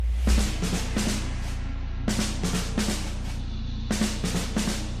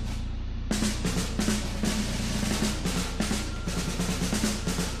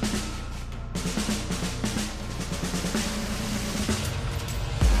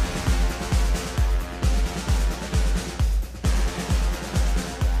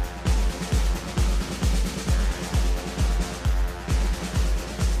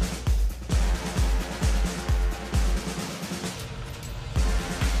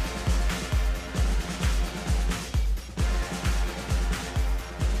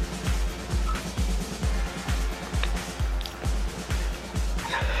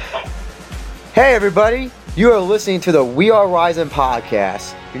Hey everybody, you are listening to the We Are Ryzen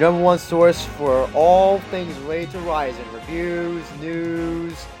podcast, your number one source for all things related to Ryzen, reviews,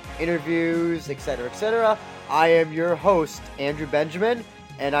 news, interviews, etc., etc. I am your host, Andrew Benjamin,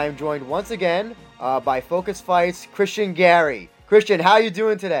 and I am joined once again by Focus Fights, Christian Gary. Christian, how are you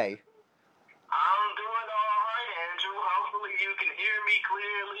doing today? I'm doing all right, Andrew. Hopefully you can hear me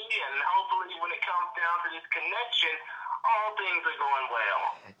clearly, and hopefully when it comes down to this connection, all things are going well.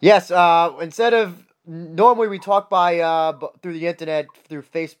 Yes, instead of normally we talk by through the internet, through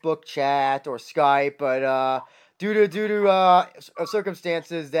Facebook chat or Skype, but due to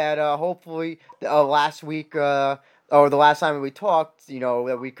circumstances that hopefully last week or the last time we talked,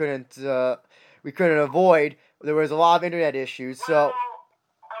 that we couldn't avoid. There was a lot of internet issues, so. Well,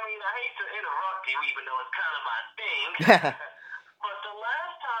 I mean, I hate to interrupt you, even though it's kind of my thing. But the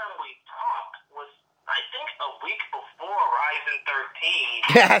last time we talked was, I think, a week before Ryzen 13.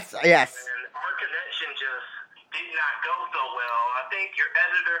 Yes. And our connection just did not go so well. I think your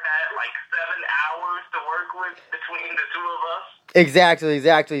editor had like 7 hours to work with between the two of us.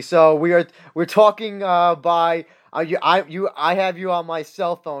 Exactly. So we're talking by I have you on my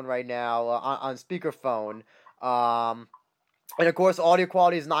cell phone right now on speakerphone, and of course audio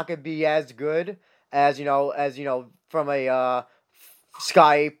quality is not going to be as good as from a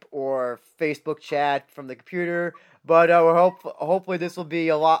Skype or Facebook chat from the computer, but hopefully this will be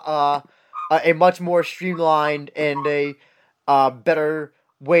a much more streamlined and a better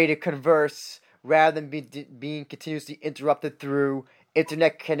way to converse rather than being continuously interrupted through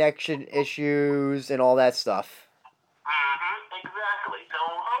internet connection issues and all that stuff. Exactly. So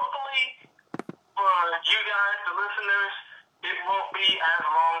hopefully for you guys, the listeners, it won't be as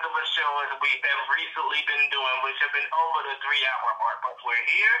long of a show as we have recently been doing, which have been over the 3-hour mark. But we're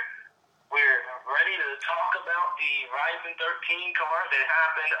here. We're ready to talk about the Ryzen 13 card that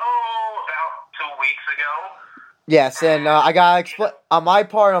happened, about 2 weeks ago. Yes, and I gotta explain on my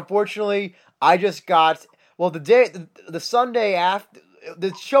part. Unfortunately, I just got the Sunday after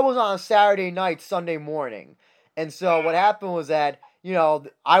the show was on a Saturday night, Sunday morning, and so what happened was that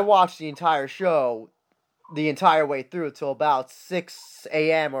I watched the entire show, the entire way through until about 6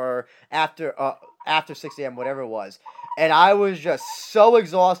 a.m. or after 6 a.m. whatever it was, and I was just so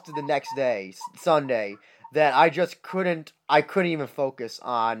exhausted the next day, Sunday, that I couldn't even focus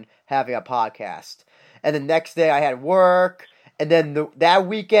on having a podcast. And the next day I had work, and then that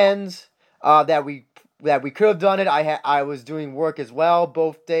weekend that we could have done it, I was doing work as well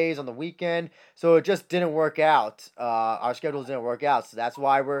both days on the weekend, so it just didn't work out. Our schedules didn't work out, so that's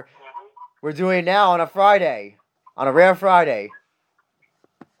why we're doing it now on a Friday, on a rare Friday.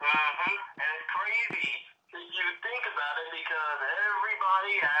 And it's crazy that you think about it, because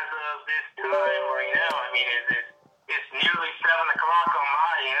everybody as of this time right now, I mean, it's nearly 7 o'clock on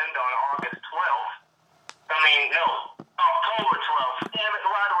my end on August 12th. I mean, no, October 12th. Damn it,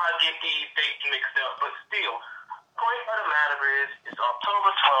 why do I get these dates mixed up? But still, point of the matter is, it's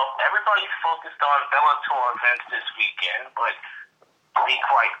October 12th. Everybody's focused on Bellator events this weekend, but to be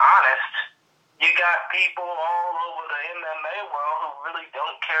quite honest, you got people all over the MMA world who really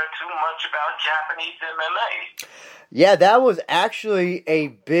don't care too much about Japanese MMA. Yeah, that was actually a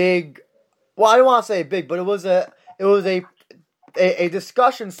big. Well, I don't want to say big, but it was a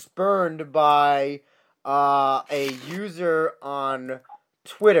discussion spurned by a user on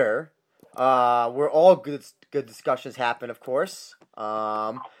Twitter, where all good discussions happen, of course.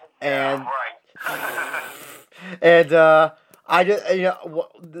 And I just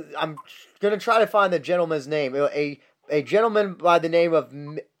I'm gonna try to find the gentleman's name. A gentleman by the name of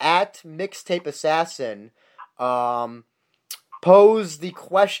 @Mixtape Assassin posed the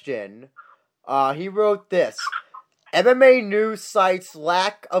question. He wrote this: MMA news sites'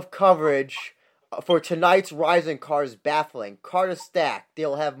 lack of coverage for tonight's Ryzen card is baffling. Card is stacked.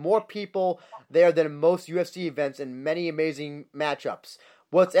 They'll have more people there than most UFC events and many amazing matchups.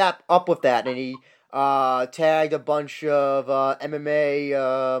 What's up with that? And he tagged a bunch of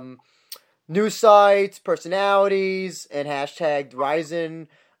MMA news sites, personalities, and hashtagged Ryzen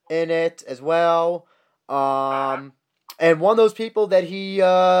in it as well. And one of those people that he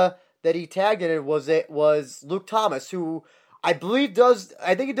tagged in it was Luke Thomas, who I think he does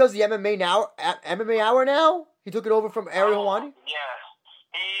the MMA Hour now. He took it over from Ariel Helwani. Yes,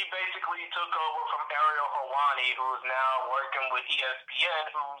 he basically took over from Ariel Helwani, who's now working with ESPN,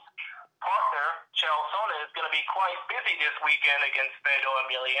 whose partner Chael Sonnen is going to be quite busy this weekend against Fedor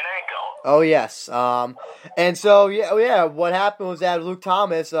Emelianenko. Oh yes, and so what happened was that Luke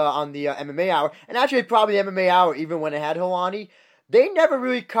Thomas on the MMA Hour, and actually probably the MMA Hour, even when it had Helwani, they never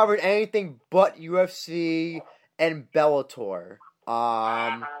really covered anything but UFC and Bellator.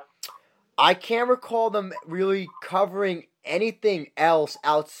 I can't recall them really covering anything else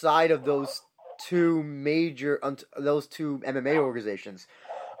outside of those two those two MMA organizations.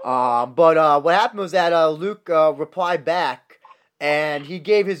 But what happened was that Luke replied back, and he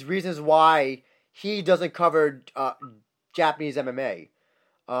gave his reasons why he doesn't cover Japanese MMA.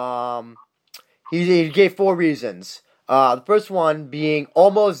 He gave 4 reasons. The first one being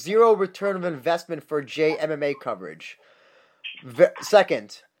almost zero return of investment for JMMA coverage.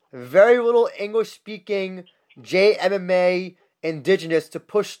 Second, very little English-speaking JMMA indigenous to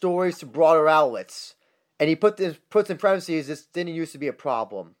push stories to broader outlets. And he puts in parentheses, this didn't used to be a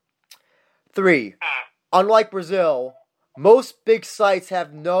problem. 3, unlike Brazil, most big sites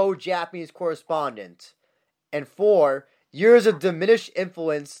have no Japanese correspondent. And 4, years of diminished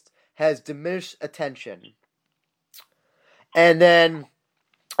influence has diminished attention. And then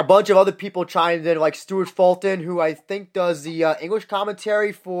a bunch of other people chimed in, like Stuart Fulton, who I think does the English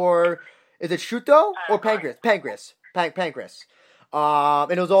commentary for, is it Shuto or Pancras? Pancras.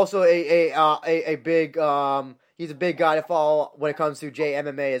 And it was also a big, he's a big guy to follow when it comes to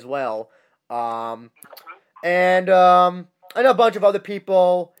JMMA as well. And a bunch of other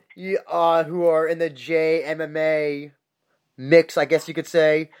people who are in the JMMA mix, I guess you could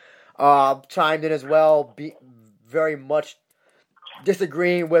say, chimed in as well, very much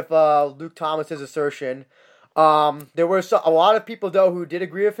disagreeing with Luke Thomas's assertion. There were a lot of people, though, who did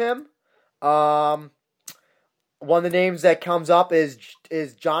agree with him. One of the names that comes up is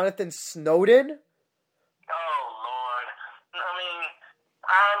Jonathan Snowden. Oh, Lord. I mean,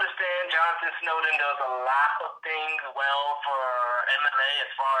 I understand Jonathan Snowden does a lot of things well for MMA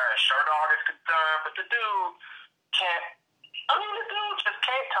as far as shirt art is concerned, but the dude just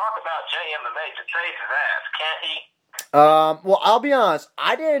can't talk about JMMA to save his ass, can't he? Well, I'll be honest,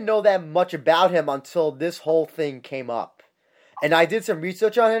 I didn't know that much about him until this whole thing came up. And I did some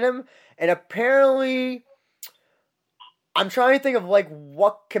research on him, and apparently, I'm trying to think of, like,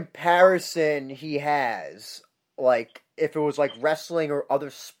 what comparison he has. Like, if it was, like, wrestling or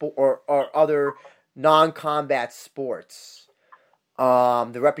other or other non-combat sports.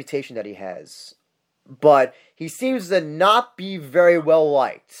 The reputation that he has. But he seems to not be very well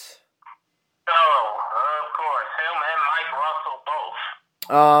liked. Oh, of course. Him and Mike Russell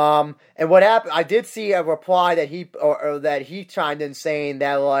both. And what happened, I did see a reply that he chimed in saying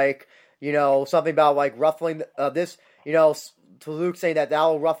that, like, you know, something about, like, ruffling this, you know, to Luke saying that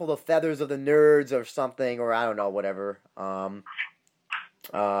will ruffle the feathers of the nerds or something, or I don't know, whatever. I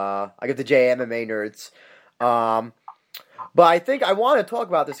get the JMMA nerds. But I think I want to talk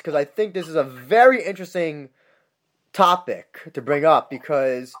about this because I think this is a very interesting topic to bring up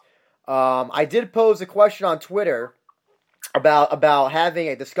because I did pose a question on Twitter about having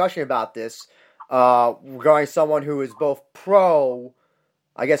a discussion about this regarding someone who is both pro,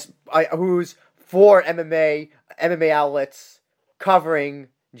 I guess, who's for MMA outlets covering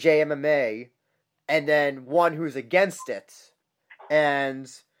JMMA, and then one who's against it, and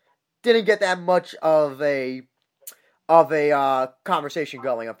didn't get that much of a conversation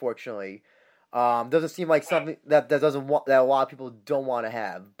going, unfortunately. Doesn't seem like something that a lot of people don't want to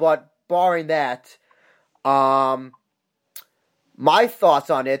have. But barring that, my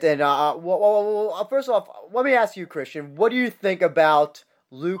thoughts on it, and well, first off, let me ask you, Christian, what do you think about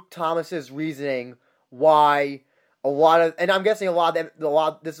Luke Thomas's reasoning why and I'm guessing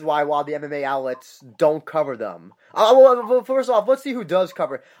this is why a lot of the MMA outlets don't cover them. Well, first off, let's see who does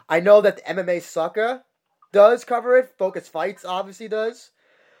cover it. I know that the MMA Sucker does cover it. Focus Fights obviously does.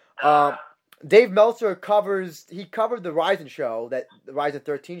 Dave Meltzer covered the Ryzen show, the Ryzen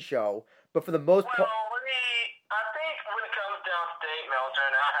 13 show, but for the most part, I think when it comes down to Dave Meltzer,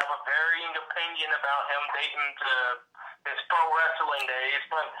 and I have a varying opinion about him dating to his pro wrestling days,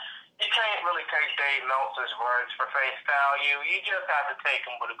 but you can't really take Dave Meltzer's words for face value. You just have to take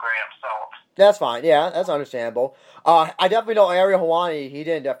them with a grain of salt. That's fine. Yeah, that's understandable. I definitely know Ariel Helwani. He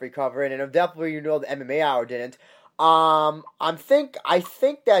didn't definitely cover it, and definitely the MMA Hour didn't. I think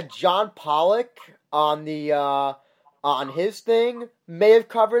that John Pollock on his thing may have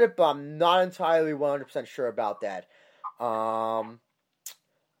covered it, but I'm not entirely 100% sure about that.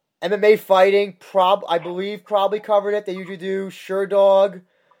 MMA Fighting I believe probably covered it. They usually do. Sherdog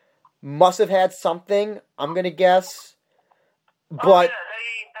must have had something, I'm gonna guess. But I'm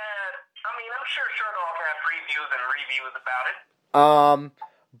sure Sherdog had previews and reviews about it.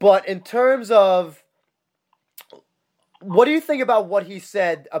 But in terms of, what do you think about what he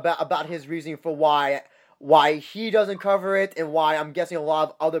said about his reasoning for why he doesn't cover it, and why I'm guessing a lot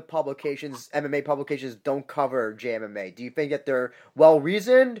of other publications, MMA publications, don't cover JMMA? Do you think that they're well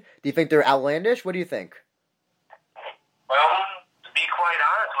reasoned? Do you think they're outlandish? What do you think? Well, to be quite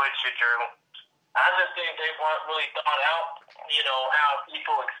honest with you, Drew, they weren't really thought out, how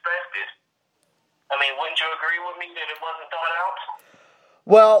people expected. I mean, wouldn't you agree with me that it wasn't thought out?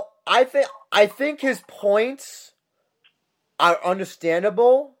 Well, I think his points are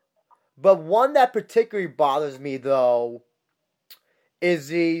understandable, but one that particularly bothers me though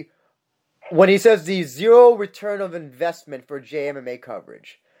is when he says the zero return of investment for JMMA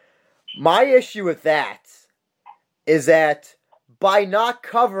coverage. My issue with that is that by not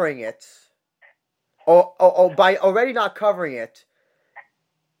covering it, or by already not covering it,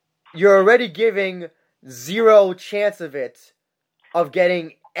 you're already giving zero chance of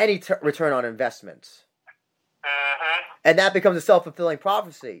getting any return on investment. And that becomes a self-fulfilling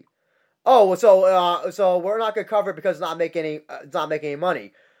prophecy. Oh, so we're not going to cover it because it's not making any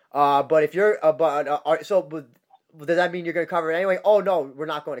money. But if you're, does that mean you're going to cover it anyway? Oh no, we're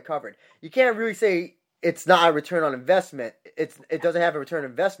not going to cover it. You can't really say it's not a return on investment. It doesn't have a return on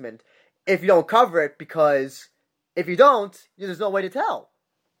investment if you don't cover it, because if you don't, there's no way to tell.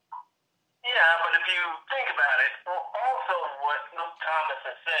 Yeah, but if you think about it, also what Luke Thomas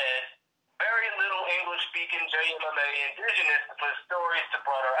has said, very little English-speaking JMMA indigenous with stories to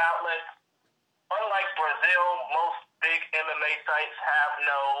broader outlets. Unlike Brazil, most big MMA sites have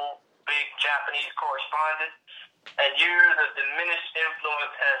no big Japanese correspondent, and years of diminished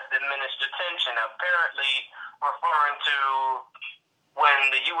influence has diminished attention, apparently referring to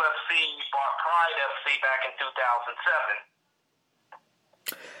when the UFC bought Pride FC back in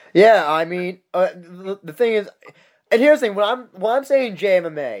 2007. Yeah, I mean, the thing is, and here's the thing: when I'm saying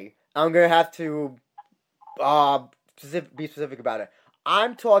JMMA, I'm gonna have to be specific about it.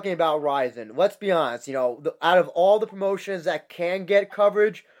 I'm talking about Rizin. Let's be honest. Out of all the promotions that can get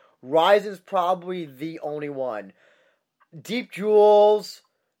coverage, Rizin's probably the only one. Deep Jewels,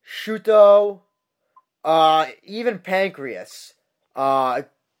 Shuto, even Pancreas.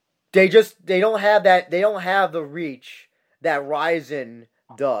 They don't have that. They don't have the reach that Rizin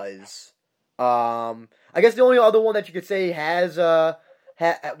does. I guess the only other one that you could say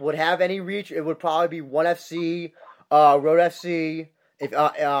would have any reach, it would probably be ONE FC, Road FC. If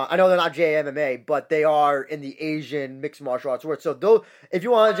I know they're not JMMA, but they are in the Asian mixed martial arts world. So if you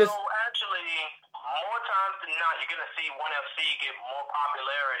want to just actually, more times than not, you're gonna see ONE FC get more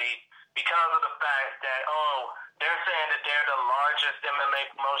popularity because of the fact that they're saying that they're the largest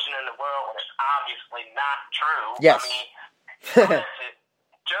MMA promotion in the world, when it's obviously not true. Yes. I mean,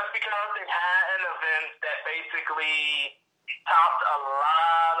 just because they had an event that basically topped a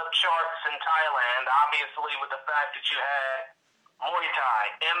lot of charts in Thailand, obviously with the fact that you had Muay Thai,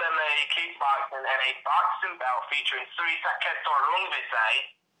 MMA, kickboxing, and a boxing bout featuring Sri Saketor Rungvisai.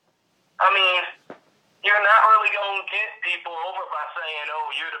 I mean, you're not really going to get people over by saying,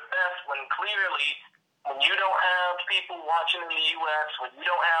 you're the best, when clearly, when you don't have people watching in the U.S., when you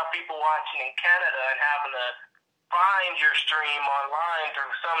don't have people watching in Canada and having to find your stream online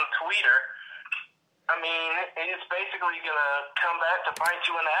through some tweeter, I mean, it's basically going to come back to bite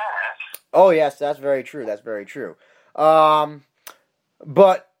you in the ass. Oh, yes, that's very true. That's very true.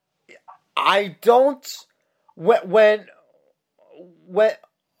 But I don't,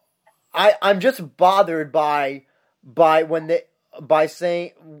 I'm just bothered by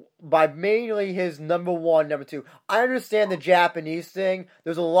mainly his number one, number two. I understand the Japanese thing.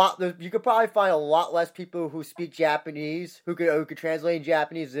 You could probably find a lot less people who speak Japanese who could translate in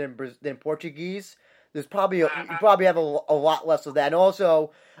Japanese than Portuguese. There's probably you probably have a lot less of that, and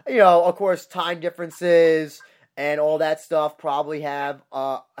also, of course, time differences and all that stuff probably had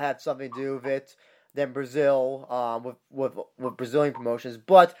something to do with it than Brazil with Brazilian promotions.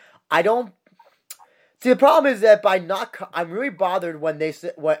 But I don't see, the problem is that I'm really bothered when they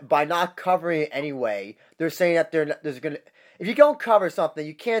say by not covering it anyway. They're saying that if you don't cover something,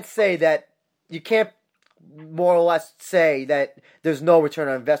 you can't more or less say that there's no return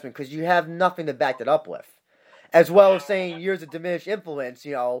on investment, because you have nothing to back that up with. As well as saying years of diminished influence,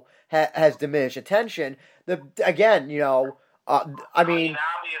 has diminished attention. I mean, obviously,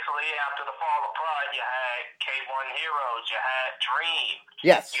 after the fall of Pride, you had K1 Heroes, you had Dream.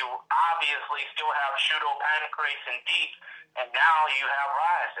 Yes. You obviously still have Shuto, Pancrase, and Deep, and now you have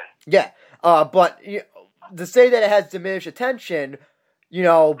Rizin. Yeah, but to say that it has diminished attention,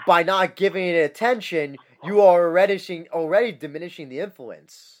 by not giving it attention, you are already diminishing the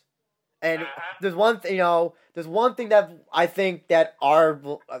influence. And there's one thing that I think that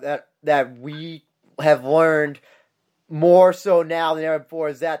that we have learned more so now than ever before,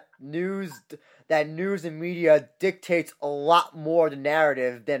 is that news and media dictates a lot more the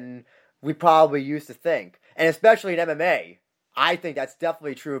narrative than we probably used to think, and especially in MMA. I think that's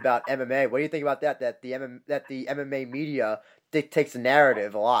definitely true about MMA. What do you think about that? That the MMA media dictates the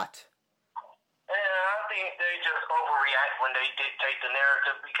narrative a lot. Yeah, I think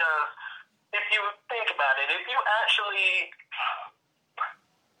because if you think about it, if you actually,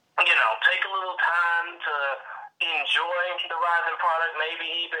 take a little time to enjoy the Rising product, maybe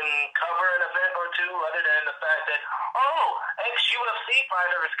even cover an event or two, other than the fact that, ex-UFC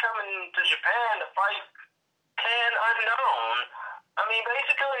fighter is coming to Japan to fight Can Unknown. I mean,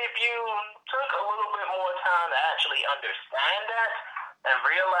 basically, if you took a little bit more time to actually understand that and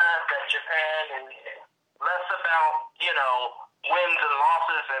realize that Japan is less about, wins and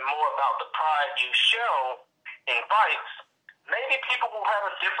losses and more about the pride you show in fights, maybe people will have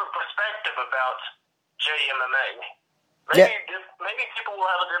a different perspective about JMMA. Maybe people will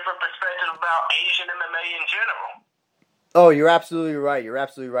have a different perspective about Asian MMA in general. Oh, you're absolutely right. You're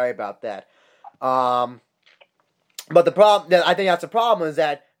absolutely right about that. But the problem, I think that's the problem, is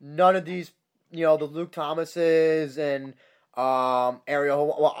that none of these, the Luke Thomases and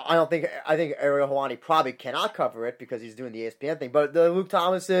Ariel, well, I think Ariel Helwani probably cannot cover it because he's doing the ESPN thing, but the Luke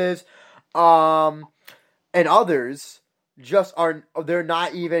Thomases and others just they're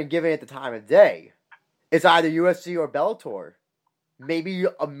not even giving it the time of day. It's either UFC or Bellator. Maybe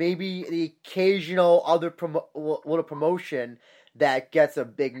the occasional other little promotion that gets a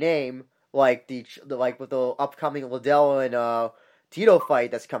big name, like with the upcoming Liddell and Tito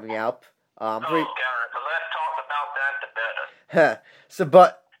fight that's coming up. God, the less talk about that, the better. So,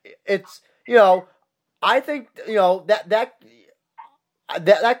 but it's I think that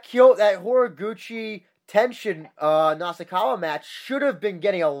Horiguchi Tenshin Nasukawa match should have been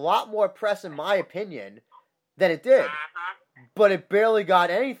getting a lot more press, in my opinion, than it did. But it barely got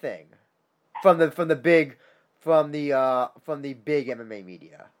anything from the big MMA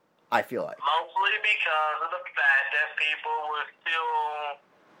media, I feel like. Mostly because of the fact that people were still,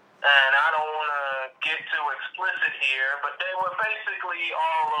 and I don't want to get too explicit here, but they were basically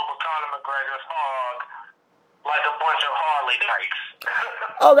all over Conor McGregor's hog like a bunch of Harley dykes.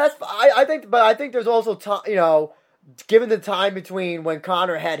 Oh, I think there's also time, given the time between when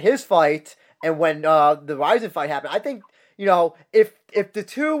Conor had his fight and when the Rising fight happened, I think, if the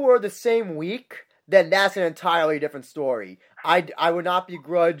two were the same week, then that's an entirely different story. I would not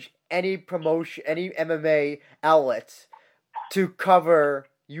begrudge any promotion, any MMA outlets to cover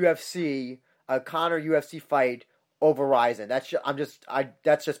UFC, a Conor UFC fight over Rising. That's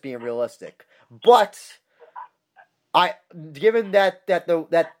just being realistic. But given that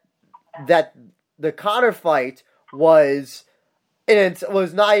the Conor fight was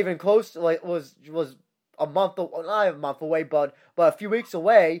not even close to, was a month, not a month away, but a few weeks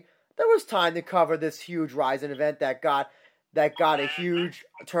away, there was time to cover this huge Rising event that got a huge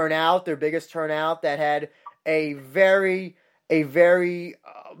turnout, their biggest turnout, that had a very Kid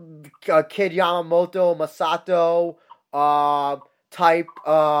Yamamoto, Masato type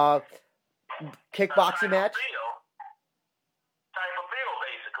kickboxing match. Type of feel,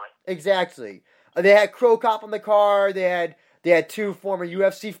 basically. Exactly. They had Crow Cop on the card. They had two former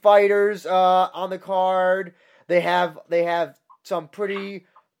UFC fighters on the card. They have some pretty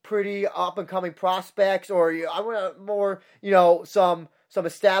up and coming prospects, or I want more some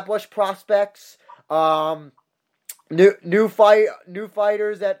established prospects. New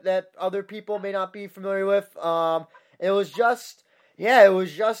fighters that other people may not be familiar with. It was just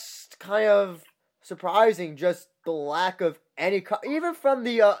kind of surprising, just the lack of any even from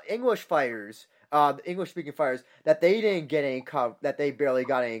the English fighters, the English speaking fighters, that they didn't get any that they barely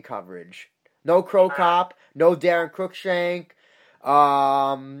got any coverage. No Crow Cop, no Darren Cruikshank,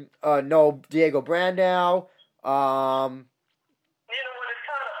 no Diego Brandao. It's kind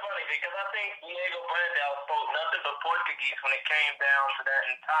of funny because I think Diego Brandao spoke nothing but Portuguese when it came down to that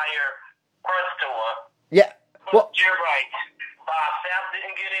entire press tour. Yeah, well, you're right. Bob Sapp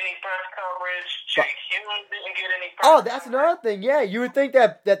didn't get any press coverage. Jake Hughes didn't get any press coverage. That's another thing. Yeah, you would think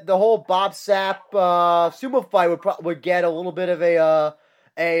that the whole Bob Sapp sumo fight would get a little bit of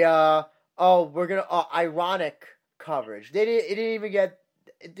ironic coverage. It didn't even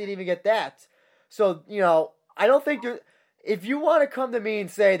get that. So I don't think if you want to come to me and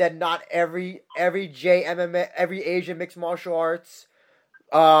say that not every JMMA, every Asian mixed martial arts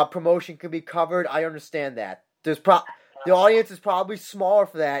promotion can be covered, I understand that. The audience is probably smaller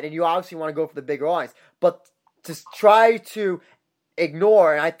for that, and you obviously want to go for the bigger audience. But to try to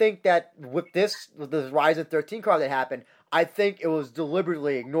ignore, and I think that with this Rising 13 card that happened, I think it was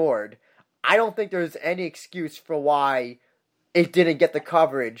deliberately ignored. I don't think there's any excuse for why it didn't get the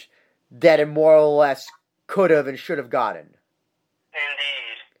coverage that it more or less could have and should have gotten. Indeed.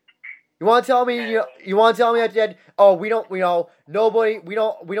 You want to tell me? You want to tell me that? Oh, we don't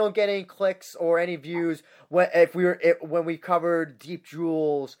get any clicks or any views when we covered Deep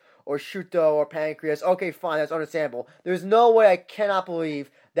Jewels or Shuto or Pancreas. Okay, fine, that's understandable. There's no way I cannot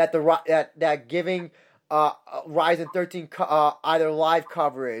believe that that giving Ryzen 13 either live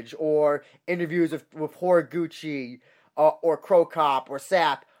coverage or interviews with Horiguchi or Crow Cop or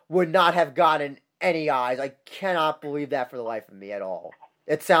Sap would not have gotten any eyes. I cannot believe that for the life of me at all.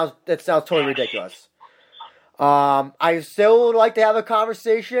 It sounds totally ridiculous. I still would like to have a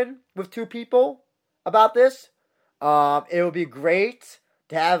conversation with two people about this. It would be great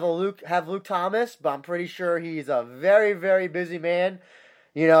to have Luke Thomas, but I'm pretty sure he's a very, very busy man,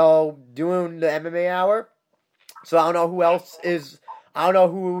 doing the MMA hour. So I don't know who else is. I don't know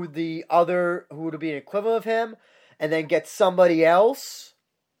who would be an equivalent of him, and then get somebody else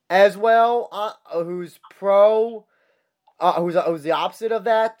as well who's pro, who's the opposite of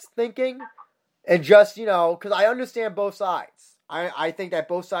that thinking, and just because I understand both sides. I think that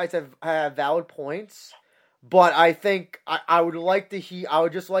both sides have valid points. But I think I would like to hear. I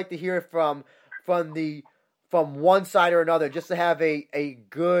would just like to hear it from one side or another, just to have a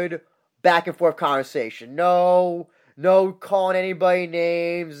good back and forth conversation. No calling anybody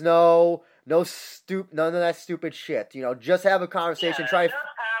names. None of that stupid shit. Just have a conversation. Just have a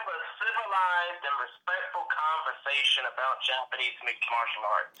civilized and respectful conversation about Japanese mixed martial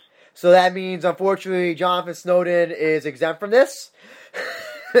arts. So that means, unfortunately, Jonathan Snowden is exempt from this.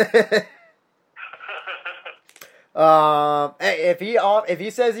 If he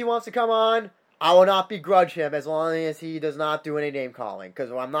says he wants to come on, I will not begrudge him as long as he does not do any name calling,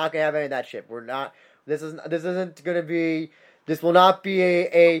 because I'm not gonna have any of that shit. We're not. This isn't gonna be. This will not be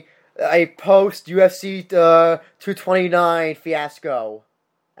a post UFC 229 fiasco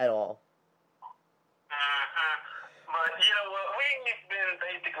at all. But you know what? We've been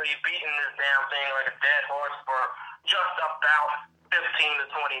basically beating this damn thing like a dead horse for just about 15 to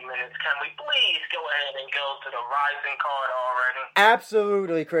 20 minutes. Can we please go ahead and go to the Rising card already?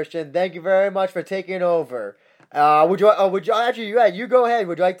 Absolutely, Christian. Thank you very much for taking over. Would you actually? You go ahead.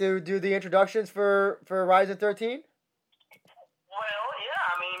 Would you like to do the introductions for Rising 13? Well, yeah.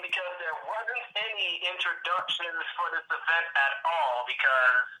 I mean, because there wasn't any introductions for this event at all.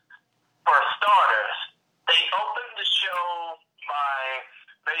 Because for starters, they opened the show by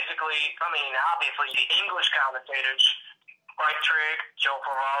basically, obviously the English commentators. Mike Trigg, Joe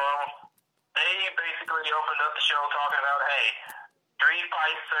Ferraro, they basically opened up the show talking about, hey, three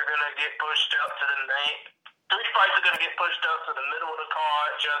fights are going to get pushed up to the middle of the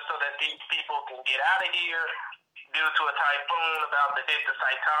card just so that these people can get out of here due to a typhoon about to hit the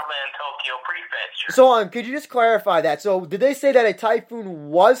Saitama and Tokyo Prefecture. So, could you just clarify that? So, did they say that a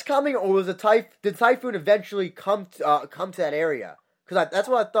typhoon was coming, or did the typhoon eventually come to that area? Because that's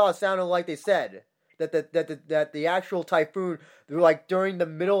what I thought it sounded like they said. That the actual typhoon, like during the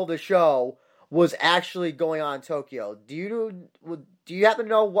middle of the show, was actually going on in Tokyo. Do you happen to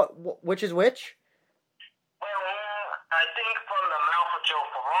know which is which? Well, I think from the mouth of Joe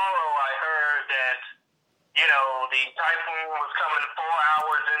Ferraro, I heard that the typhoon was coming 4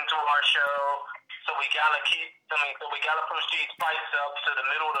 hours into our show, so we gotta push these fights up to the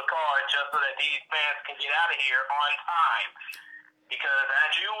middle of the card just so that these fans can get out of here on time. Because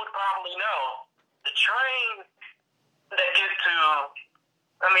as you would probably know, the trains that get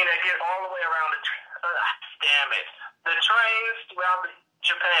all the way around the trains throughout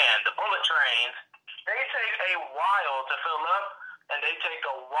Japan, the bullet trains, they take a while to fill up, and they take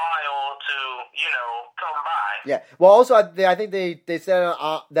a while to, come by. Yeah. Well, also, I think they said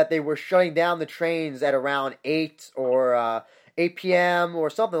that they were shutting down the trains at around 8 or 8 p.m. or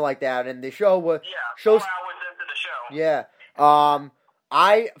something like that, and the show was... Yeah, 4 hours into the show. Yeah.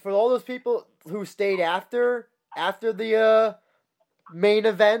 For all those people who stayed after the main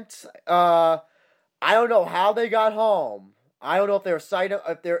event, I don't know how they got home. I don't know if they were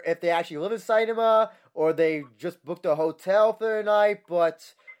if they actually live in Saitama or they just booked a hotel for the night.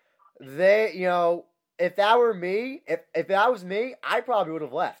 But they, if that were me, if that was me, I probably would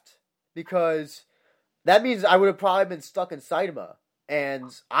have left, because that means I would have probably been stuck in Saitama,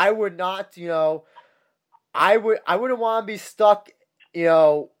 and I would not, I wouldn't want to be stuck,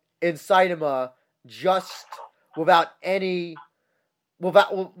 in Saitama just without knowing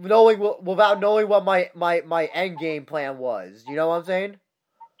what my end game plan was. You know what I'm saying? Yeah,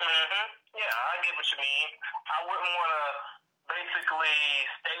 I get what you mean. I wouldn't want to basically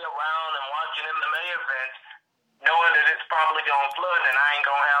stay around and watch an MMA event knowing that it's probably going to flood and I ain't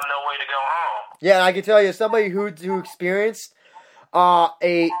going to have no way to go home. Yeah, and I can tell you, somebody who experienced a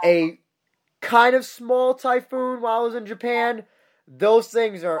kind of small typhoon while I was in Japan, those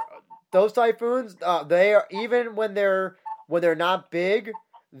typhoons, they are, even when they're not big,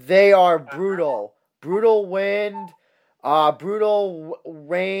 they are brutal. Brutal wind, Brutal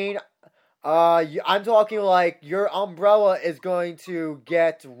rain. I'm talking like your umbrella is going to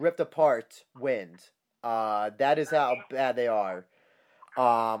get ripped apart. Wind. That is how bad they are.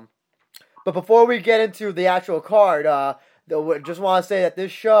 Um, but before we get into the actual card, just want to say that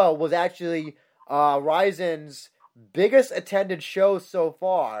this show was actually Ryzen's biggest attended show so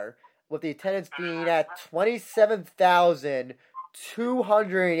far, with the attendance being at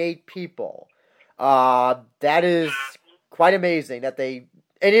 27,208 people. That is quite amazing that they.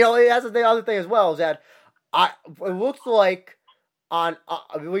 And that's the other thing as well is that it looks like on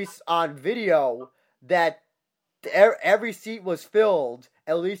at least on video that every seat was filled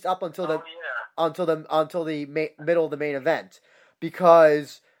at least up until middle of the main event,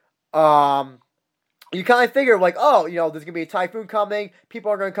 because you kind of figure like, oh, there's gonna be a typhoon coming,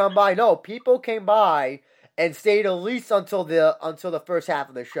 people are gonna come by. No, people came by and stayed at least until the first half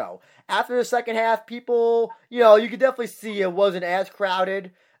of the show. After the second half, people, you could definitely see it wasn't as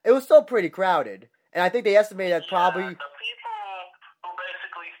crowded. It was still pretty crowded, and I think they estimated that probably. The people who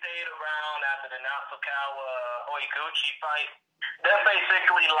basically stayed around after the Natsukawa Horiguchi fight, they're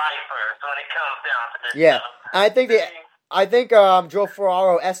basically lifers when it comes down to this. Yeah, I think Joe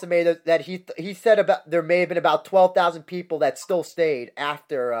Ferraro estimated that he said about there may have been about 12,000 people that still stayed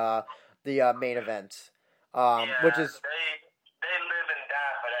after the main event, which is they live and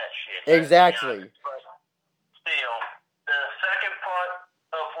die for that shit. Exactly. But still, the second part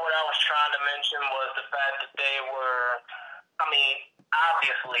of what I was trying to mention was the fact that they were,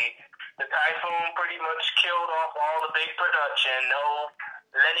 obviously, the typhoon pretty much killed off all the big production. No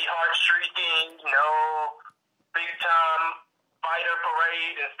Lenny Hart streaking, no big time fighter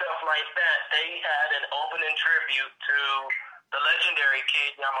parade and stuff like that. They had an opening tribute to the legendary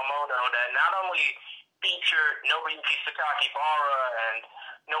Kid Yamamoto that not only featured Nobuyuki Sakakibara and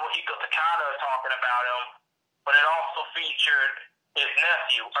Nobuhiko Takada talking about him, but it also featured his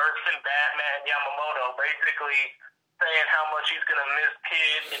nephew, Earthson Batman Yamamoto, basically saying how much he's going to miss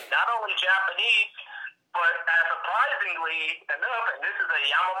Kid in not only Japanese, but as surprisingly enough, and this is a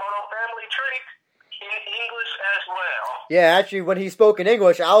Yamamoto family trait, in English as well. Yeah, actually, when he spoke in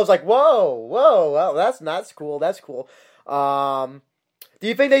English, I was like, whoa, well, that's cool. That's cool. Do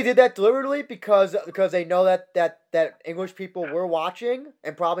you think they did that deliberately because they know that English people were watching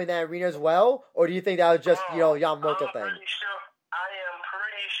and probably in that arena as well, or do you think that was just Yamamoto thing? I am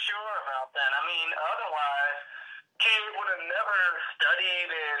pretty sure about that. Otherwise, Kid would have never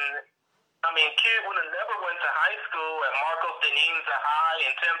studied Kid would have never went to high school at Marcos de Niza High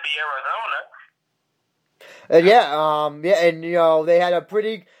in Tempe, Arizona. And they had a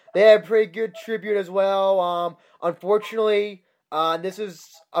pretty good tribute as well. Unfortunately, this is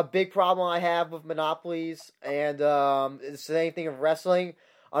a big problem I have with monopolies, and it's the same thing of wrestling.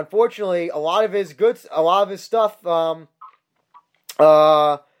 Unfortunately, a lot of his stuff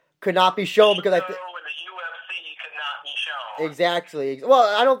could not be shown because the UFC could not be shown. Exactly.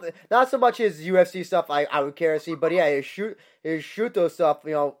 Well, not so much his UFC stuff I would care to see, but yeah, his Shuto stuff,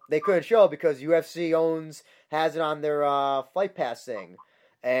 they couldn't show because UFC has it on their Fight Pass thing.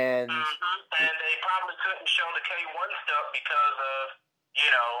 And they probably couldn't show the K1 stuff because of,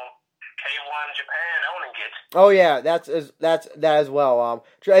 K1 Japan owning it. Oh yeah, that's that as well.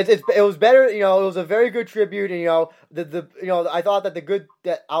 It was better. It was a very good tribute. And I thought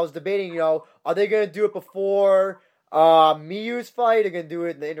that I was debating. Are they gonna do it before Miyu's fight? Are they gonna do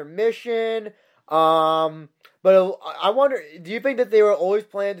it in the intermission? But I wonder. Do you think that they were always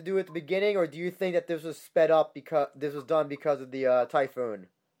planning to do it at the beginning, or do you think that this was sped up because this was done because of the typhoon?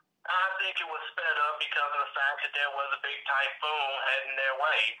 I think it was sped up because of the fact that there was a big typhoon heading their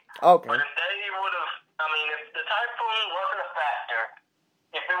way. Okay. But if they would have, if the typhoon wasn't a factor,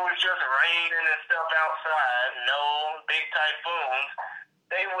 if it was just raining and stuff outside, no big typhoons,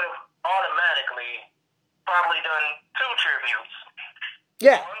 they would have automatically probably done 2 tributes.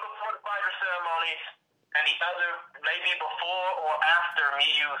 Yeah. One before the fighter ceremonies, and the other maybe before or after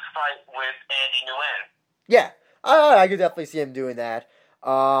Miyu's fight with Andy Nguyen. Yeah, I could definitely see him doing that.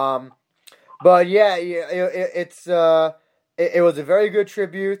 But yeah, it was a very good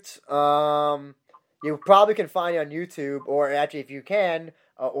tribute. You probably can find it on YouTube, or actually, if you can,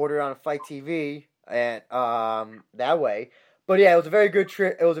 order it on Fight TV, and that way. But yeah, it was a very good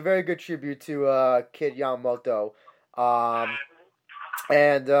tribute to Kid Yamamoto.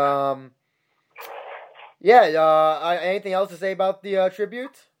 Anything else to say about the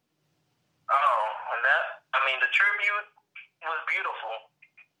tribute? The tribute was beautiful.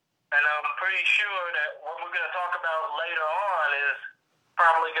 And I'm pretty sure that what we're going to talk about later on is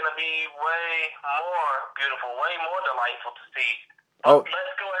probably going to be way more beautiful, way more delightful to see.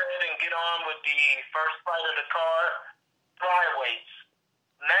 Let's go ahead and get on with the first fight of the card. flyweights.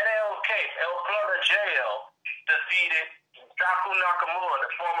 Manel Cape, El Plata JL, defeated Saku Nakamura, the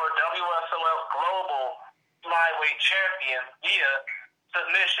former WSOF Global Flyweight Champion, via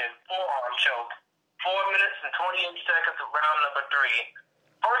submission, forearm choke. 4 minutes and 28 seconds of round number 3.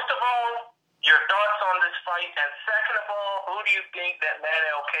 First of all, your thoughts on this fight, and second of all, who do you think that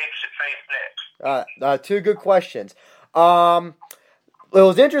Manel Cape should face next? Two good questions. It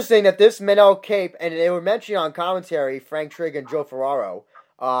was interesting that this Manel Cape, and they were mentioning on commentary, Frank Trigg and Joe Ferraro,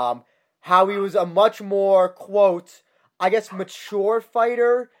 how he was a much more, quote, I guess, mature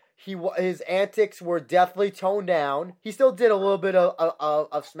fighter. His antics were definitely toned down. He still did a little bit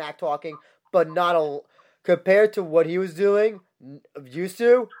of smack talking, but not compared to what he was doing, used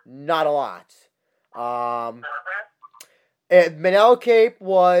to, not a lot. Manel Cape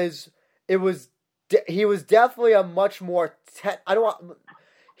he was definitely a much more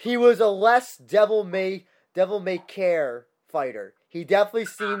he was a less devil may care fighter. He definitely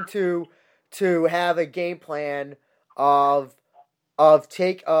seemed to have a game plan of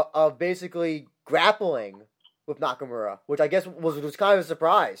basically grappling with Nakamura, which I guess was kind of a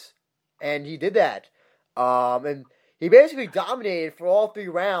surprise, and he did that. And he basically dominated for all 3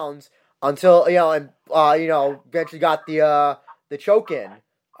 rounds until eventually got the choke in.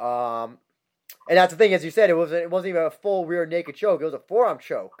 And that's the thing, as you said, it wasn't even a full rear naked choke; it was a forearm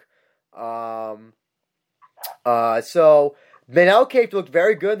choke. So Manel Cape looked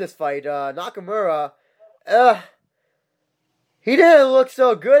very good in this fight. Nakamura, he didn't look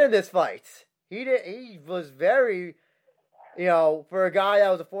so good in this fight. He was very, for a guy that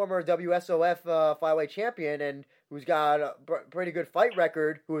was a former WSOF flyweight champion and who's got a pretty good fight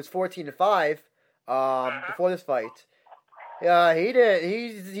record, who was 14-5 before this fight. Yeah, he did.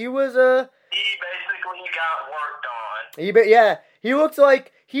 He was He basically got worked on. He looks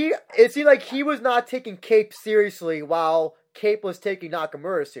like it seemed like he was not taking Cape seriously while Cape was taking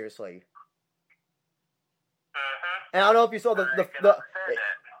Nakamura seriously. And I don't know if you saw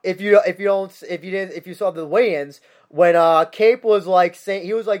if you saw the weigh-ins when Cape was like saying,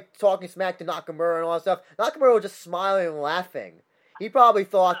 he was like talking smack to Nakamura and all that stuff. Nakamura was just smiling and laughing. He probably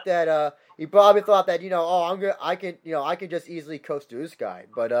thought that I can just easily coast through this guy.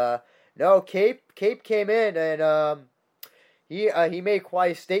 But no, Cape came in and he made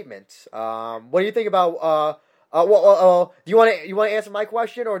quite a statement. What do you think about do you want to answer my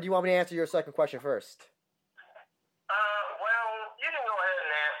question, or do you want me to answer your second question first? Well, you can go ahead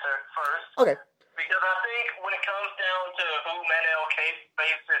and answer first. Okay. Because I think when it comes down to who Manel Cape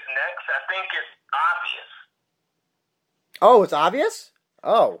faces next, I think it's obvious. Oh, it's obvious?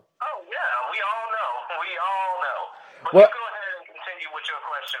 Oh. Oh, yeah, we all know. But What? you go ahead and continue with your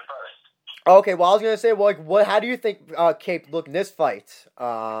question first. Okay, well, I was gonna say, how do you think Cape looked in this fight?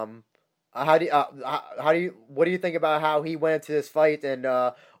 What do you think about how he went into this fight and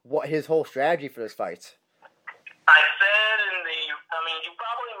what his whole strategy for this fight? I said you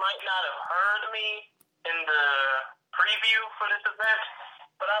probably might not have heard me in the preview for this event,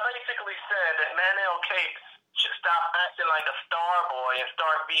 but I basically said that Manel Cape should stop acting like a star boy and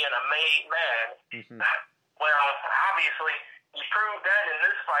start being a made man. Mm-hmm. Well, obviously, he proved that in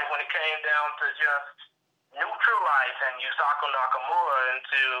this fight when it came down to just neutralizing Yusaku Nakamura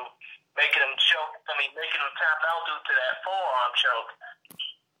into making him tap out due to that forearm choke.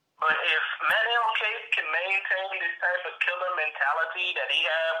 But if Manel Cape can maintain this type of killer mentality that he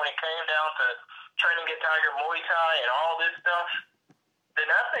had when it came down to training at Tiger Muay Thai and all this stuff, then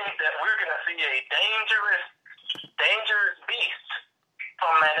I think that we're going to see a dangerous beast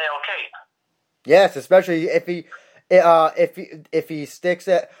from Manel Cape. Yes, especially if he sticks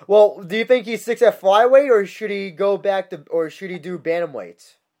at. Well, do you think he sticks at flyweight, or should he do bantamweight?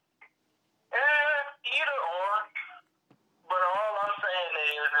 Either or. But all I'm saying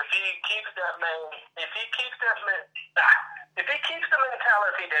is, if he keeps the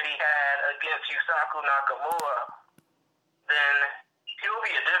mentality that he had against Yusaku Nakamura, then he'll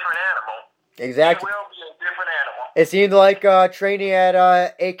be a different animal. Exactly. He will be a different animal. It seemed like training at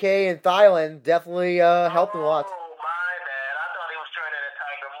AK in Thailand definitely helped him a lot. Oh, my bad. I thought he was training at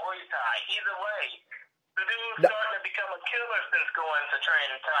Tiger Muay Thai. Either way, the dude's starting to become a killer since going to train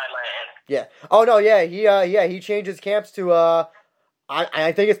in Thailand. Yeah. Oh no. Yeah. He changed his camps to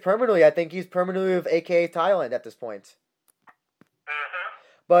I think it's permanently. I think he's permanently with AK Thailand at this point. Mm-hmm.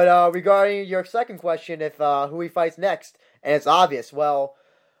 But regarding your second question, if who he fights next, and it's obvious. Well,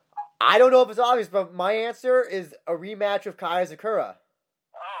 I don't know if it's obvious, but my answer is a rematch of Kai Sakura.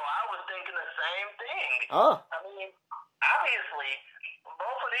 Oh, I was thinking the same thing. Oh. I mean, obviously,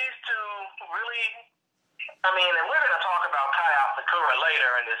 both of these two really. And we're going to talk about Kai Sakura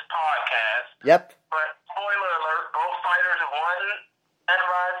later in this podcast. Yep. But spoiler alert: both fighters won at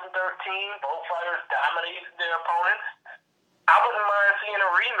Rising 13. Both fighters dominated their opponents. I wouldn't mind seeing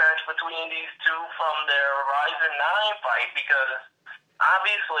a rematch between these two from their Rising 9 fight because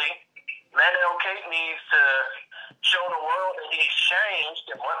obviously Manel Cate needs to show the world that he's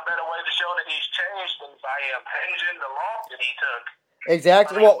changed, and what better way to show that he's changed than by avenging the loss that he took.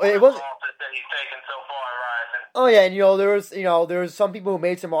 Exactly. Well, it was. That he's taken so far in Rising. Oh yeah, and there was some people who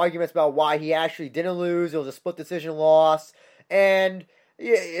made some arguments about why he actually didn't lose. It was a split decision loss, and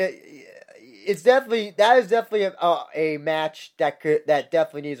it's definitely a match that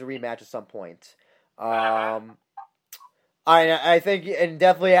definitely needs a rematch at some point. I think, and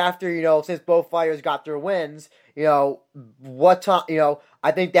definitely after since both fighters got their wins, what time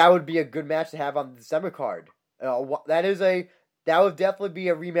I think that would be a good match to have on the December card. That would definitely be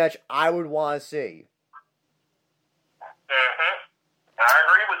a rematch I would want to see. I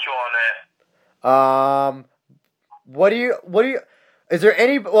agree with you on that. Is there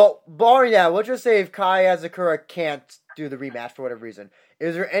any, barring that, let's just say if Kai Asakura can't do the rematch for whatever reason,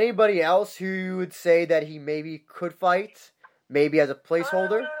 is there anybody else who you would say that he maybe could fight, maybe as a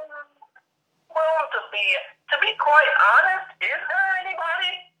placeholder? Well, to be quite honest, is there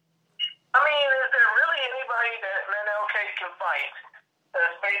anybody? I mean, is there really anybody that Manel Cate can fight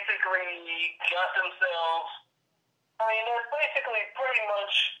that's basically got themselves, there's basically pretty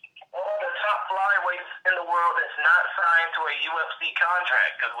much one of the top flyweights in the world that's not signed to a UFC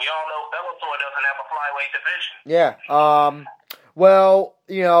contract, because we all know Bellator doesn't have a flyweight division. Yeah. Well,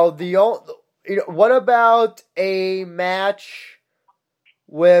 what about a match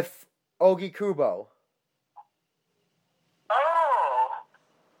with Ogi Kubo? Oh,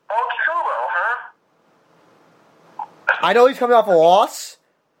 Ogi Kubo, huh? I know he's coming off a loss,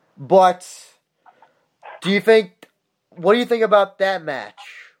 but what do you think about that match?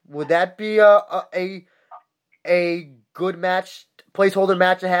 Would that be a good match, placeholder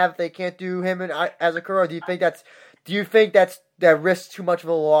match to have if they can't do him and Asakura? Or do you think that risks too much of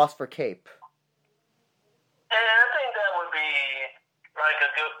a loss for Cape? Yeah, I think that would be like a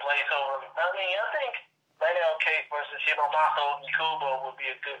good placeholder. I think Manel Cate versus Hiromasa Kubo would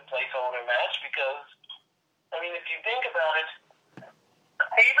be a good placeholder match because, if you think about it,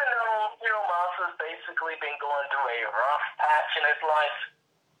 even though Hiromasa's basically been going through a rough patch in his life,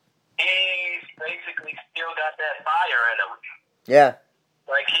 he's basically still got that fire in him. Yeah.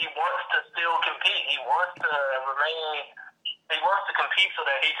 Like, he wants to still compete. He wants to compete so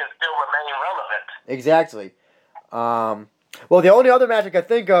that he can still remain relevant. Exactly. Well, the only other match I could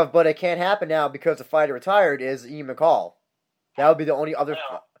think of, but it can't happen now because the fighter retired, is Ian McCall. That would be the only other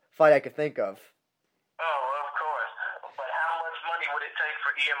fight I could think of. Oh, of course. But how much money would it take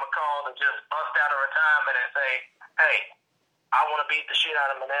for Ian McCall to just bust out of retirement and say, hey, I want to beat the shit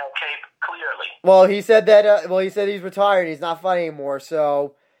out of Manel Cate clearly? Well, he said that. He said he's retired. He's not fighting anymore.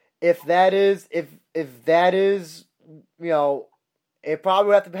 So, if that is, it probably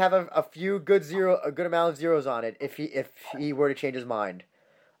would have to have a good amount of zeros on it if he were to change his mind.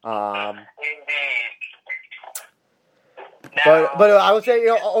 Indeed. But I would say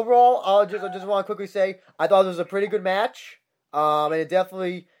overall, I just want to quickly say I thought it was a pretty good match. And it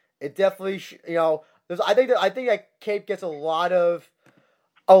definitely I think that Cape gets a lot of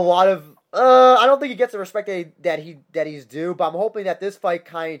I don't think he gets the respect that he's due, but I'm hoping that this fight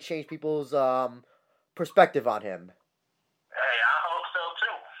kind of changed people's perspective on him. Hey, I hope so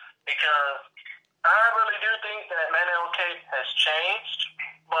too, because I really do think that Manel Cate has changed,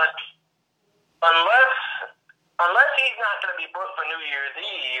 but unless he's not going to be booked for New Year's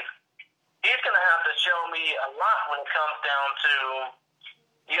Eve, he's going to have to show me a lot when it comes down to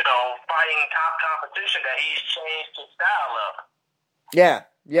fighting top competition that he's changed his style up. Yeah.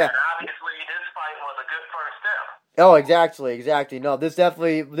 And obviously, this fight was a good first step. Oh, exactly. No, this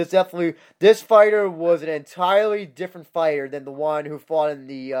fighter was an entirely different fighter than the one who fought in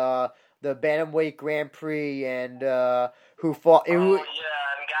the Bantamweight Grand Prix and who fought. And gotten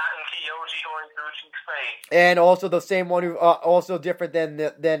Kyoji Horiguchi's face. And also the same one who also different than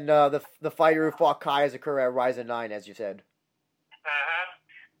the fighter who fought Kai Asakura at Rising 9, as you said.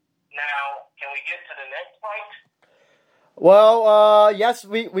 Now, can we get to the next fight? Well, yes,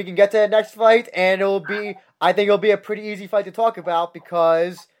 we can get to the next fight, and I think it'll be a pretty easy fight to talk about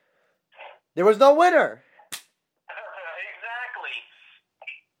because there was no winner. Exactly.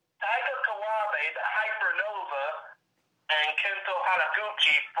 Tiger Kawabe, the Hypernova, and Kento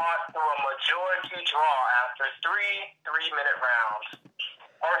Hanaguchi fought through a majority draw after 3 3-minute rounds.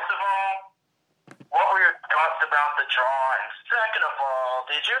 First of all, what were your thoughts about the draw? And second of all,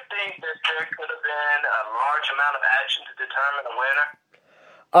 did you think that there could have been a large amount of action to determine a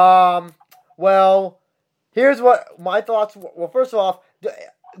winner? Well, Here's what my thoughts. Well, first off,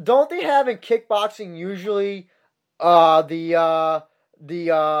 don't they have in kickboxing usually the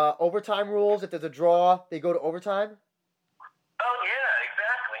overtime rules? If there's a draw, they go to overtime. Oh yeah,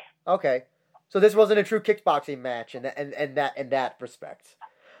 exactly. Okay, so this wasn't a true kickboxing match in that respect.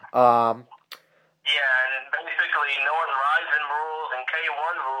 Um, Yeah, and basically Northern Rising rules and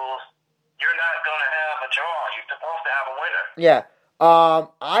K1 rules, you're not going to have a draw. You're supposed to have a winner. yeah.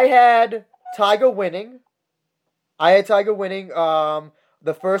 I had Tiger winning.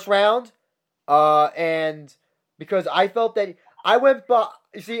 The first round. And because I felt that I went by,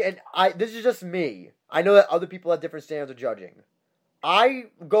 you see, and this is just me. I know that other people have different standards of judging. I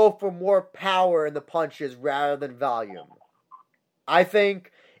go for more power in the punches rather than volume. I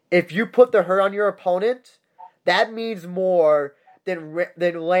think if you put the hurt on your opponent, that means more than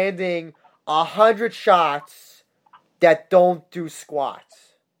landing 100 shots that don't do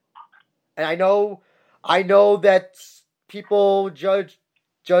squats. And I know that people judge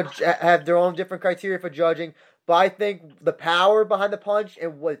have their own different criteria for judging, but I think the power behind the punch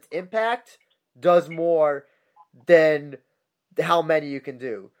and what its impact does more than how many you can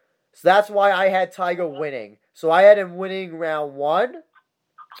do. So that's why I had Tiger winning. So I had him winning round 1.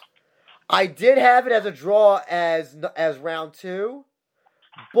 I did have it as a draw as round 2,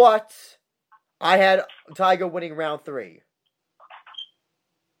 but I had Tiger winning round 3.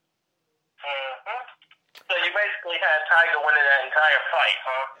 So you basically had Tiger winning that entire fight,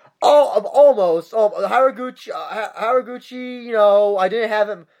 huh? Oh, almost. Oh, Haraguchi. I didn't have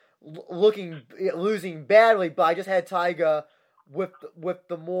him losing badly, but I just had Tiger with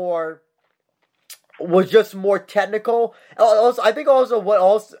the more was just more technical. Also, I think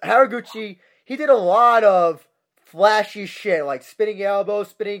Haraguchi, he did a lot of flashy shit like spinning elbows,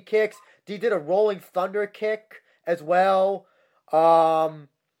 spinning kicks. He did a rolling thunder kick as well.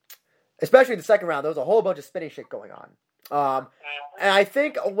 Especially in the second round, there was a whole bunch of spinning shit going on. And I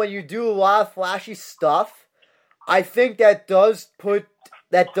think when you do a lot of flashy stuff, I think that does throw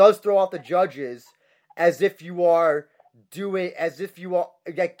off the judges that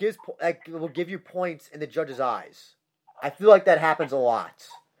will give you points in the judges' eyes. I feel like that happens a lot.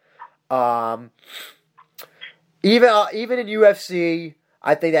 Even in UFC,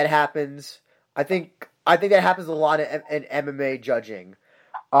 I think that happens. I think that happens a lot in MMA judging.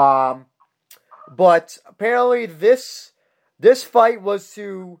 But apparently this fight was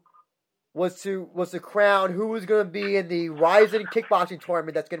to crown who was going to be in the Rising kickboxing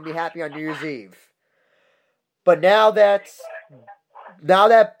tournament that's going to be happening on New Year's Eve. But now that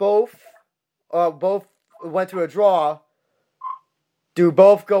both went to a draw, do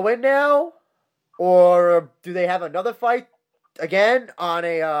both go in now, or do they have another fight again on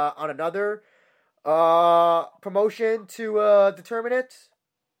another promotion to determine it?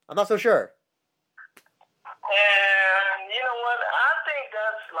 I'm not so sure. And you know what? I think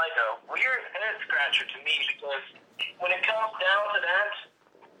that's like a weird head scratcher to me because when it comes down to that,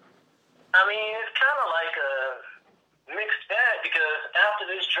 I mean, it's kind of like a mixed bag because after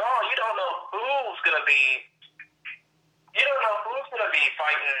this draw, you don't know who's gonna be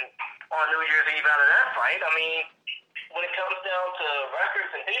fighting on New Year's Eve out of that fight. I mean, when it comes down to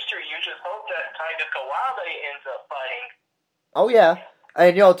records and history, you just hope that Tiger Kawade ends up fighting. Oh yeah,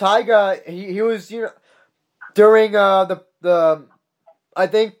 and Tiger, he was during I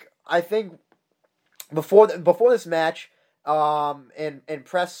think before this match, in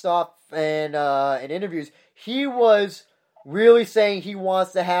press stuff and in interviews, he was really saying he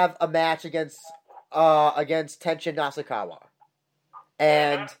wants to have a match against Tenshin Nasukawa.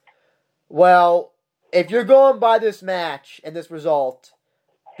 And well, if you're going by this match and this result,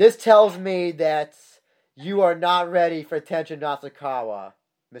 this tells me that you are not ready for Tenshin Nasukawa,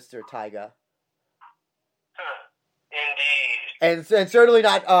 Mr. Tiger. Indeed. And certainly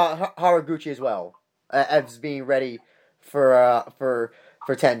not Haraguchi as well, as being ready for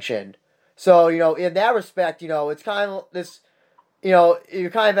Tenshin. So in that respect, it's kind of this, you're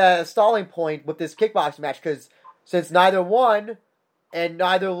kind of at a stalling point with this kickboxing match because since neither won and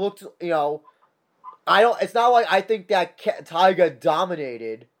neither looked, it's not like I think that Tiger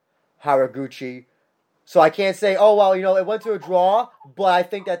dominated Haraguchi. So I can't say, oh well, it went to a draw, but I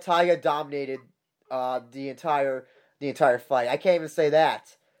think that Tiger dominated the entire fight. I can't even say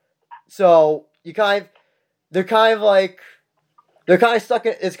that. So they're kind of stuck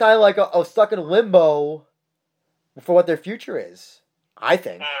in. It's kind of like stuck in limbo for what their future is. I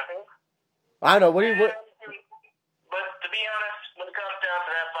think. Mm-hmm. I don't know. What? But to be honest, when it comes down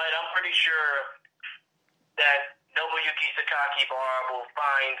to that fight, I'm pretty sure that Nobuyuki Sakakibara will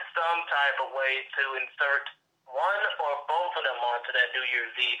find some type of way to insert one or both dropping them onto that New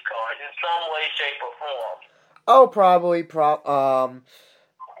Year's Eve card in some way, shape, or form. Oh, probably.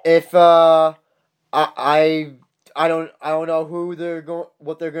 If I don't know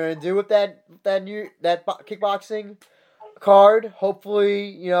what they're going to do with that kickboxing card.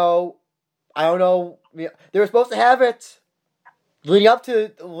 Hopefully, I don't know. They were supposed to have it leading up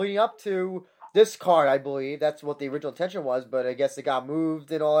to this card, I believe. That's what the original intention was, but I guess it got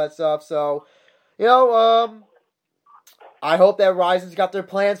moved and all that stuff. So, I hope that Rizin's got their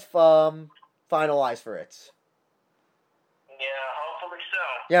plans finalized for it. Yeah, hopefully so.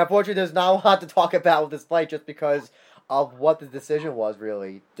 Yeah, unfortunately, there's not a lot to talk about with this fight just because of what the decision was,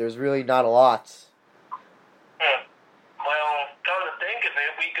 really. There's really not a lot. Well, come to think of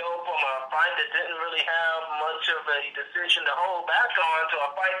it, we go from a fight that didn't really have much of a decision to hold back on to a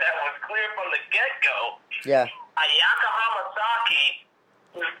fight that was clear from the get-go. Yeah. Ayaka Hamasaki,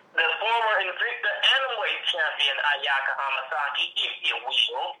 the former Invicta Atomweight champion Ayaka Hamasaki, if you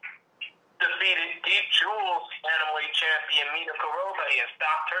will, defeated Deep Jewels Atomweight champion Mina Kurobe and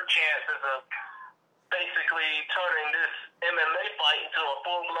stopped her chances of basically turning this MMA fight into a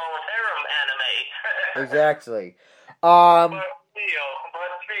full-blown harem anime. Exactly. But still,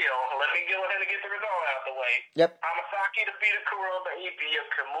 let me go ahead and get the result out of the way. Yep. Hamasaki defeated Kurobe via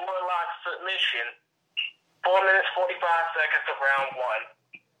Kimura lock submission, 4 minutes 45 seconds of round 1.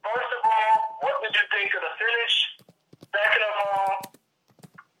 First of all, what did you think of the finish? Second of all,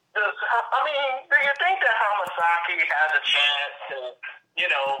 do you think that Hamasaki has a chance to,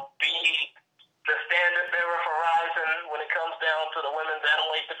 be the standard bearer for Rizin when it comes down to the women's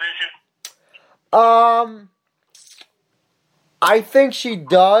atomweight division? I think she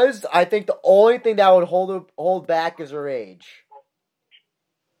does. I think the only thing that would hold back is her age.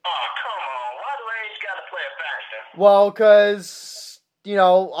 Oh, come on. Why do age got to play a factor? Well, because,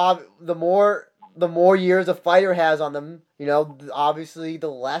 the more years a fighter has on them, obviously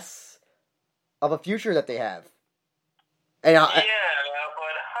the less of a future that they have. And but Hamasaki's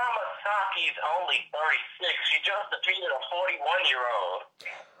only 36. She just defeated a 41-year-old.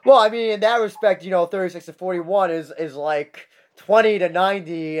 Well, I mean, in that respect, 36 to 41 is like 20 to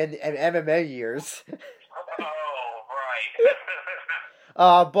 90 in MMA years. Oh,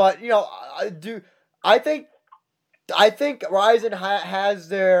 right. But I think Rizin has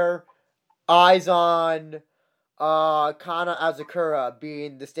their eyes on Kana Asakura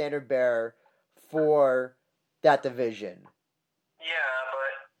being the standard bearer for that division. Yeah,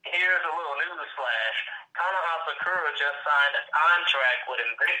 but here's a little newsflash. Kana Asakura just signed a contract with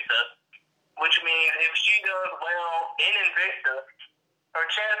Invicta, which means if she does well in Invicta, her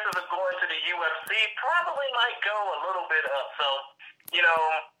chances of going to the UFC probably might go a little bit up. So, I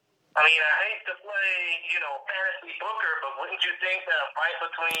hate to play, fantasy booker, but wouldn't you think that a fight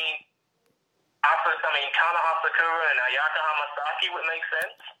between Kana Asakura and Ayaka Hamasaki would make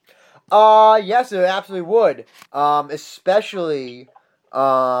sense? Yes, it absolutely would. Especially,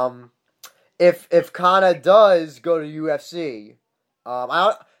 if Kana does go to UFC.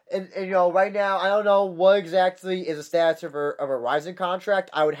 Right now, I don't know what exactly is the status of her Rizin contract.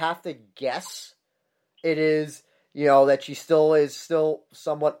 I would have to guess it is, that she still is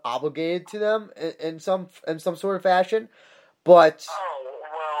somewhat obligated to them in some sort of fashion. But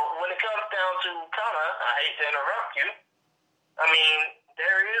when it comes down to Kana, I hate to interrupt you.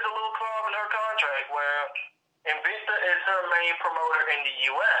 There is a little clause in her contract where Invicta is her main promoter in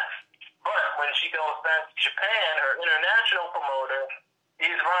the U.S. But when she goes back to Japan, her international promoter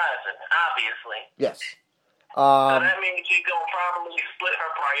is Rizin, obviously. Yes. So that means she's going to probably split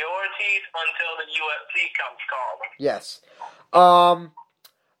her priorities until the UFC comes calling. Yes.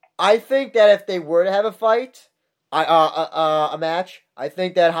 I think that if they were to have a fight, a match, I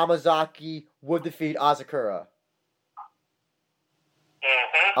think that Hamasaki would defeat Asakura.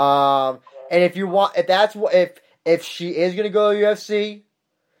 Mm-hmm. And if she is gonna go to UFC,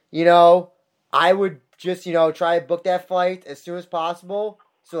 I would just try to book that fight as soon as possible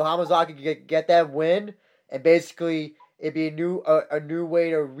so Hamasaki could get that win, and basically it'd be a new way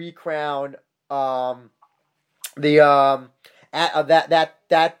to recrown that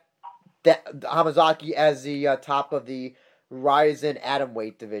Hamasaki as the top of the Rizin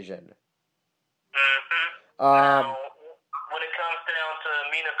Atomweight division. Mm-hmm. When it comes down to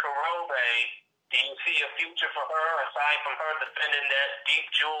Mina Kurobe, do you see a future for her aside from her defending that Deep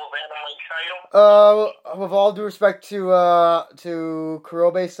Jewels Atomweight title? With all due respect to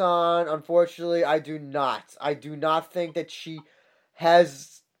Kurobe-san, unfortunately, I do not. I do not think that she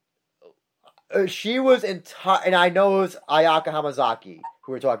has. She was entire, and I know it was Ayaka Hamasaki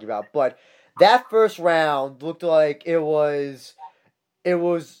who we're talking about, but that first round looked like it was a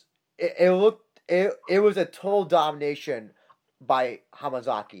total domination by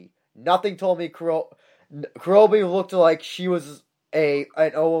Hamazaki. Nothing told me Kurobe looked like she was an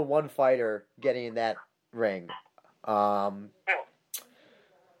 0-1 fighter getting in that ring.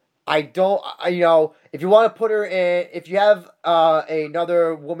 I don't, if you want to put her in, if you have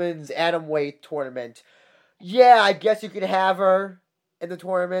another women's atomweight tournament, yeah, I guess you could have her in the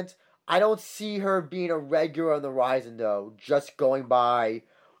tournament. I don't see her being a regular on the Rising, though, just going by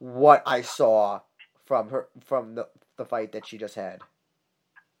what I saw from the fight that she just had.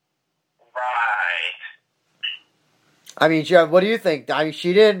 Right. I mean, Jeff, what do you think? I mean,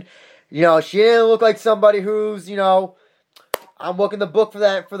 she didn't look like somebody who's, I'm looking the book for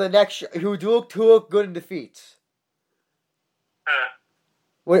the next who look good in defeats.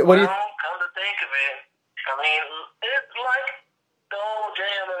 What do you? Come to think of it, I mean, it's like the old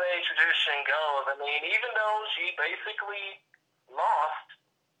JMMA tradition goes. I mean, even though she basically lost,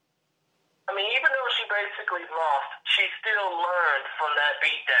 she still learned from that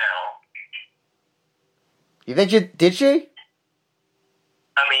beatdown. You think did she?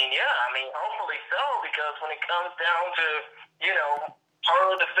 I mean, yeah. I mean, hopefully so, because when it comes down to,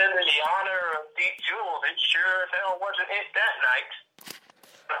 her defending the honor of Deep Jewels, it sure as hell wasn't it that night.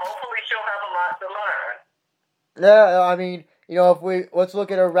 But hopefully she'll have a lot to learn. Yeah, I mean, let's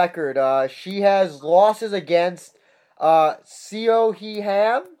look at her record. She has losses against Seo Hee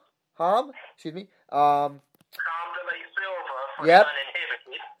Ham, excuse me. Tom DeLay Silva for Yep.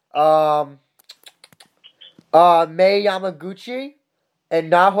 Uninhibited. Mei Yamaguchi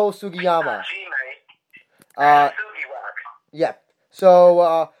and Naho Sugiyama. Sugiwara. Yeah.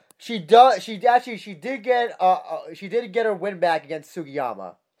 So she did get her win back against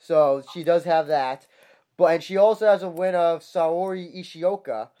Sugiyama. So she does have that. And she also has a win of Saori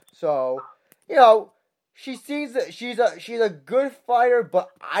Ishioka. So, she seems that she's a good fighter, but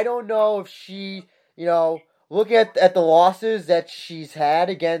I don't know if she, looking at the losses that she's had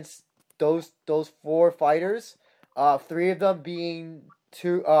against those 4 fighters, 3 of them being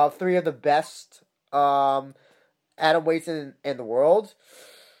 3 of the best atomweights in the world.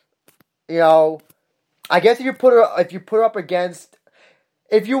 I guess if you put her up against,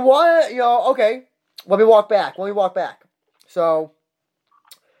 if you want to, okay. Let me walk back. So,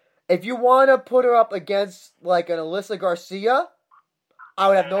 if you want to put her up against, like, an Alyssa Garcia, I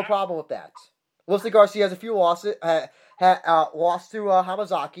would have no problem with that. Alyssa Garcia has a few losses. Lost to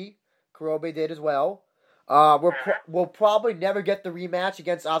Hamazaki. Kurobe did as well. We'll probably never get the rematch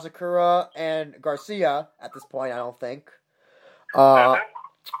against Asakura and Garcia at this point, I don't think.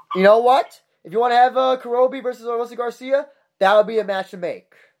 You know what? If you want to have Kurobe versus Alyssa Garcia, that would be a match to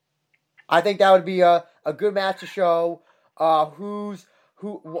make. I think that would be a good match to show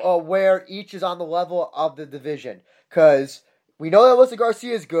where each is on the level of the division. Because we know that Alyssa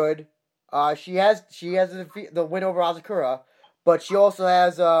Garcia is good. She has the win over Asakura, but she also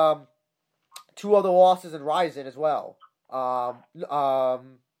has 2 other losses in Rizin as well. I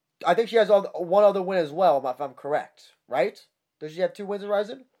think she has one other win as well, if I'm correct. Right? Does she have 2 wins in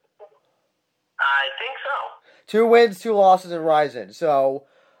Rizin? I think so. 2 wins, 2 losses in Rizin. So.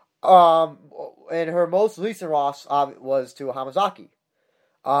 And her most recent loss was to Hamazaki.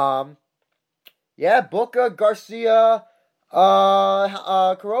 Book a Garcia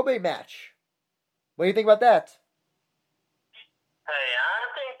Kurobe match. What do you think about that? Hey, I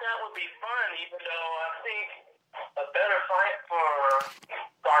think that would be fun, even though I think a better fight for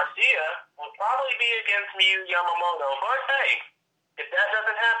Garcia would probably be against Miyu Yamamoto. But hey, if that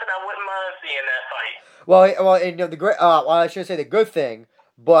doesn't happen, I wouldn't mind seeing that fight. Well, I should say the good thing.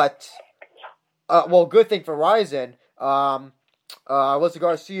 But, good thing for Rizin, Alyssa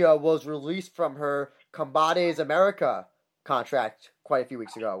Garcia was released from her Combates America contract quite a few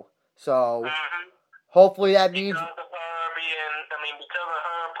weeks ago. So, hopefully that means... Because of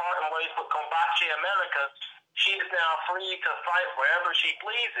her parting ways with Combate America, she is now free to fight wherever she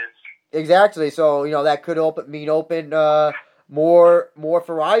pleases. Exactly. So, that could open more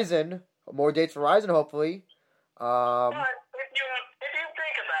for Rizin, more dates for Rizin, hopefully. But if you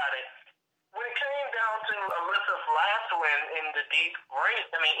think about it, when it came down to Alyssa's last win in the deep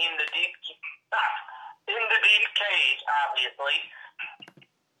cage, obviously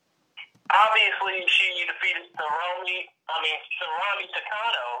she defeated Sarami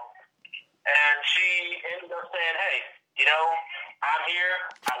Takano, and she ended up saying, hey, I'm here,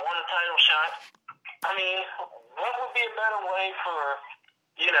 I want a title shot. I mean, what would be a better way for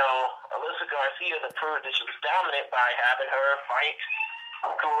Alyssa Garcia to prove that she was dominant by having her fight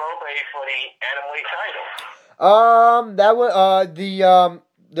Kurobe for the atomweight title? That was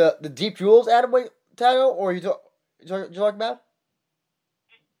the Deep Jewels atomweight title, or you talking about?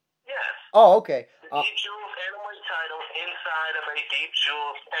 Yes. Oh, okay. The Deep Jewels atomweight title inside of a Deep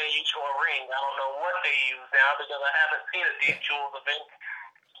Jewels page or ring. I don't know what they use now because I haven't seen a Deep Jewels event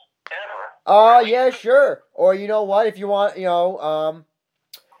ever. Yeah, sure. Or you know what? If you want,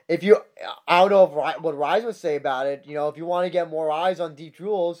 if you, I don't know what Rise would say about it. You know, if you want to get more eyes on Deep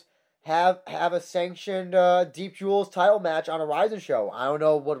Jewels, have a sanctioned Deep Jewels title match on a Ryzen show. I don't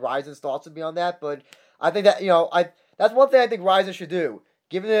know what Ryzen's thoughts would be on that, but I think that that's one thing I think Ryzen should do.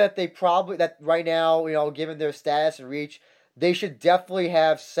 Given that that right now, given their status and reach, they should definitely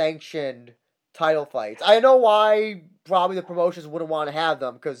have sanctioned title fights. I know why probably the promotions wouldn't want to have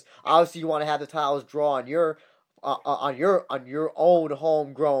them, because obviously you want to have the titles draw on your own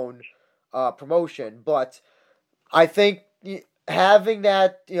homegrown promotion. But I think having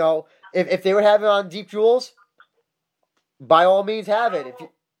that, if they would have it on Deep Jewels, by all means have it. Well, if you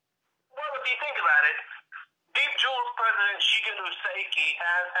think about it, Deep Jewels president Shigeru Seiki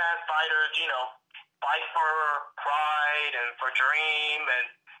has had fighters, fight for Pride and for Dream and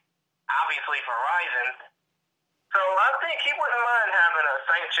obviously for Ryzen. So I think he wouldn't mind having a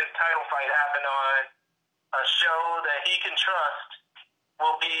sanctioned title fight happen on a show that he can trust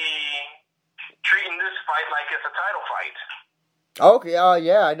will be treating this fight like it's a title fight. Okay,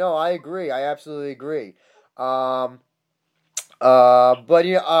 yeah, I know, I agree. I absolutely agree. But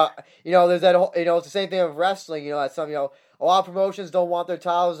there's that whole, it's the same thing with wrestling. That some, a lot of promotions don't want their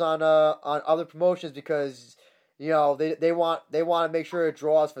titles on other promotions because they want to make sure it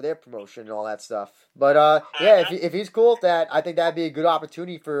draws for their promotion and all that stuff. But yeah, if he's cool with that, I think that'd be a good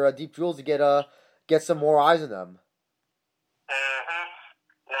opportunity for Deep Jewels to get some more eyes on them.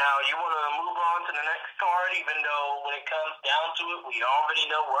 Now you want to move on to the next card, even though when it comes down to it, we already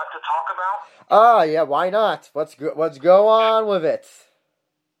know what to talk about. Yeah, why not? Let's go on with it.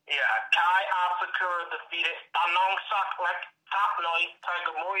 Yeah, Kai Asakura defeated Anong Saklek Tapnoi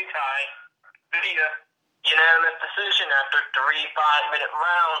Tiger Muay Thai via unanimous decision after 3 5-minute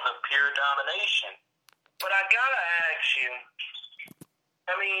rounds of pure domination. But I gotta ask you,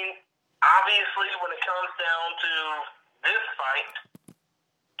 I mean, obviously when it comes down to this fight,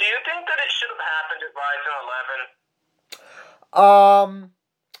 do you think that it should have happened at Ryzen 11?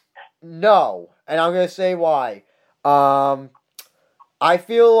 No, and I'm gonna say why. I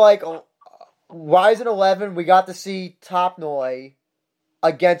feel like Ryzen 11, we got to see Top Noi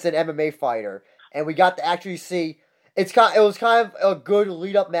against an MMA fighter, and we got to actually see. It was kind of a good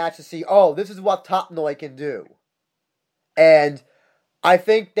lead up match to see. Oh, this is what Top Noi can do, and I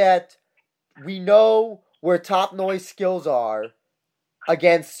think that we know where Top Noi's skills are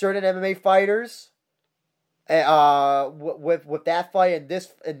against certain MMA fighters. With that fight in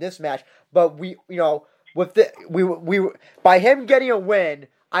this match, but we by him getting a win,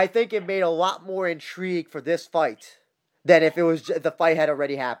 I think it made a lot more intrigue for this fight than if the fight had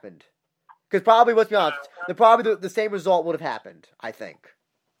already happened. Because probably, let's be honest, the same result would have happened. I think.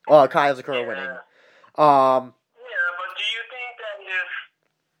 Kai Asakura winning. Yeah, but do you think that if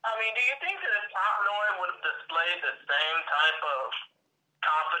Top Noi would have displayed the same type of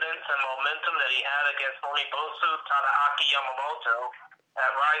confidence and momentum that he had against Onibosu Tadaaki Yamamoto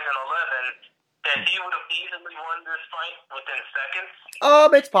at Ryzen 11, that he would have easily won this fight within seconds?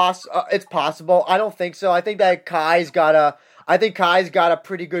 It's possible. I don't think so. I think that Kai's got a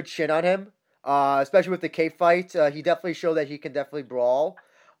pretty good chin on him. Especially with the Cape fight, he definitely showed that he can definitely brawl.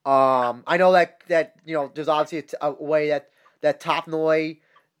 I know that there's obviously a way that Top Noi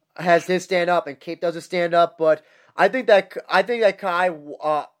has his stand up and Cape does his stand up, but I think that Kai,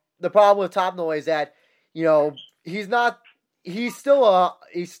 the problem with Top Noi is that, he's still a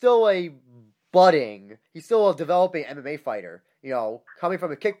developing MMA fighter, coming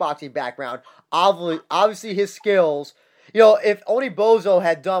from a kickboxing background. Obviously his skills, if Onibosu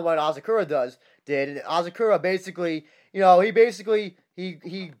had done what Asakura did, and Asakura basically,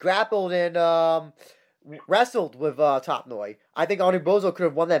 he grappled and wrestled with Top Noi, I think Onibosu could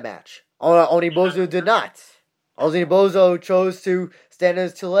have won that match. Onibosu did not. Onibosu chose to stand on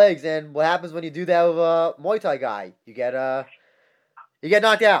his 2 legs, and what happens when you do that with a Muay Thai guy? You get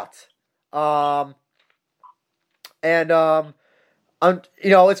knocked out.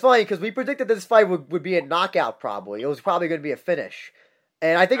 It's funny because we predicted this fight would be a knockout. Probably it was probably going to be a finish,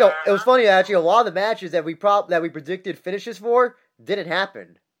 and I think it was funny actually. A lot of the matches that we predicted finishes for didn't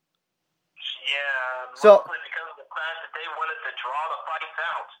happen. Yeah, mostly because of the fact that they wanted to draw the fights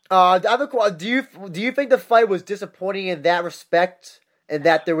out. Do you think the fight was disappointing in that respect, and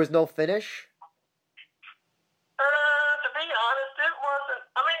that there was no finish? To be honest, it wasn't.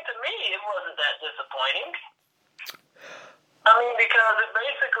 I mean, to me, it wasn't that disappointing. I mean, because it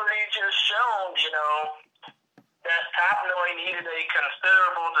basically just showed, that Top Noi needed a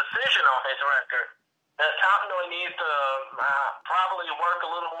considerable decision on his record. Top needs to probably work a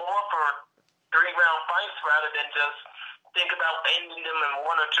little more for 3-round fights rather than just think about ending them in 1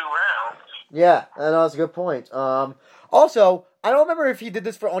 or 2 rounds. Yeah, that's a good point. Also, I don't remember if he did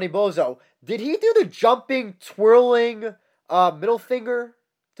this for Onibozo. Did he do the jumping, twirling middle finger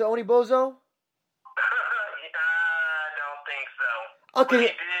to Onibozo? I don't think so. Okay. But he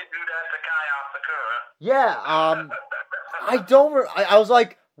did do that to Kai Asakura. Yeah. I don't. I was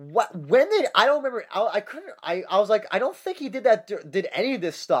like, what? When did I don't remember? I couldn't. I was like, I don't think he did that. Did any of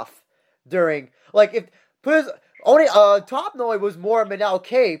this stuff during like if put his, only Top Noi was more Manel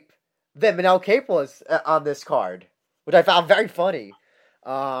Cape than Manel Cape was on this card, which I found very funny.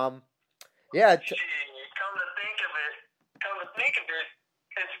 Yeah. Come to think of it,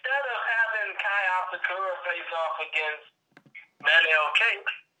 instead of having Kai Asakura face off against Manel Cape,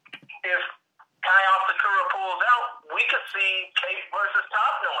 if Kai Asakura pulls out, we could see Cape versus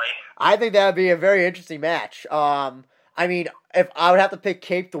Top Noi. I think that would be a very interesting match. I mean, if I would have to pick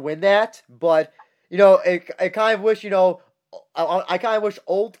Cape to win that, but you know, I kind of wish, you know, I kind of wish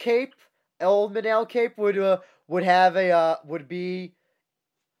old Manel Cape would have would be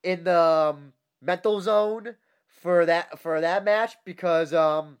in the mental zone for that match because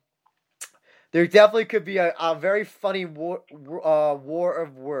there definitely could be a very funny war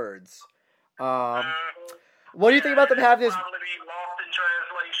of words. What do you think about them having this? Probably be lost in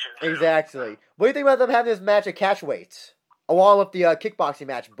translation. Exactly. What do you think about them having this match at catch weights, along with the kickboxing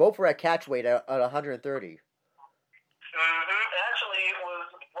match? Both were at catch weight at 130. Actually, it was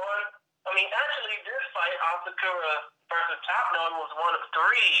one. I mean, actually, this fight, Asakura versus Top Noi, was one of 3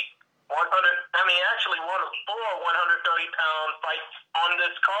 100. I mean, actually, one of 4 130-pound fights on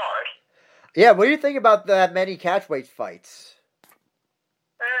this card. Yeah. What do you think about that many catch weight fights?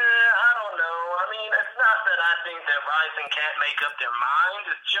 I don't know. I mean, it's not that I think that Rising can't make up their minds.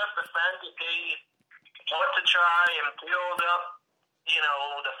 It's just the fact that they want to try and build up, you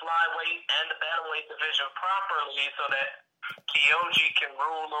know, the flyweight and the bantamweight division properly so that Kyoji can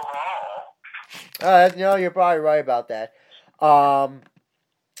rule overall. You know, you're probably right about that.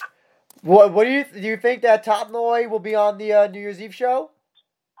 What do you think that Top Noi will be on the New Year's Eve show?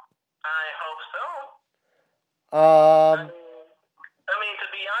 I hope so. I mean, to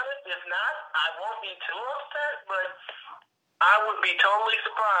be honest, if not, I won't be too upset, but I would be totally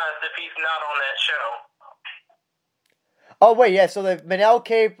surprised if he's not on that show. Oh wait, yeah. So the Manel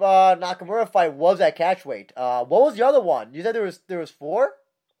Cape Nakamura fight was at catchweight. What was the other one? You said there was 4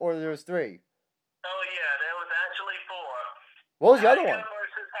 or there was 3? Oh yeah, there was actually 4. What was the other one?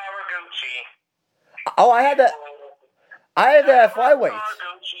 Versus Haraguchi. Oh, I had that. I had that at flyweight.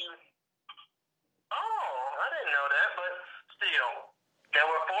 Haraguchi. Oh, I didn't know that, but still, there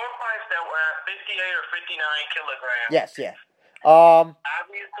were 4 fights that were at 58 or 59 kilograms. Yes, yeah.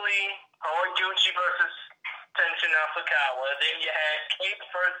 Obviously, Haraguchi versus Tenshin Nasukawa. Then you had Cape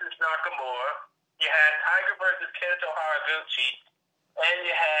versus Nakamura. You had Tiger versus Kento Haraguchi. And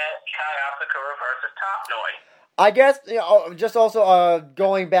you had Kai Asakura versus Top Noi. I guess, you know, just also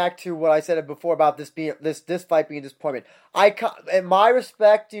going back to what I said before about this fight being a disappointment. In my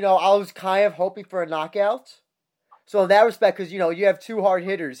respect, you know, I was kind of hoping for a knockout. So in that respect, because, you know, you have 2 hard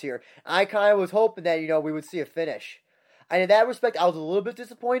hitters here, I kind of was hoping that, you know, we would see a finish. And in that respect, I was a little bit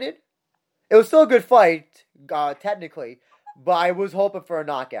disappointed. It was still a good fight, technically, but I was hoping for a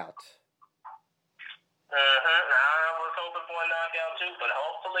knockout. I was hoping for a knockout too, but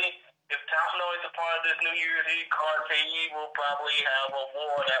hopefully, if Top Noi is a part of this New Year's Eve card, he will probably have a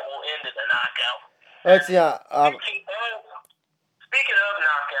war that will end in a knockout. Let's see. Speaking of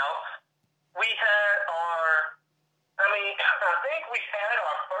knockouts, we had I think we had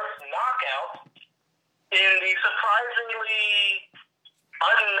our first knockout in the surprisingly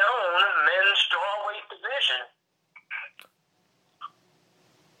unknown men's strawweight division.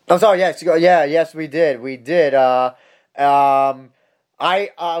 I'm sorry. Yes, yes, we did. We did. You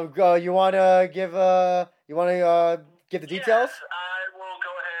wanna give the details? Yes, I will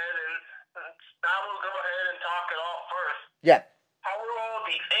go ahead and talk it off first. Yeah. Haruo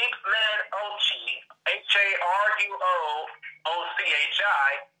the Ape Man Ochi,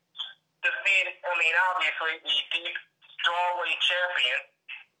 HARUOOCHI, defeated. Obviously the deep strawweight champion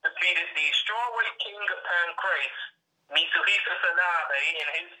defeated the strawweight king of Pancrase, Mitsuhisa Sanabe, in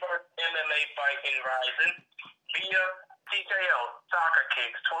his first MMA fight in Rising via TKO, soccer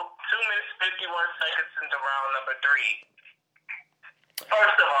kicks, 2 minutes 51 seconds into round number 3.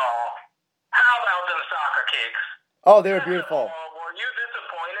 First of all, how about them soccer kicks? Oh, they were beautiful. Were you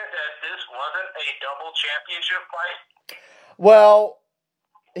disappointed that this wasn't a double championship fight? Well,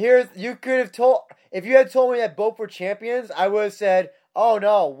 you could have told, if you had told me that both were champions, I would have said, oh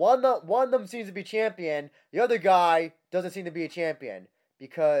no, one of them seems to be champion. The other guy doesn't seem to be a champion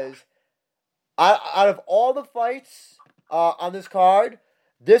because out of all the fights on this card,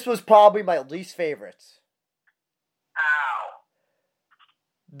 this was probably my least favorite. Ow.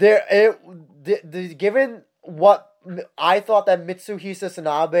 Given what I thought that Mitsuhisa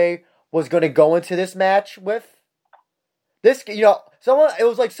Tanabe was going to go into this match with, this, it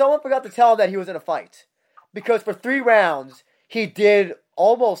was like someone forgot to tell him that he was in a fight. Because for 3 rounds, he did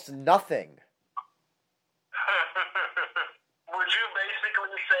almost nothing. Would you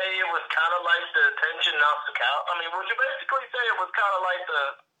basically say it was kind of like the Tenshin Nasukawa? I mean, would you basically say it was kind of like the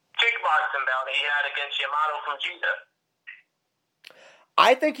kickboxing bout he had against Yamato Fujita?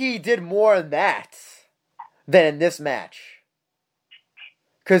 I think he did more in that than in this match.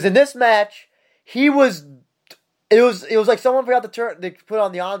 Because in this match, it was like someone forgot to put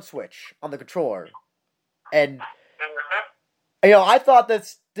on the on switch on the controller. And, I thought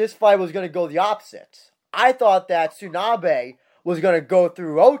that this fight was going to go the opposite. I thought that Tsunabe was going to go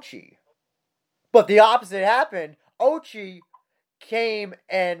through Ochi. But the opposite happened. Ochi came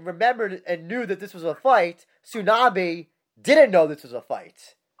and remembered and knew that this was a fight. Tsunabe didn't know this was a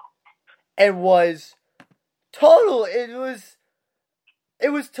fight. And was total, he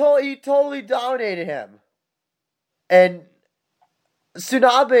totally dominated him. And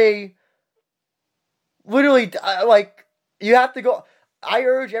Tsunabe literally, you have to go. I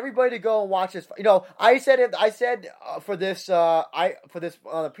urge everybody to go and watch this. I said for this on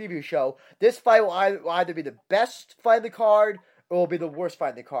the preview show, this fight will either be the best fight in the card or will be the worst fight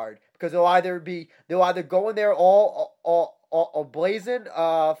in the card because they'll either go in there all blazing,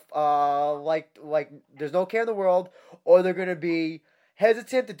 like there's no care in the world, or they're gonna be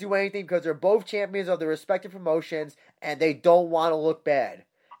hesitant to do anything because they're both champions of their respective promotions and they don't want to look bad.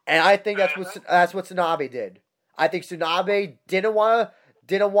 And I think that's what Tsunabe did. I think Tsunabe didn't want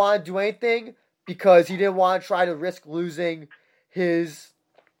to do anything because he didn't want to try to risk losing this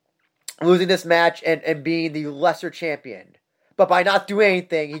match and being the lesser champion. But by not doing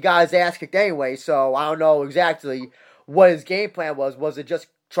anything, he got his ass kicked anyway. So I don't know exactly what his game plan was. Was it just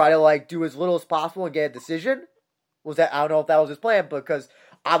try to do as little as possible and get a decision? I don't know if that was his plan because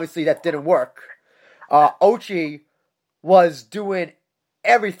obviously that didn't work. Ochi was doing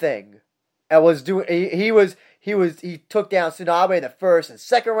everything. He took down Tsunabe in the first and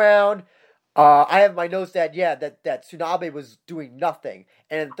second round. I have my notes that Tsunabe was doing nothing.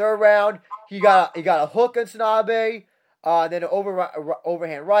 And in the third round, he got a hook on Tsunabe, then an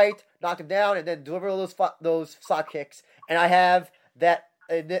overhand right, knocked him down, and then delivered those sock kicks. And I have that.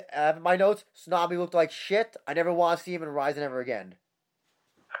 I have my notes. Tsunabe looked like shit. I never want to see him in Rizin ever again.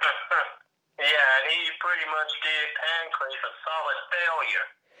 Yeah, and he pretty much did Pancrase a solid failure.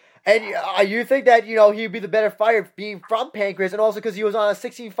 And you think that, he'd be the better fighter being from Pancrase, and also because he was on a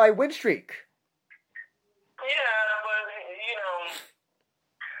 16-fight win streak. Yeah, but,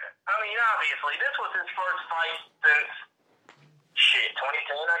 obviously, this was his first fight since,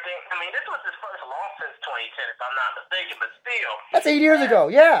 2010, I think. This was his first loss since 2010, if I'm not mistaken, but still. That's 8 years ago,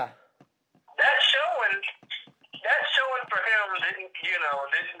 yeah. That showing for him didn't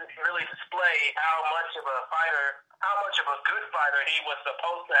really display how much of a good fighter he was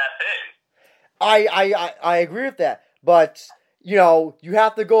supposed to have been. I agree with that, but you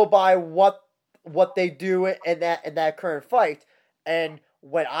have to go by what they do in that current fight. And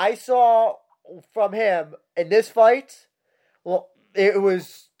what I saw from him in this fight, well, it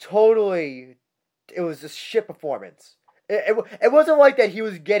was a shit performance. It wasn't like that he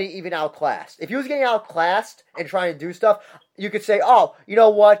was getting even outclassed. If he was getting outclassed and trying to do stuff, you could say, oh, you know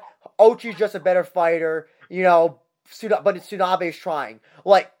what? Ochi's just a better fighter, but Tsunabe's trying.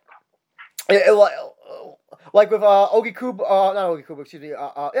 Like with Ogi Kubo, Ogi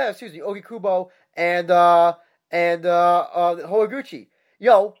Kubo and Horiguchi.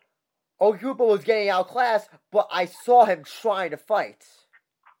 Ogi Kubo was getting outclassed, but I saw him trying to fight.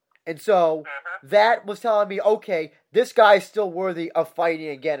 And so that was telling me, okay, this guy's still worthy of fighting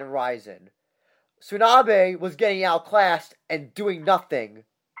again in Rizin. Tsunabe was getting outclassed and doing nothing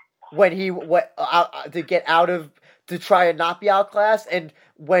when he to try and not be outclassed, and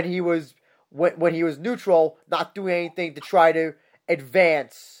when he was neutral, not doing anything to try to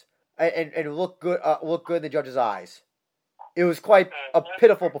advance and look good in the judge's eyes. It was quite a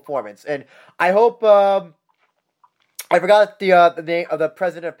pitiful performance, and I hope. I forgot the name of the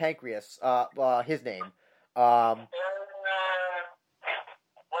president of Pancrase. His name. Let me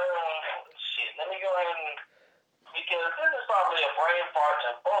go ahead and, because this is probably a brain fart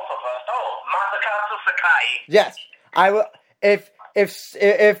to both of us. Oh, Masakatsu Sakai. Yes, I will.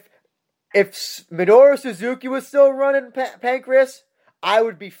 If Minoru Suzuki was still running Pancrase, I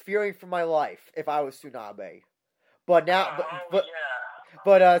would be fearing for my life if I was Tsunabe. But now, Yeah.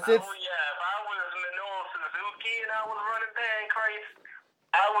 since If I was Minoru Suzuki and I was running Pancrase,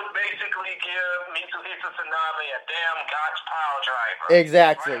 I would basically give Mitsuhisa Tanabe a damn Gotch pile driver.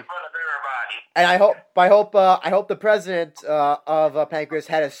 exactly, Right in front of everybody. and I hope the president of Pancrase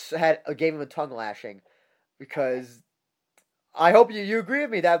gave him a tongue lashing, because I hope you agree with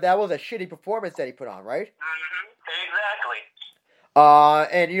me that was a shitty performance that he put on, right? Exactly.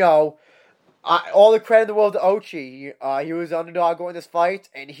 And you know, all the credit in the world to Ochi. He was the underdog going this fight,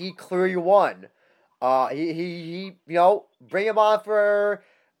 and he clearly won. He you know, bring him on for,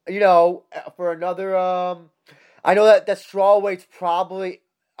 you know, for another. I know that strawweight's probably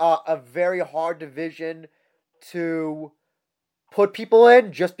a very hard division to put people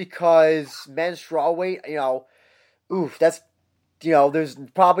in, just because men's strawweight, you know, that's, you know, there's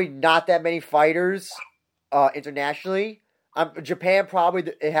probably not that many fighters internationally. Japan probably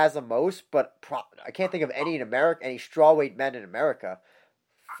it has the most, but I can't think of any in America, any strawweight men in America.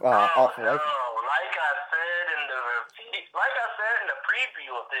 Like I said in the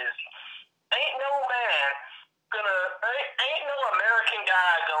preview of this, ain't no American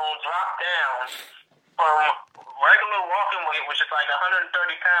guy gonna drop down from regular walking weight, which is like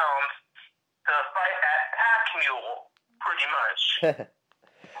 130 pounds, to fight at pack mule, pretty much.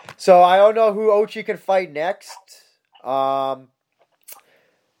 So I don't know who Ochi can fight next.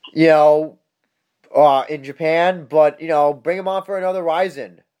 You know, in Japan, but you know, bring him on for another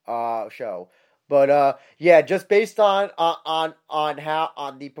Ryzen show. But yeah, just based on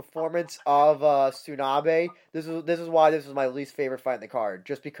the performance of Tsunabe, this is why this was my least favorite fight in the card,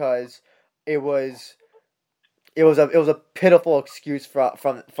 just because it was a pitiful excuse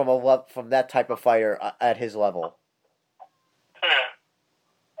from that type of fighter at his level.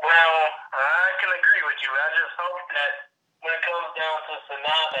 Well, I can agree with you. I just hope that when it comes down to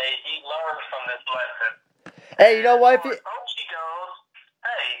Tsunabe, he learns from this lesson. Hey, you know what? As far as Ochi goes,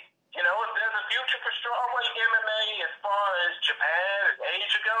 hey, you know, if there's a future for strawweight MMA as far as Japan and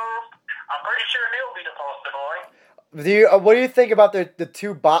Asia goes, I'm pretty sure he'll be the poster boy. What do you think about the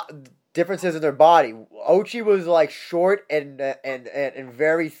two differences in their body? Ochi was like short and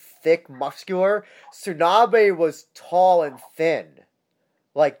very thick, muscular. Tsunabe was tall and thin.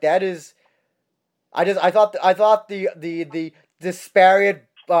 Like, that is, I thought the disparate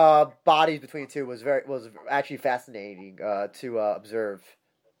bodies between the two was actually fascinating to observe.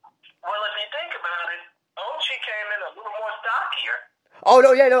 Well, if you think about it, Ochi came in a little more stockier. Oh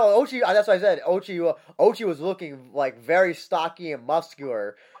no, yeah, no, Ochi. That's what I said. Ochi was looking like very stocky and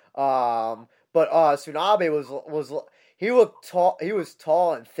muscular. But Tsunabe he looked tall. He was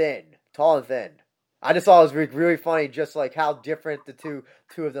tall and thin. I just thought it was really funny, just like how different the two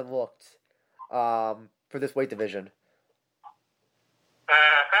of them looked for this weight division.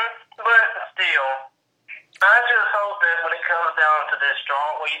 But still, I just hope that when it comes down to this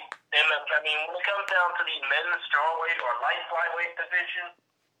strawweight, when it comes down to the men's strawweight or light flyweight division,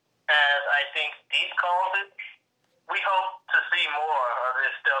 as I think Steve calls it, we hope to see more of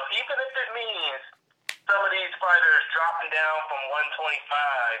this stuff, even if it means some of these fighters dropping down from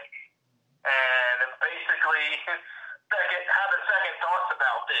 125 and basically having second thoughts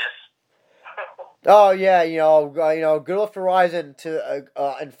about this. Oh yeah, you know, good luck for Ryzen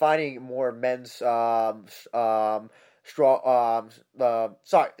and finding more men's strawweight.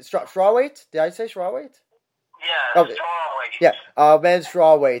 Did I say strawweight? Yeah, okay. Strawweight. Yeah, men's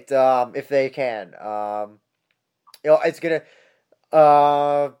strawweight. If they can, you know, it's gonna.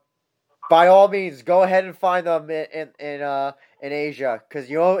 By all means, go ahead and find them in Asia, because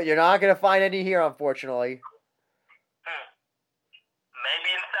you're not gonna find any here, unfortunately.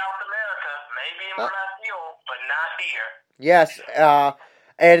 Maybe in South America, maybe in Brazil, but not here. Yes,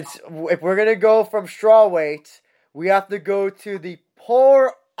 and if we're gonna go from strawweight, we have to go to the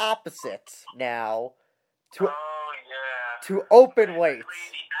polar opposite now. To open weight.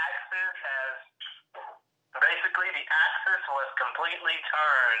 Basically, the axis was completely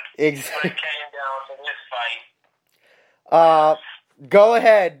turned when it came down to this fight. Go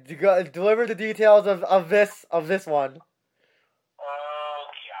ahead. Deliver the details of this one. Oh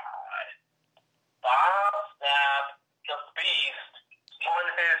God! Bob Sapp, the Beast, won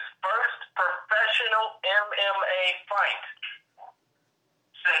his first professional MMA fight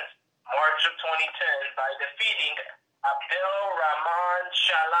since March of 2010 by defeating Abdel Rahman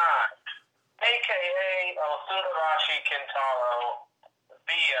Shalan, a.k.a. Osutarashi Kintaro,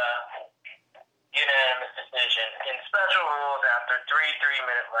 via unanimous decision in special rules after 3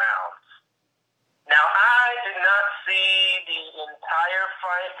 3-minute rounds. Now, I did not see the entire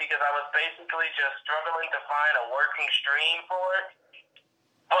fight because I was basically just struggling to find a working stream for it.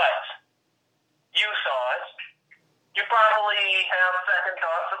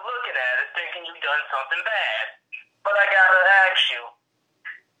 done something bad. But I gotta ask you,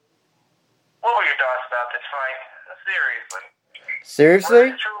 what were your thoughts about this fight? Seriously. Seriously?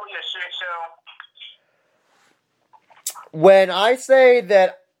 Was it truly a shit show? When I say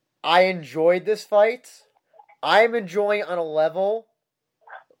that I enjoyed this fight, I'm enjoying on a level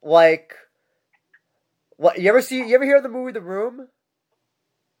like what you ever hear of the movie The Room?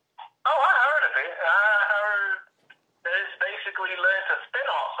 Oh, I heard of it. I heard that it's basically led to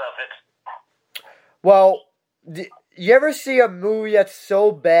spin-offs of it. Well, you ever see a movie that's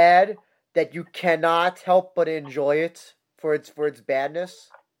so bad that you cannot help but enjoy it for its badness?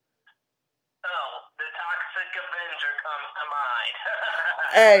 Oh, The Toxic Avenger comes to mind.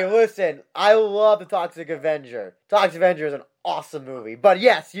 Hey, listen, I love The Toxic Avenger. Toxic Avenger is an awesome movie. But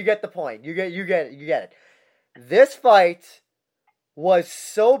yes, you get the point. You get it. This fight was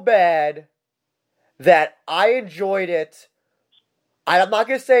so bad that I enjoyed it. I'm not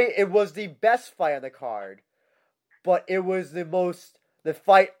going to say it was the best fight on the card, but it was the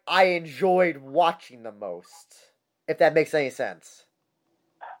fight I enjoyed watching the most. If that makes any sense.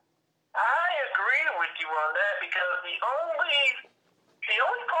 I agree with you on that because the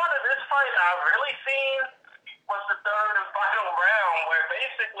only part of this fight I've really seen was the third and final round where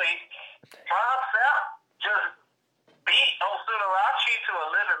basically Bob Sapp just beat Osunarashi to a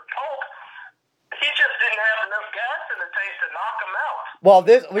living pulp. He just didn't have enough gas in the tank to knock him out. Well,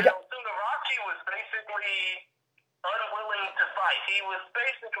 Osunarashi was basically unwilling to fight. He was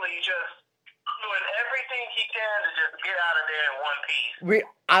basically just doing everything he can to just get out of there in one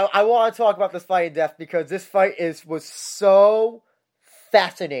piece. I want to talk about this fight in depth because this fight was so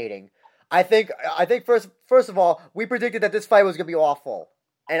fascinating. I think first of all, we predicted that this fight was going to be awful.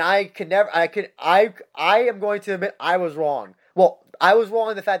 And I am going to admit I was wrong. Well, I was wrong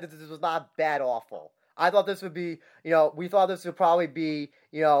in the fact that this was not bad awful. I thought this would be, we thought this would probably be,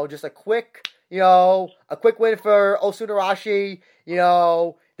 just a quick win for Osunarashi.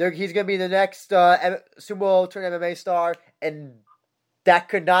 He's going to be the next sumo turn MMA star, and that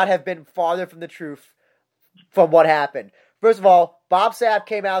could not have been farther from the truth from what happened. First of all, Bob Sapp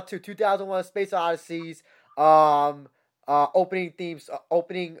came out to 2001: Space Odysseys opening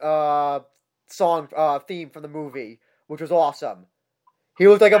song theme from the movie, which was awesome. He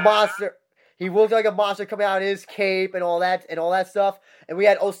looked like a monster. He looked like a monster coming out in his cape and all that stuff. And we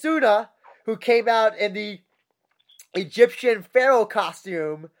had Osuna, who came out in the Egyptian pharaoh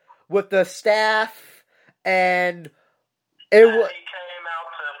costume with the staff, and he came out to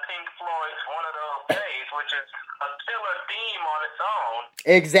Pink Floyd's One of Those Days, which is a killer theme on its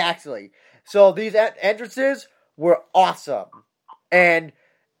own. Exactly. So these entrances were awesome, and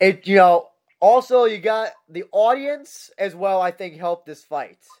it also you got the audience as well. I think helped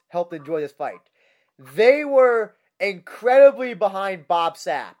enjoy this fight. They were incredibly behind Bob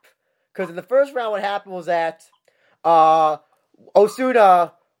Sapp because in the first round, what happened was that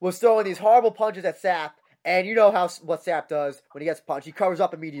Osuna was throwing these horrible punches at Sapp, and you know what Sapp does when he gets punched. He covers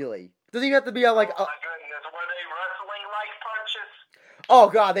up immediately. Doesn't even have to be Oh my goodness, were they wrestling like punches? Oh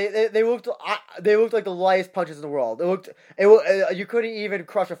god, they looked like the lightest punches in the world. You couldn't even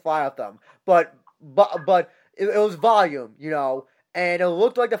crush a fly with them. But it was volume, and it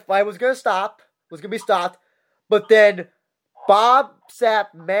looked like the fight was gonna be stopped. But then Bob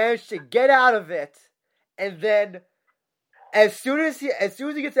Sapp managed to get out of it, and then as soon as he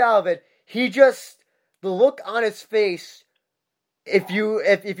gets out of it, the look on his face. If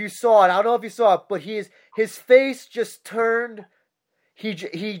you saw it, I don't know if you saw it, but his face just turned.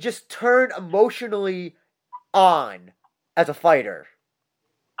 He just turned emotionally on as a fighter.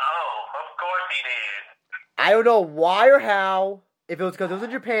 Oh, of course he did. I don't know why or how. If it was because it was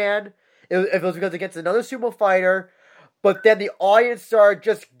in Japan, if it was because against another sumo fighter, but then the audience started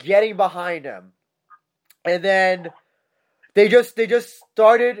just getting behind him, and then they just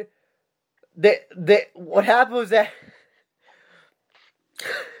started. What happened was that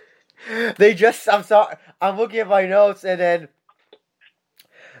I'm sorry. I'm looking at my notes, and then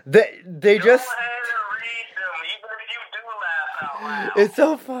they just. Go ahead and read them, even if you do laugh out loud. It's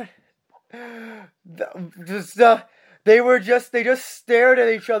so funny. They just stared at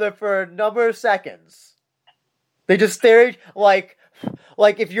each other for a number of seconds. They just stared like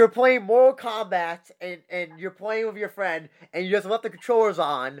if you're playing Mortal Kombat and you're playing with your friend and you just left the controllers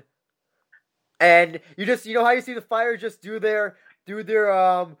on, and you how you see the fighters just do their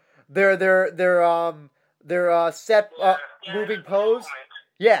set moving pose.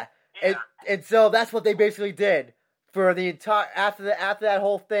 Yeah. And so that's what they basically did for the entire after that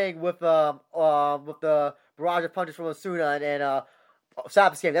whole thing with the barrage of punches from Osuna and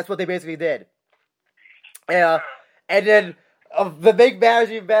Sapp's game. That's what they basically did. And then the big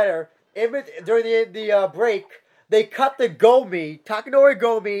matters even better. during the break, they cut the Gomi, Takanori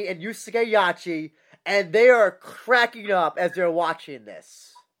Gomi, and Yusuke Yachi, and they are cracking up as they're watching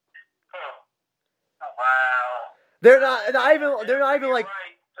this. Wow. They're not even like.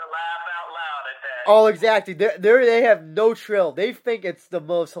 Right to laugh out loud at that. Oh, exactly. They have no trill. They think it's the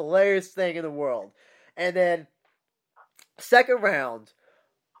most hilarious thing in the world. And then, second round,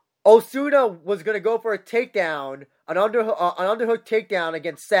 Osuna was going to go for a takedown, an underhook takedown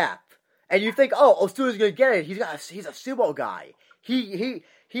against Sap. And you think, oh, Osuna's going to get it. He's a sumo guy.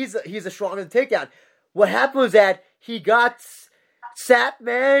 He's a stronger takedown. What happened was that Sap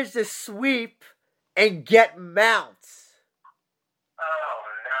managed to sweep and get mounts. Oh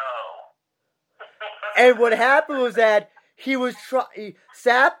no. And what happened was that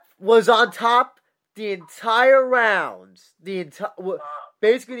Sap was on top the entire round,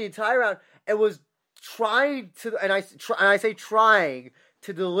 basically the entire round, and was trying to, and I say trying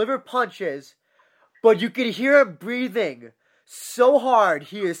to deliver punches, but you could hear him breathing so hard.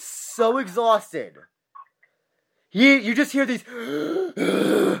 He is so exhausted. You just hear these. That motherfucker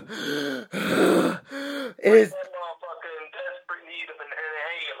in desperate need of an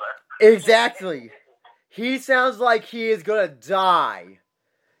inhaler. Exactly. He sounds like he is gonna die.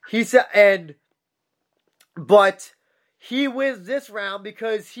 But he wins this round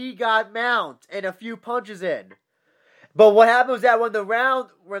because he got mount and a few punches in. But what happened was that when the round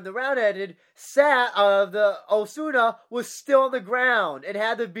ended, the Osuna was still on the ground and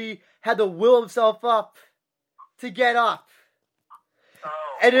had to will himself up to get up.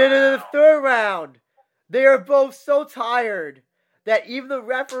 Oh, And then in the third round, they are both so tired that even the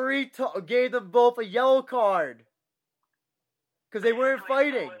referee gave them both a yellow card because they weren't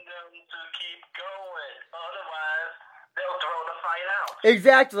fighting. Telling them to keep going, otherwise they'll throw the fight out.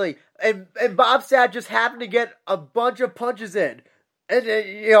 Exactly, and Bob Sapp just happened to get a bunch of punches in, and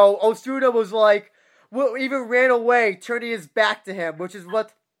Osuna was like, even ran away, turning his back to him, which is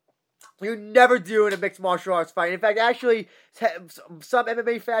what you never do in a mixed martial arts fight. In fact, actually, some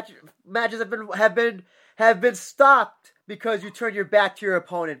MMA matches have been stopped because you turn your back to your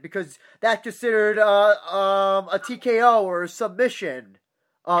opponent, because that's considered a TKO or a submission.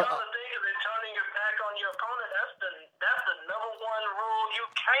 The thing is that turning your back on your opponent, that's the number one rule you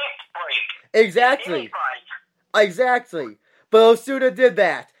can't break. Exactly. In any fight. Exactly. But Osuna did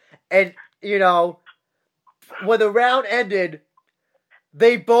that. And, when the round ended,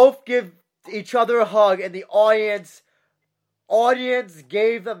 they both give each other a hug, and the audience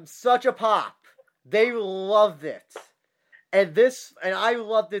gave them such a pop. They loved it. And I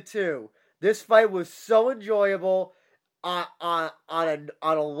loved it too. This fight was so enjoyable on a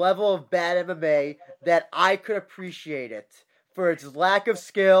level of bad MMA that I could appreciate it for its lack of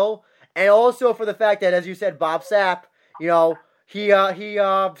skill, and also for the fact that, as you said, Bob Sapp, he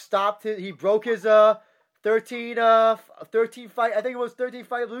broke his 13 fight, I think it was 13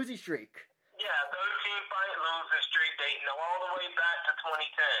 fight losing streak. Yeah, 13 fight losing streak dating all the way back to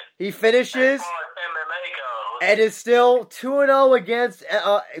 2010. He finishes As far as MMA goes. and is still 2-0 against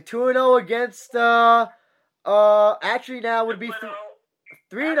actually now would be 3-0.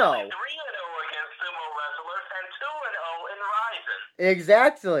 3-0 against sumo wrestlers and 2-0 in Ryzen.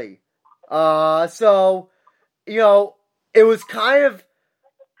 Exactly. So it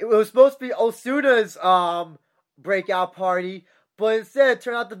was supposed to be Osuna's breakout party, but instead it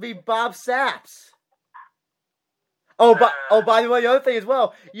turned out to be Bob Sapp's. By the way, the other thing as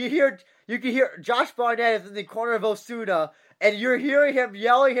well, you can hear Josh Barnett is in the corner of Osuna, and you're hearing him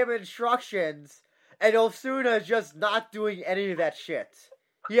yelling him instructions, and Osuna is just not doing any of that shit.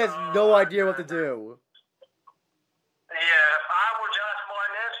 He has no idea what to do. Yeah, if I were Josh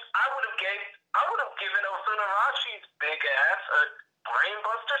Barnett, I would have given Osuna Rashi's big ass a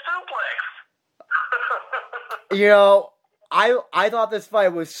brainbuster suplex. I thought this fight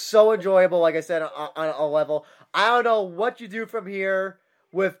was so enjoyable, like I said, on a level. I don't know what you do from here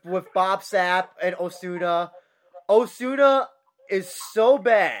with Bob Sapp and Osuna. Osuna is so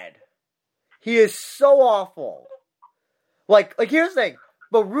bad. He is so awful. Like here's the thing.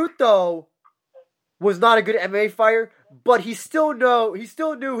 Baruto was not a good MMA fighter, but he still knew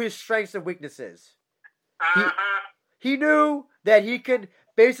his strengths and weaknesses. He knew that he could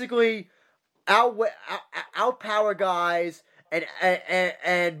basically outpower guys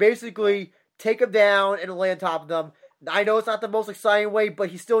and basically take them down and lay on top of them. I know it's not the most exciting way, but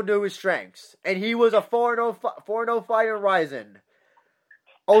he still knew his strengths. And he was a 4-0 fighter in Ryzen.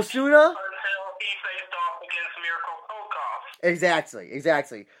 Osuna? Until he faced off against Miracle Kokov.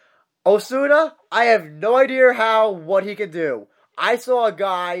 Exactly. Osuna, I have no idea what he can do. I saw a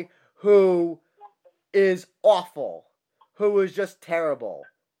guy who is awful, who is just terrible,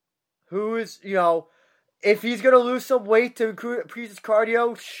 who is, if he's going to lose some weight to increase his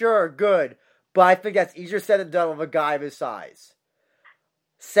cardio, sure, good. But I think that's easier said than done with a guy of his size.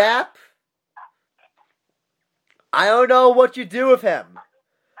 Sapp, I don't know what you do with him.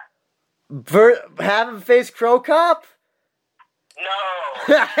 Have him face Crow Cop? No,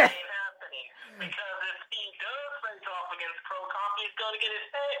 that ain't happening. Because if he does face off against Crow Cop, he's going to get his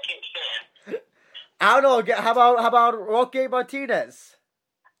head kicked in. I don't know. How about Roque Martinez?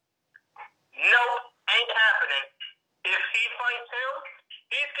 Nope, ain't happening. If he fights him,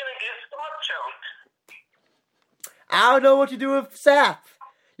 he's going to get spot choked. I don't know what you do with Sapp.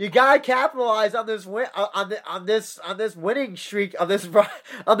 You gotta capitalize on this on this winning streak, on this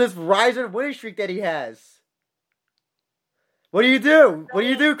rising winning streak that he has. What do you do? What do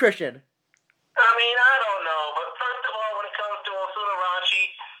you do, Christian? I mean, I don't know, but first of all, when it comes to Osuna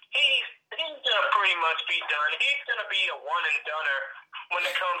Rashi, he's gonna pretty much be done. He's gonna be a one and doneer when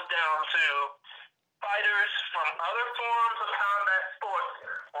it comes down to fighters from other forms of combat sports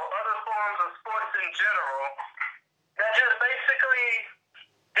or other forms of sports in general that just basically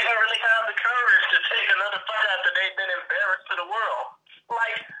didn't really have the courage to take another fight after they've been embarrassed to the world.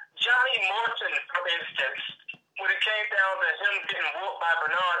 Like Johnny Morton, for instance, when it came down to him getting whooped by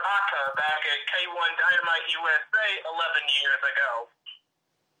Bernard Aka back at K1 Dynamite USA 11 years ago.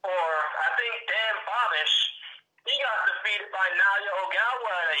 Or I think Dan Bobish, he got defeated by Naoya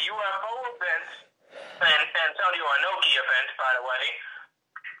Ogawa at a UFO event, and Antonio Inoki event, by the way,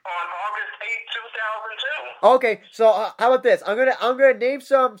 on August 8, 2002. Okay, so how about this? I'm gonna name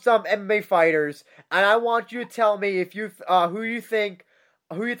some MMA fighters, and I want you to tell me if you who you think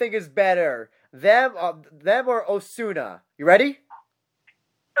is better, them or Osuna. You ready?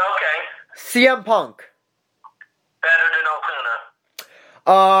 Okay. CM Punk. Better than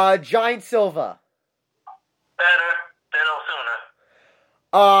Osuna. Giant Silva. Better than Osuna.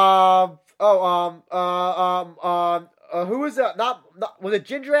 Who was not was it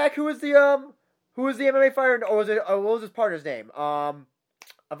Jindrak? Who was the MMA fighter, or what was his partner's name? I'm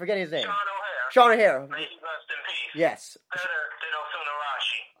forgetting his name. Sean O'Hare. Sean O'Hare. May he rest in peace. Yes. Better than Osuna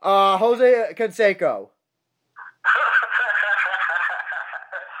Rashi. Jose Canseco.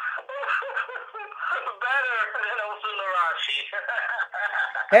 Better than Osuna Rashi.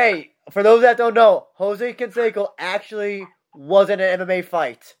 Hey, for those that don't know, Jose Canseco actually was in an MMA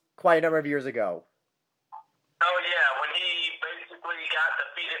fight quite a number of years ago. Oh yeah, when he basically got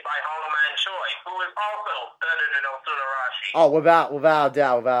defeated by Hongman Choi, who is also better than Osuna Rashi. Oh, without a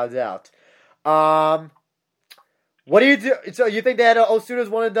doubt. What do you do? So you think that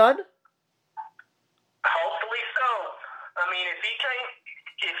Osuna's one and done? Hopefully so. I mean, if he can't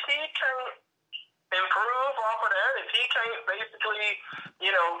improve off of that, if he can't basically,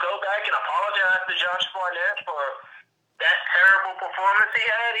 go back and apologize to Josh Barnett for that terrible performance he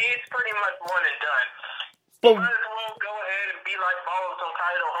had, he's pretty much one and done. But, might as well go ahead and be like Boruto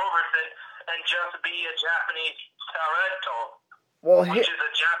Kaido Hoverson and just be a Japanese talented, which is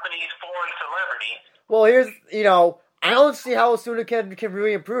a Japanese foreign celebrity. Well, here's I don't see how Osuna can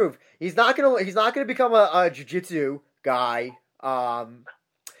really improve. He's not gonna become a jiu-jitsu guy.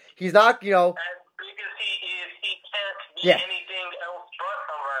 He's not as big as he is, he can't be anything else but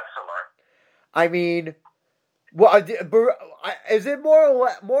a wrestler. I mean, well, is it more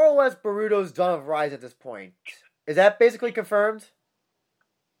or less Baruto's done of Rise at this point? Is that basically confirmed?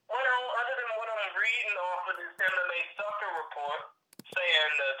 Well, other than what I'm reading off of this MMA Sucker report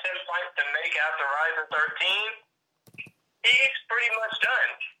saying the 10 fights to make after Rise 13, he's pretty much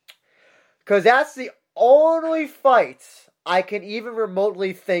done. Because that's the only fight I can even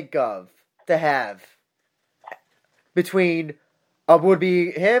remotely think of to have between would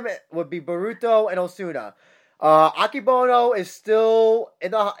be Baruto and Osuna. Akebono is still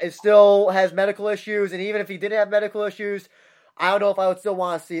has medical issues, and even if he didn't have medical issues, I don't know if I would still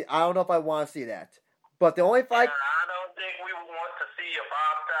want to see. I don't know if I want to see that. But the only fight, I don't think we would want to see a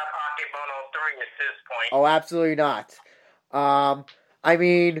Bob Sapp Akebono 3 at this point. Oh, absolutely not. I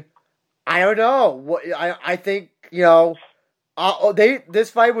mean, I don't know. I think this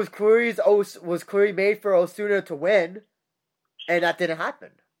fight was clearly made for Osuna to win, and that didn't happen.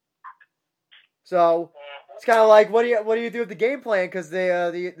 So it's kind of like, what do you do with the game plan? Because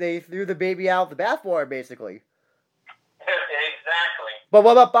they threw the baby out the bathwater, basically. Exactly. But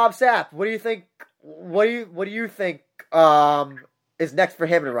what about Bob Sapp? What do you think? What do you think is next for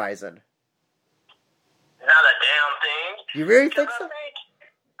him in Ryzen? Not a damn thing. You really think so?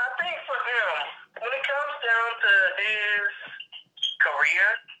 I think for him, when it comes down to his career,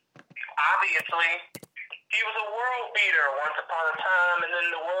 obviously he was a world beater once upon a time, and then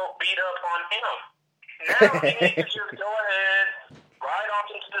the world beat up on him. Now he needs to just go ahead, ride off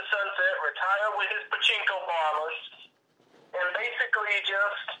into the sunset, with his pachinko parlors and basically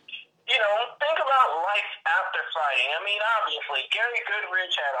just, think about life after fighting. I mean, obviously, Gary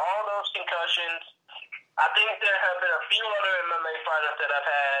Goodrich had all those concussions. I think there have been a few other MMA fighters that have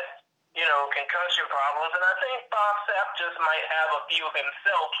had, concussion problems, and I think Bob Sapp just might have a few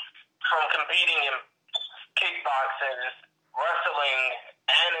himself from competing in kickboxing, wrestling,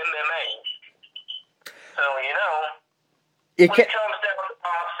 and MMA. So, when it comes down to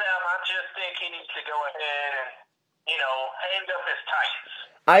Bob Sapp, I just think he needs to go ahead and, hang up his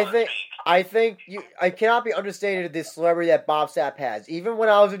tights. I think I cannot be understated this celebrity that Bob Sapp has. Even when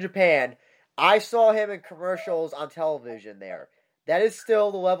I was in Japan, I saw him in commercials on television there. That is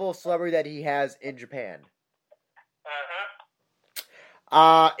still the level of celebrity that he has in Japan.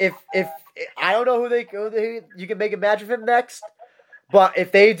 If I don't know who you can make a match with him next, but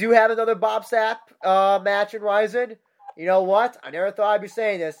if they do have another Bob Sapp match in Rizin, you know what? I never thought I'd be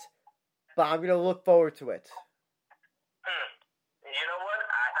saying this, but I'm gonna look forward to it. You know what?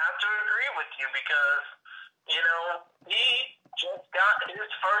 I have to agree with you because he just got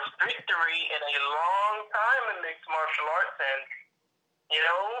his first victory in a long time in mixed martial arts, and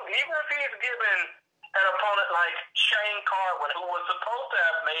even if he's given an opponent like Shane Carwin, who was supposed to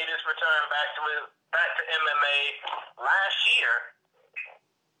have made his return back to MMA last year,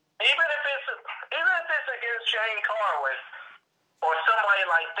 even if it's against Shane Carwin or somebody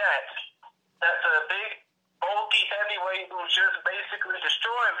like that, that's a big, bulky heavyweight who's just basically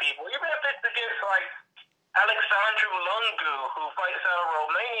destroying people. Even if it's against like Alexandru Lungu, who fights out of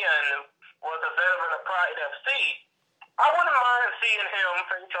Romania and was a veteran of Pride FC, I wouldn't mind seeing him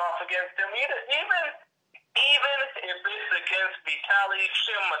face off against him, even if it's against Vitaly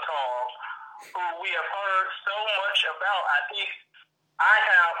Shimatov, who we have heard so much about. I think I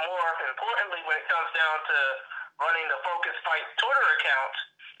have, more importantly, when it comes down to running the Focus Fights Twitter account,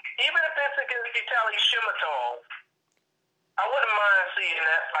 even if it's against Vitaly Shimatov, I wouldn't mind seeing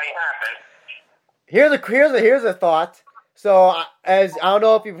that fight happen. Here's a thought. So, as I don't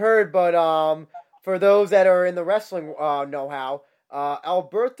know if you've heard, but for those that are in the wrestling know-how,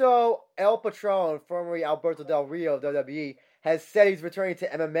 Alberto El Patron, formerly Alberto Del Rio of WWE, has said he's returning to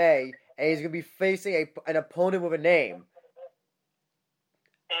MMA and he's going to be facing an opponent with a name.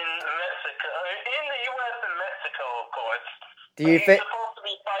 In Mexico, in the U.S. and Mexico, of course. He's supposed to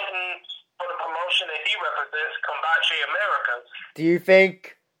be fighting for the promotion that he represents, Combate Americas. Do you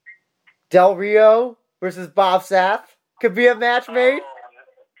think Del Rio versus Bob Sapp could be a match made?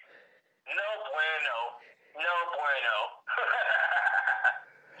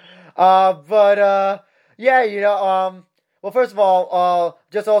 No bueno. Well, first of all,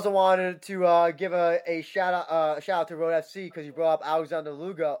 just also wanted to give a shout out to Road FC because you brought up Alexander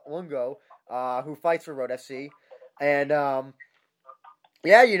Lungo, who fights for Road FC, and I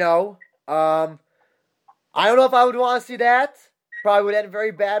don't know if I would want to see that. Probably would end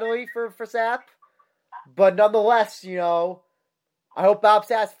very badly for Sapp, but nonetheless, I hope Bob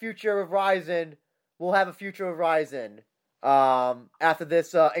Sapp's future with Rizin will have a future with Rizin. After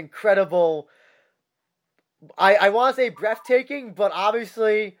this incredible, I want to say breathtaking, but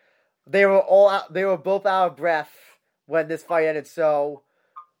obviously they were both out of breath when this fight ended. So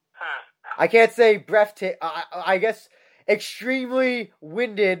I can't say breathtaking. I guess extremely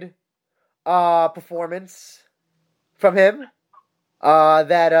winded performance from him.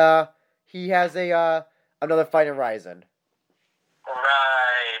 That he has another fight in Rizin.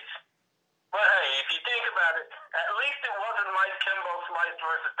 Right. But hey, if you think about it, at least it wasn't like Kimbo Slice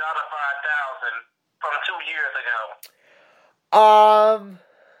versus Donna 5000 from 2 years ago.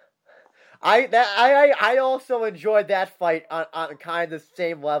 I also enjoyed that fight on kind of the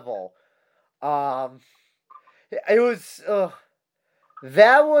same level. It was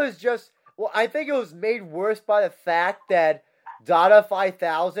that was just, well, I think it was made worse by the fact that Dada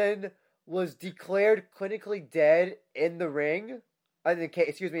 5000 was declared clinically dead in the ring, in the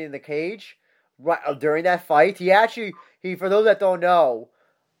cage, right during that fight. He for those that don't know,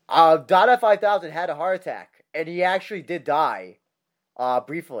 Dada 5000 had a heart attack, and he actually did die,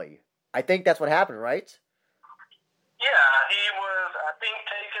 briefly. I think that's what happened, right? Yeah, he was, I think,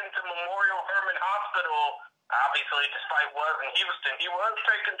 taken to Memorial Hermann Hospital. Obviously, this fight was in Houston. He was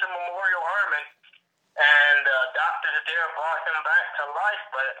taken to Memorial Hermann, and doctors there brought him back to life,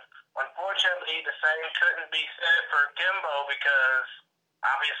 but unfortunately, the same couldn't be said for Kimbo because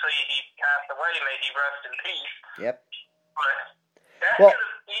obviously he passed away. May he rest in peace. Yep. But that could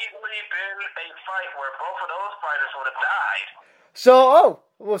have easily been a fight where both of those fighters would have died. So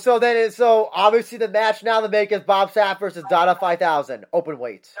obviously the match now to make is Bob Sapp versus Dada 5000, open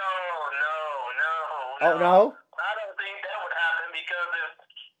weight. No. Oh, no? I don't think that would happen because if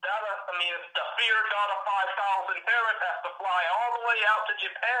the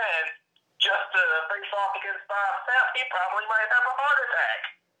Japan just to face off against Bob Sapp, he probably might have a heart attack.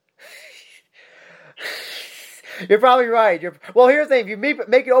 You're probably right. Well, here's the thing: if you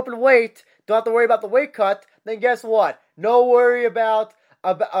make it open weight, don't have to worry about the weight cut. Then guess what? No worry about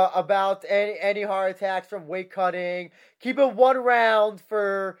any heart attacks from weight cutting. Keep it one round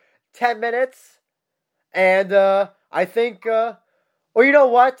for 10 minutes, and I think. Or you know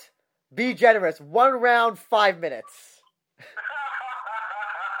what? Be generous. One round, 5 minutes.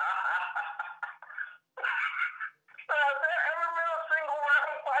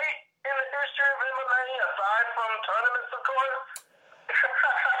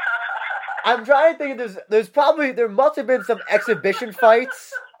 I'm trying to think. There must have been some exhibition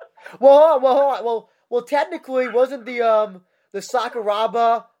fights. Well, hold on. Well, technically, wasn't the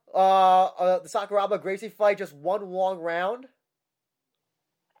Sakuraba Gracie fight just one long round?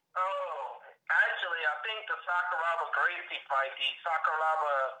 Oh, actually, I think the Sakuraba Gracie fight, the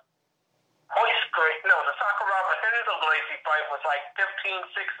Sakuraba Henzo Gracie fight was like 15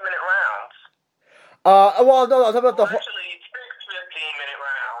 6-minute rounds. Well, no, I'm talking about actually 6 15-minute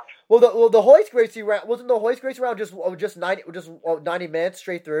rounds. Well, the Hoist Gracie round wasn't the Hoist Gracie round just 90 minutes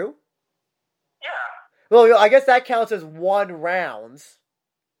straight through? Yeah. Well, I guess that counts as one round.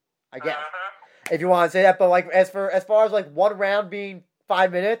 I guess if you want to say that, but like as far as like one round being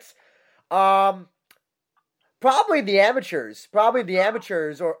 5 minutes, probably the amateurs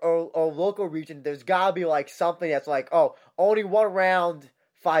or local region. There's gotta be like something that's like, oh, only one round,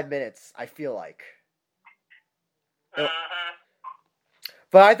 5 minutes. I feel like.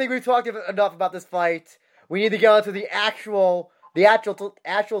 But I think we've talked enough about this fight. We need to get on to the actual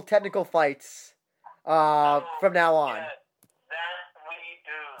technical fights from now on. Yeah, that we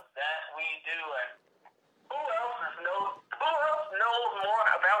do. And who else knows more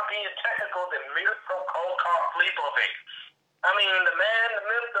about being technical than Mirko Cro Cop Leapovic? I mean, the man, the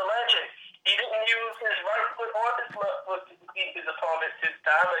myth, the legend. He didn't use his right foot or his left foot to defeat his opponent this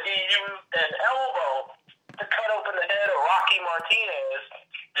time, but he used an elbow to cut open the head of Rocky Martinez,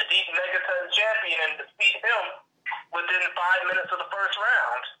 the deep megaton champion, and defeat him within 5 minutes of the first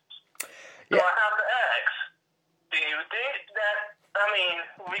round. So I have to ask, do you think that, I mean,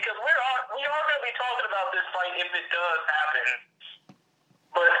 because we are going to be talking about this fight if it does happen,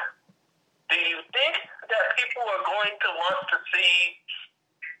 but do you think that people are going to want to see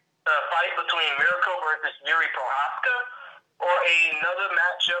a fight between Mirko versus Yuri Prochazka, or another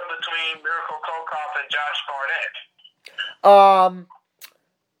matchup between Mirko Cro Cop and Josh Barnett?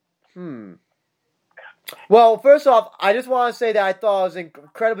 Well, first off, I just want to say that I thought it was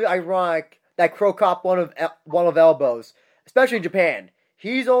incredibly ironic that Cro Cop won of elbows, especially in Japan.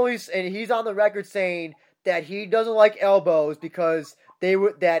 He's on the record saying that he doesn't like elbows because it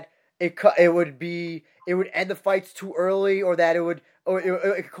would end the fights too early, or that it could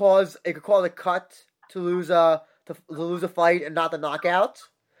cause a cut to lose a fight and not the knockout.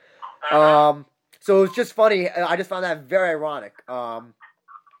 So it's just funny. I just found that very ironic.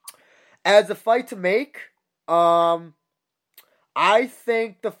 As a fight to make, I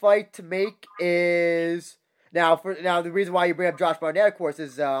think the fight to make is now the reason why you bring up Josh Barnett, of course,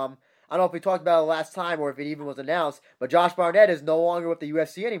 is I don't know if we talked about it last time or if it even was announced, but Josh Barnett is no longer with the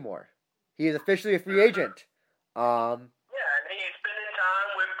UFC anymore. He is officially a free agent. Yeah, and he's spending time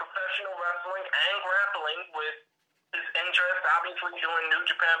with professional wrestling and grappling, with his interest obviously doing New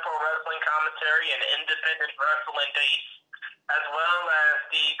Japan Pro Wrestling commentary and independent wrestling dates, as well as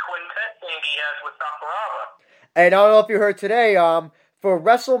the quintet thing he has with Sakuraba. And I don't know if you heard today, for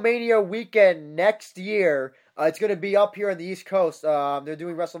WrestleMania weekend next year, it's going to be up here on the East Coast. They're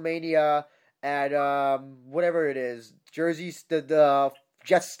doing WrestleMania at whatever it is, Jersey, the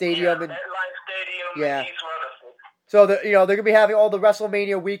Jets Stadium. Yeah, MetLife Stadium yeah. in East Rutherford. So they're going to be having all the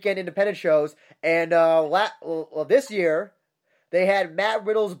WrestleMania weekend independent shows. And this year, they had Matt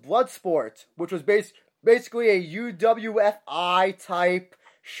Riddle's Bloodsport, which was basically a UWFI type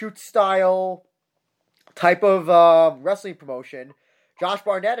shoot style type of wrestling promotion. Josh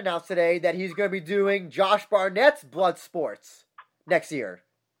Barnett announced today that he's going to be doing Josh Barnett's Bloodsports next year.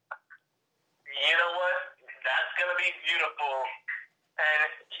 You know what? That's going to be beautiful. And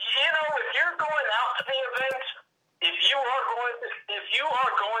if you're going out to the event, if you are going to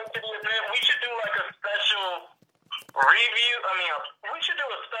the event, we should do like a special review. We should do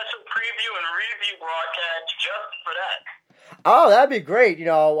a special preview and review broadcast just for that. Oh, that'd be great.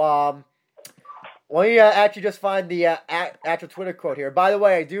 Let me actually just find the actual Twitter quote here. By the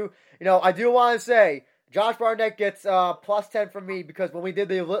way, I do want to say Josh Barnett gets plus 10 from me because when we did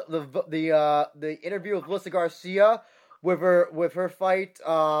the interview with Melissa Garcia with her fight,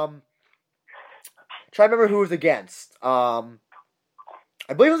 try to remember who it was against.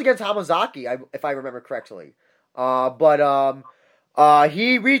 I believe it was against Hamazaki, if I remember correctly. But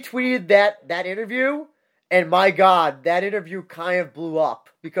he retweeted that interview, and my God, that interview kind of blew up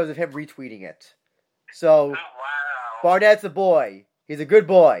because of him retweeting it. So, Wow. Barnett's a boy. He's a good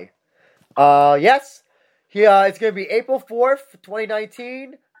boy. Yes. It's gonna be April 4th,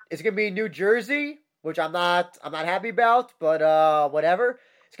 2019. It's gonna be in New Jersey, which I'm not happy about, but whatever.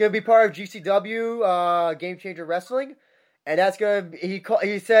 It's gonna be part of GCW, Game Changer Wrestling, and that's gonna be,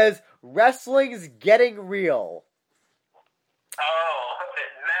 he says wrestling's getting real. Oh,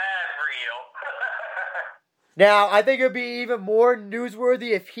 it's mad real. Now, I think it would be even more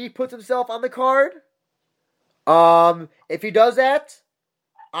newsworthy if he puts himself on the card. If he does that,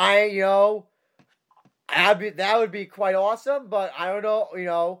 that would be quite awesome. But I don't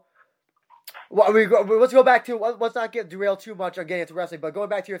know, let's go back to, let's not get derailed too much on getting into wrestling. But going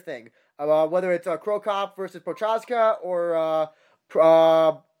back to your thing, whether it's Crow Cop versus Prochaska or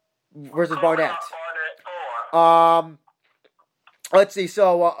versus Barnett. Let's see.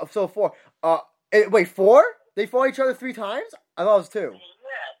 So 4. Wait, 4? They fought each other 3 times? I thought it was 2. Yes.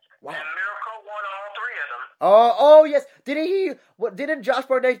 Wow. And Miracle won all 3 of them. Oh yes. Didn't Josh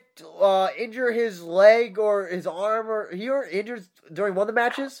Barnett injure his leg or his arm, or he were injured during one of the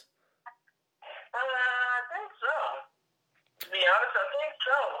matches? I think so. To be honest, I think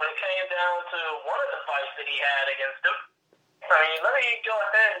so. When it came down to one of the fights that he had against him. I mean, let me go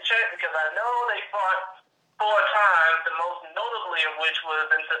ahead and check because I know they fought 4 times, the most notably of which was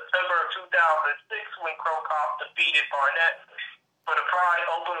in September of 2006 when Crow Cop defeated Barnett for the Pride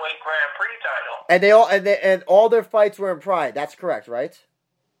Openweight Grand Prix title. And all their fights were in Pride. That's correct, right?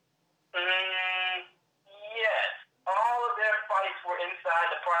 Yes. All of their fights were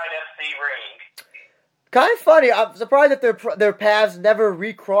inside the Pride FC ring. Kind of funny. I'm surprised that their paths never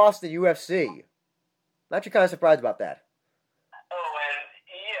recrossed the UFC. I'm actually kind of surprised about that. Oh, and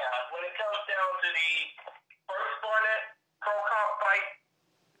yeah, when it comes down to the first Barnett Crow Cop fight,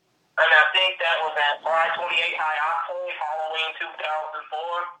 and I think that was at Pride 28 High Octane, Halloween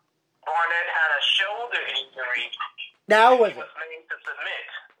 2004, Barnett had a shoulder injury. Now was he was made to submit.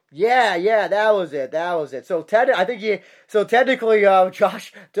 Yeah, that was it. So technically,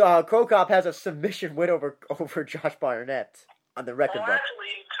 Crow Cop has a submission win over Josh Barnett on the record book.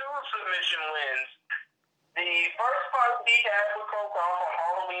 Actually, 2 submission wins. The first fight he had with Crow Cop on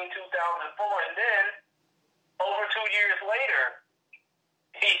Halloween 2004, and then over 2 years later,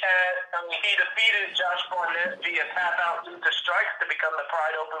 he defeated Josh Barnett via tap out due to strikes to become the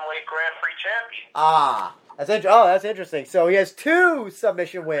Pride Openweight Grand Prix champion. That's interesting. So he has 2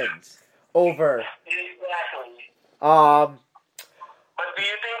 submission wins over. Exactly. But do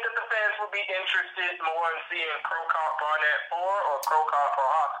you think that the fans would be interested more in seeing Crow Cop Barnett 4 or Crow Cop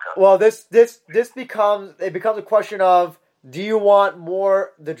Prohaska? Well, this becomes a question of, do you want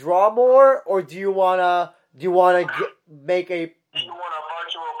the draw more, or do you wanna make a you want a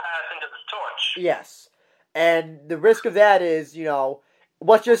virtual passing of the torch? Yes, and the risk of that is, Crow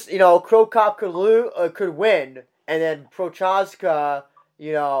Cop could win, and then Prochaska,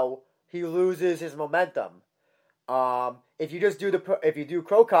 he loses his momentum. If you just do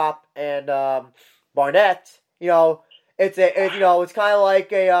Crow Cop and Barnett, it's kind of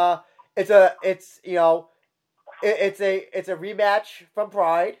like it's a rematch from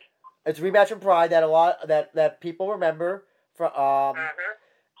Pride. It's a rematch from Pride that people remember from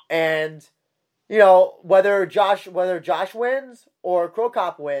and whether Josh wins or Crow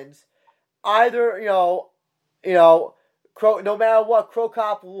Cop wins, either no matter what, Crow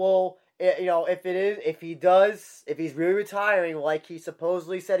Cop will, if he's really retiring like he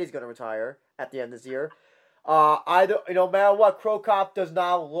supposedly said he's going to retire at the end of this year, no matter what, Crow Cop does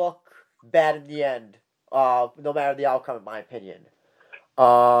not look bad in the end, no matter the outcome, in my opinion.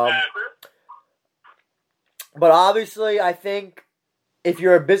 But obviously, I think if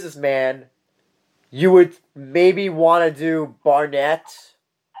you're a businessman, you would maybe want to do Barnett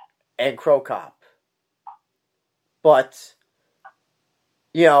and Crow Cop. But,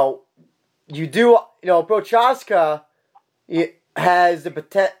 you do, Prochaska has the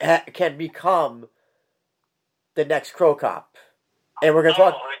potential, can become the next Crow Cop. And we're going to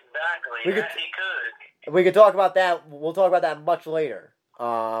talk. Exactly. He could. We could talk about that. We'll talk about that much later.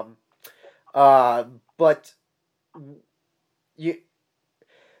 But he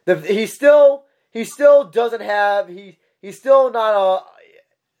still doesn't have, he's still not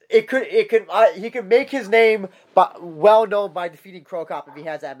he could make his name well known by defeating Crow Cop if he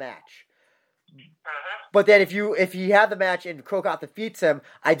has that match. But then if he had the match and Crow Cop defeats him,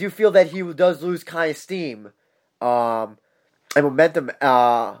 I do feel that he does lose kind of steam and momentum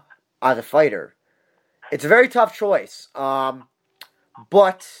as a fighter. It's a very tough choice.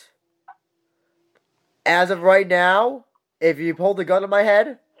 But as of right now, if you pull the gun to my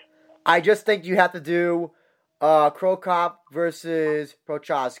head, I just think you have to do Crow Cop versus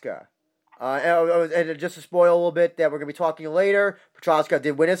Prochaska. And just to spoil a little bit that we're going to be talking later, Prochaska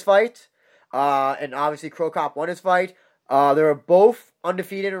did win his fight. And obviously Crow Cop won his fight. They were both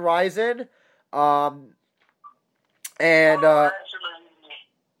undefeated in Ryzen. And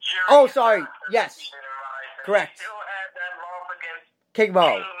oh, sorry. Yes. Correct. Still had that loss against King Mo.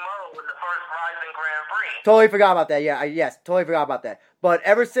 King Mo in the first Rising Grand Prix. Totally forgot about that. Yeah, yes, totally forgot about that. But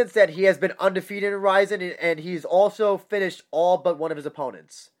ever since then, he has been undefeated in Ryzen, and he's also finished all but one of his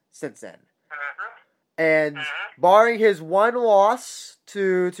opponents since then. And barring his one loss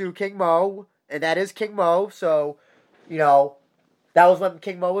to King Mo, and that is King Mo, so, you know, that was when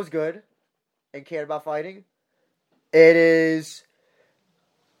King Mo was good and cared about fighting. It is...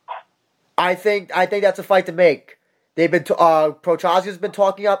 I think that's a fight to make. They've been Prochaska's been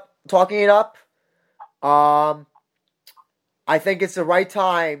talking it up. I think it's the right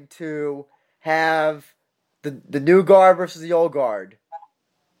time to have the new guard versus the old guard,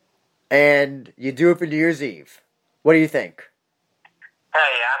 and you do it for New Year's Eve. What do you think? Hey,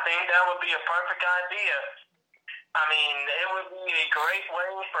 I think that would be a perfect idea. I mean, it would be a great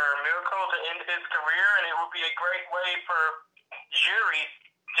way for Miracle to end his career, and it would be a great way for Jury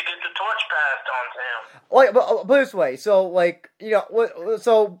to get the torch passed on to him. Like, but this way, so like, you know,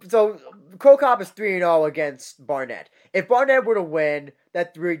 so Crow Cop is 3-0 against Barnett. If Barnett were to win,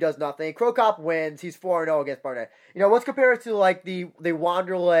 that 3 does nothing. Crow Cop wins, he's 4-0 against Barnett. You know, let's compare it to like the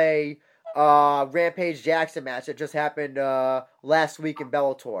Wanderlei Rampage Jackson match that just happened last week in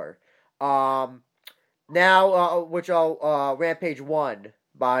Bellator. Now, which Rampage won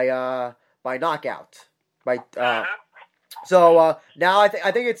by knockout. So now I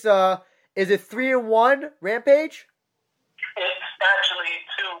think it's is it 3-1 Rampage? It's actually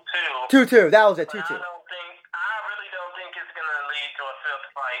 2-2. 2-2. That was it. 2-2. I really don't think it's gonna lead to a fifth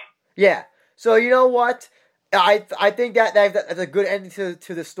fight. Yeah. So you know what? I think that's a good ending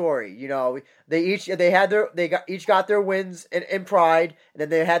to the story. You know, they each got their wins in Pride, and then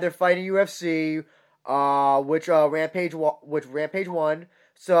they had their fight in UFC, which Rampage won.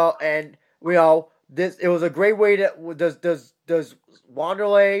 So, and you know, it was a great way to does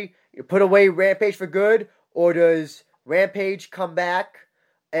Wanderlei put away Rampage for good, or does Rampage come back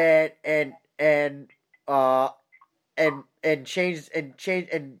and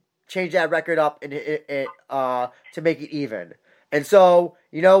change that record up and to make it even? And so,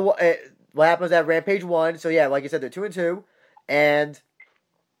 you know what happens at Rampage 1? So yeah, like you said, they're 2-2, and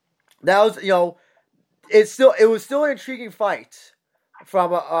that was, you know, it was still an intriguing fight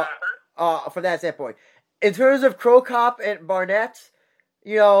from that standpoint. In terms of Crow Cop and Barnett,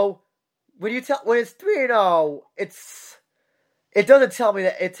 you know, when it's 3-0, it doesn't tell me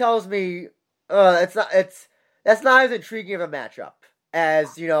that. It tells me that's not as intriguing of a matchup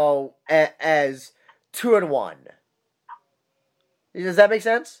as, you know, as 2-1. Does that make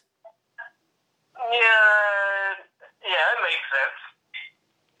sense? Yeah, it makes sense.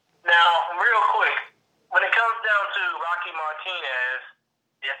 Now, real quick, when it comes down to Rocky Martinez,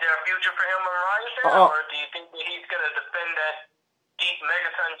 is there a future for him on Ryzen, or do you think that he's going to defend that deep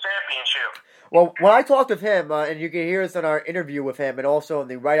Megaton championship? Well, when I talked with him, and you can hear this in our interview with him, and also in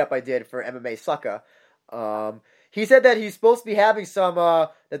the write-up I did for MMA Sucka, he said that he's supposed to be having some,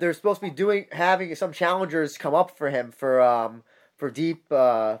 that they're supposed to be having some challengers come up for him for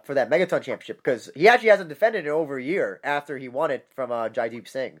that Megaton championship, because he actually hasn't defended it in over a year after he won it from Jaideep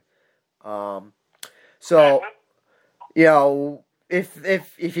Singh. So, you know,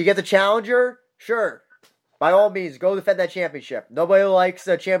 if you get the challenger, sure, by all means, go defend that championship. Nobody likes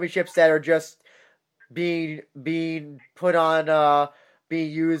championships that are just being put on,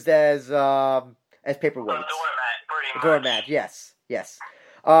 being used as paperweights. A doormat, yes.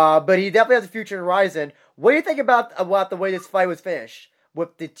 But he definitely has a future in Ryzen. What do you think about the way this fight was finished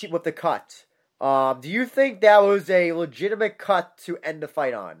with the cut? Do you think that was a legitimate cut to end the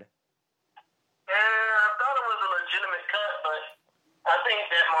fight on? I thought it was a legitimate cut, but I think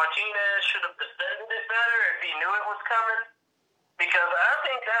that Martinez should have defended it better if he knew it was coming, because I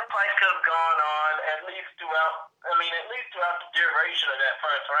think that fight could have gone on at least throughout the duration of that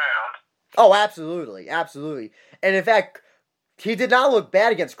first round. Oh, absolutely. And in fact, he did not look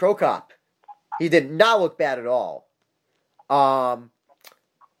bad against Crow Cop. He did not look bad at all. Yeah,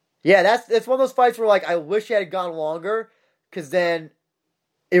 that's one of those fights where, like, I wish it had gone longer, because then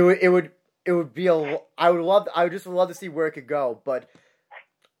it would be I would just love to see where it could go, but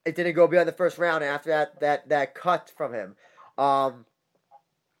it didn't go beyond the first round after that cut from him. I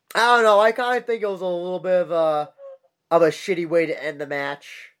don't know. I kind of think it was a little bit of of a shitty way to end the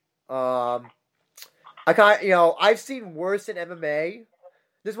match. I kind, I've seen worse in MMA.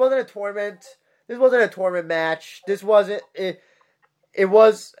 This wasn't a tournament. This wasn't a tournament match. This wasn't it. It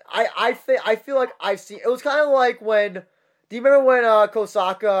was. I feel like I've seen. It was kind of like when. Do you remember when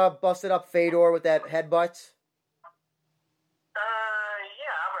Kosaka busted up Fedor with that headbutt? Yeah, I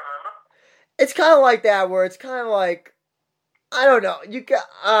remember. It's kind of like that, where it's kind of like, I don't know. You got.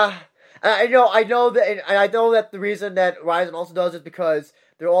 I know that, and I know that the reason that Ryzen also does is because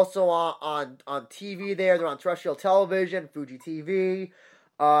they're also on TV there. They're on terrestrial television, Fuji TV.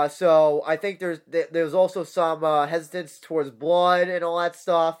 So I think there's also some hesitance towards blood and all that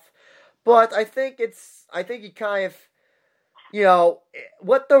stuff. But I think you kind of,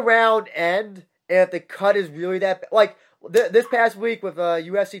 let the round end, and if the cut is really that like this past week with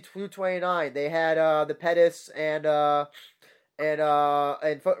UFC 229, they had the Pettis and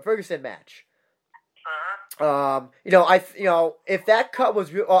Ferguson match. If that cut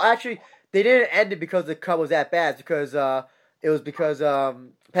was real, well, actually, they didn't end it because the cut was that bad. It's because it was because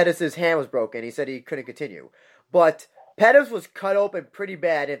Pettis' hand was broken. He said he couldn't continue, but Pettis was cut open pretty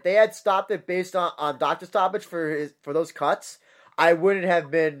bad. If they had stopped it based on doctor stoppage for those cuts, I wouldn't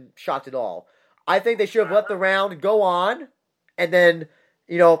have been shocked at all. I think they should have let the round go on, and then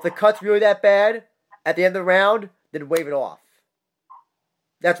if the cut's really that bad at the end of the round, then wave it off.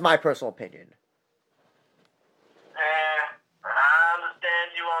 That's my personal opinion. I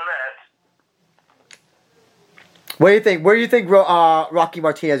understand you on that. What do you think? Where do you think Rocky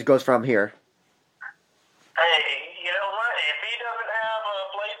Martinez goes from here? Hey, you know what? If he doesn't have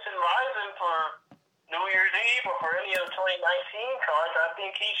a place in Ryzen for New Year's Eve or for any of the 2019 cards, I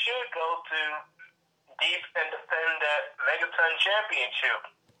think he should go to Deep and defend that Megaton Championship.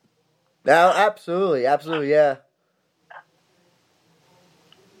 No, absolutely, yeah.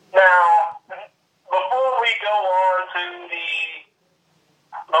 Now, before we go on to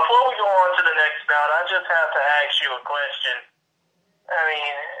the next bout, I just have to ask you a question. I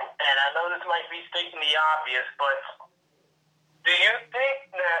mean, and I know this might be stating the obvious, but do you think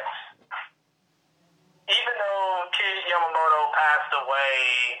that even though Kid Yamamoto passed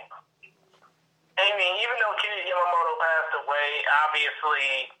away,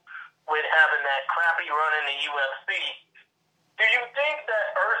 obviously with having that crappy run in the UFC, do you think that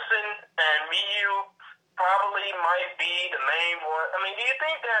Erson and Ryu probably might be the main one? I mean, do you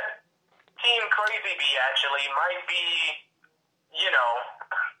think that Team Crazy B actually might be,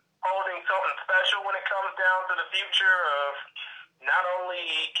 holding something special when it comes down to the future of not only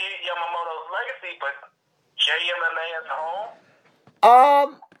Kid Yamamoto's legacy, but JMMA as a whole?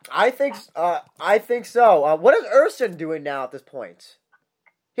 I think so. What is Erson doing now at this point?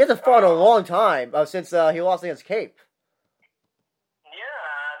 He hasn't fought in a long time since he lost against Cape. Yeah,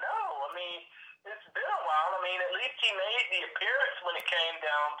 I know. I mean, it's been a while. I mean, at least he made the appearance when it came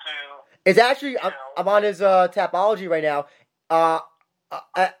down to. It's actually I'm on his Tapology right now. On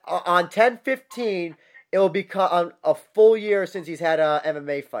 10/15, it will become a full year since he's had a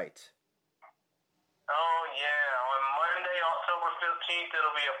MMA fight. Oh yeah, on Monday, October 15th,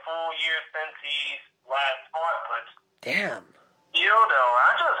 it'll be a full year since he's last fought. But damn.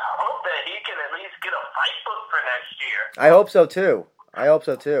 I just hope that he can at least get a fight book for next year. I hope so too.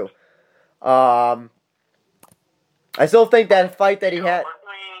 I still think that fight that he had.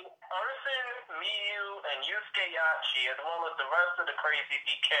 Between Erson, Miyu, and Yusuke Yachi, as well as the rest of the Crazy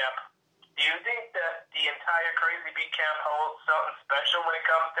B camp, do you think that the entire Crazy B camp holds something special when it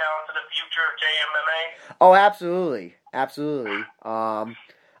comes down to the future of JMMA? Oh, absolutely.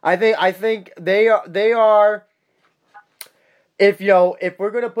 I think they are. If we're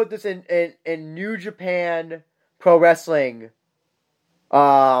gonna put this in New Japan Pro Wrestling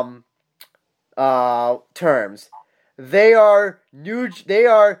terms, they are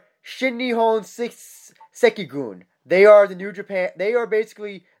Shin Nihon Sekigun. They are the New Japan. They are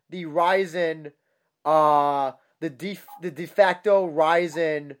basically the Ryzen, the de facto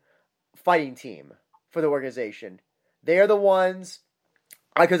Ryzen fighting team for the organization. They are the ones.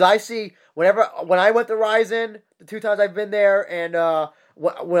 Because I see when I went to Ryzen, the 2 times I've been there, and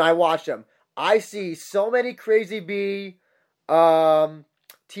when I watched them, I see so many Crazy B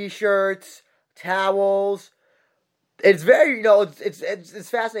T-shirts, towels. It's very it's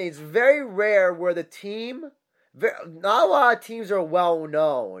fascinating. It's very rare where the team, not a lot of teams are well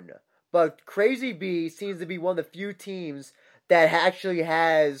known, but Crazy B seems to be one of the few teams that actually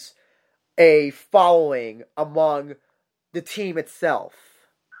has a following among the team itself.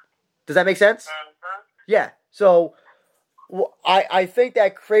 Does that make sense? Yeah. So, I think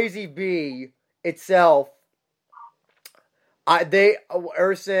that Crazy B itself,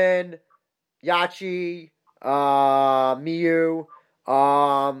 Erson, Yachi, Miyu.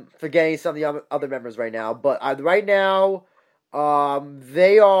 Forgetting some of the other members right now, but right now,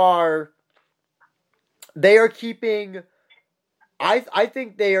 they are keeping. I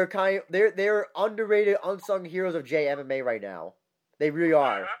think they are they're underrated, unsung heroes of JMMA right now. They really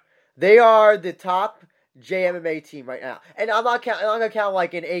are. They are the top JMMA team right now, and I'm not gonna count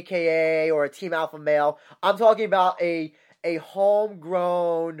like an AKA or a Team Alpha Male. I'm talking about a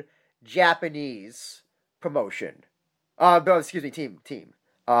homegrown Japanese promotion. Excuse me, team.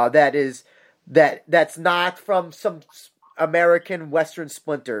 That's not from some American Western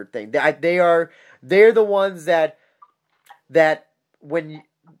splinter thing. They're the ones that when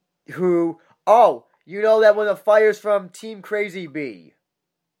who you know that when the fire's from Team Crazy B,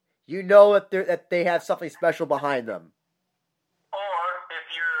 you know that they have something special behind them. Or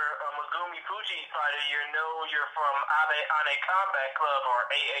if you're a Megumi Fuji fighter, you're from Abe Ane Combat Club or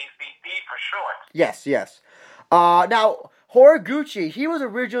AACC for short. Yes. Now Horiguchi, he was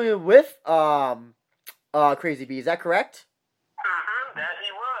originally with Crazy B. Is that correct? That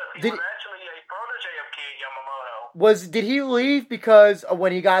he was. He was actually a protege of Kid Yamamoto. Did he leave because of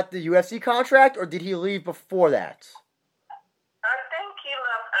when he got the UFC contract, or did he leave before that? I think he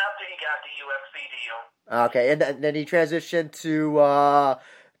left after he got the UFC deal. Okay, and then he transitioned to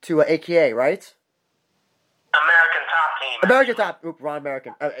AKA, right? American Top Team. American Top. Wrong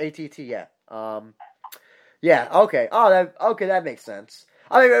American. ATT. Yeah. Yeah. Okay. That makes sense.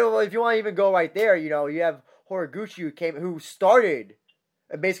 I mean, if you want to even go right there, you know, you have Horiguchi who started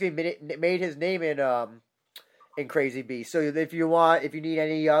and basically made his name in Crazy B. So if you need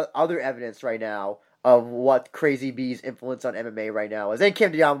any other evidence right now of what Crazy B's influence on MMA right now is, and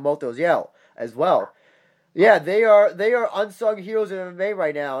Kim Yamamoto's as well. Yeah, they are unsung heroes of MMA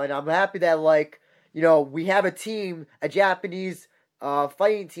right now, and I'm happy that we have a team, a Japanese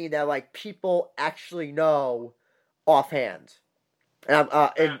fighting team that people actually know offhand, and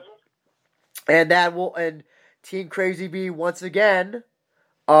Team Crazy B once again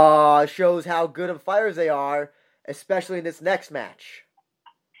shows how good of fighters they are, especially in this next match.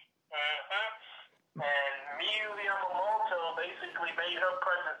 And Miyu Yamamoto basically made her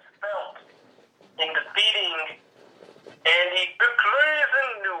presence felt in defeating Andy the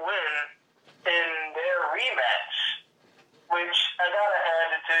Crazy Nguyen in their rematch, which I gotta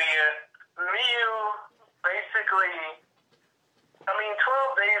hand it to you. Miyu basically, 12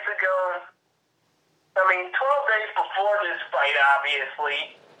 days before this fight,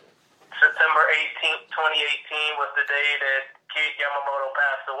 obviously, September 18th, 2018 was the day that Kid Yamamoto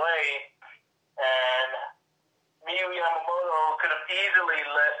passed away, and Miyu Yamamoto could have easily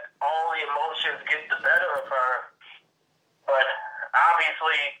let all the emotions get the better of her, but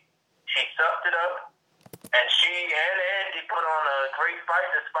obviously she sucked it up, and she and Andy put on a great fight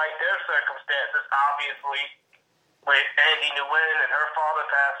despite their circumstances, obviously, with Andy Nguyen and her father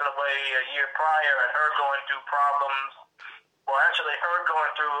passing away a year prior and her going through problems. Well, actually, her going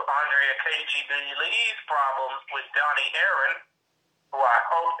through Andrea KGB Lee's problems with Donnie Aaron, who I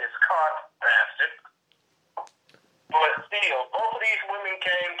hope is caught, bastard. But still, both of these women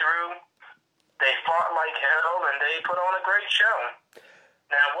came through. They fought like hell, and they put on a great show.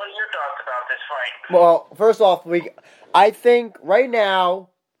 Now, what are your thoughts about this fight? Well, first off, I think right now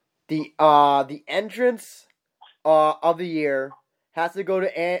the entrance of the year has to go to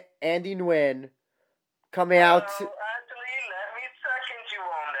Andy Nguyen coming out. Actually, let me second you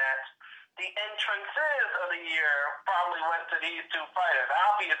on that. The entrances of the year probably went to these two fighters.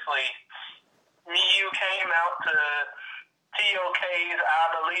 Obviously, Miyu came out to TOK's I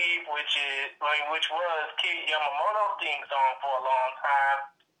Believe, which was Kid Yamamoto's theme song for a long time,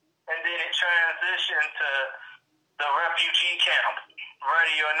 and then it transitioned to the refugee camp,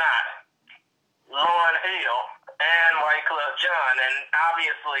 Ready or Not, Lauryn Hill, and White Club John, and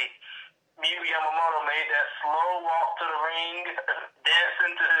obviously Miyu Yamamoto made that slow walk to the ring,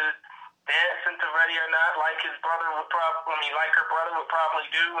 dancing to Ready or Not like her brother would probably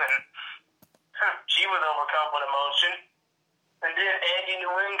do, and she was overcome with emotion. And then Andy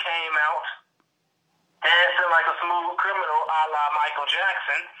Nguyen came out dancing like a smooth criminal a la Michael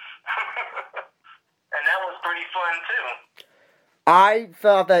Jackson. And that was pretty fun too. I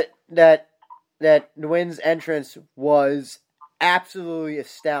thought that Nguyen's entrance was absolutely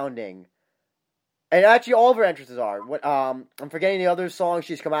astounding. And actually, all of her entrances are. I'm forgetting the other songs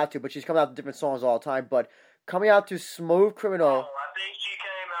she's come out to, but she's come out to different songs all the time. But coming out to Smooth Criminal. I think she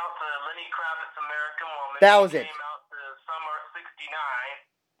came out to Lenny Kravitz's American Woman. That was it. She came out to Summer '69.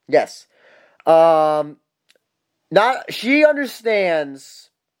 Yes. She understands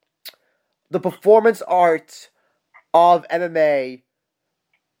the performance art of MMA.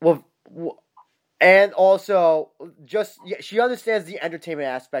 Well, And also, she understands the entertainment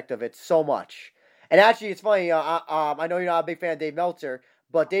aspect of it so much. And actually, it's funny. I know you're not a big fan of Dave Meltzer,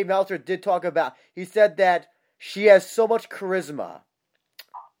 but Dave Meltzer did talk about. He said that she has so much charisma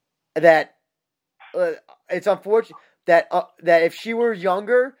that it's unfortunate that if she were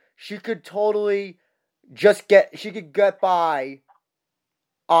younger, she could totally she could get by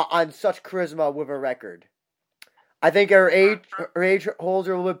on such charisma with her record. I think her age holds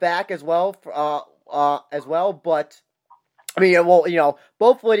her a little bit back as well. But I mean, well,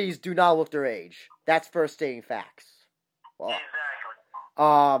 both ladies do not look their age. That's first stating facts. Well,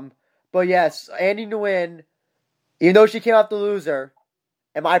 exactly. But yes, Andy Nguyen, even though she came out the loser,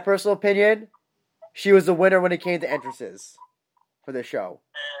 in my personal opinion, she was the winner when it came to entrances for the show.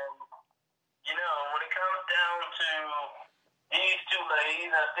 And when it comes down to these two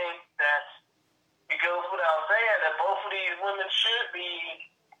ladies, I think that it goes without saying that both of these women should be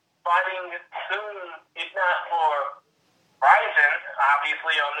fighting soon, if not for Rising,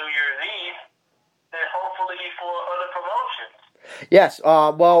 obviously on New Year's Eve, then hopefully for other promotions. Yes.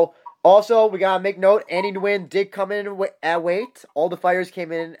 Well, also we gotta make note. Andy Nguyen did come in at weight. All the fighters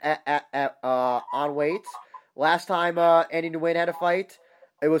came in on weight. Last time Andy Nguyen had a fight,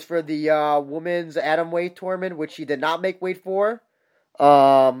 it was for the women's atomweight tournament, which she did not make weight for.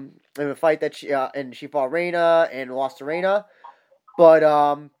 In a fight that she fought Reina and lost to Reina. But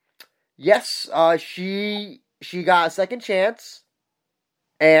yes, she got a second chance,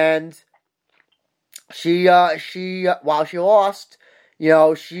 and she while she lost,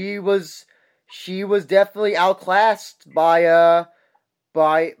 she was definitely outclassed by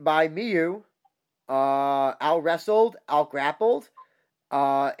Miyu, out wrestled, out grappled,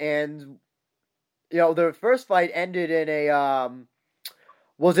 and the first fight ended in a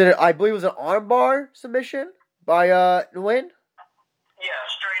I believe it was an armbar submission by Nguyen. Yeah,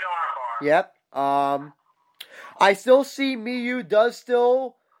 straight armbar. Yep. I still see Miyu does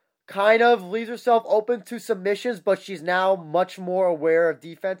still kind of leaves herself open to submissions, but she's now much more aware of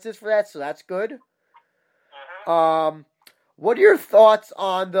defenses for that, so that's good. Mm-hmm. What are your thoughts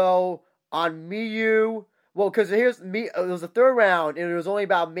on Miyu? Well, because it was the third round, and it was only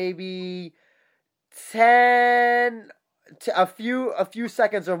about maybe a few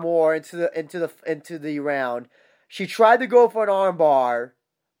seconds or more into the round. She tried to go for an armbar,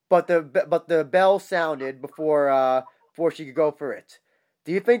 but the bell sounded before she could go for it.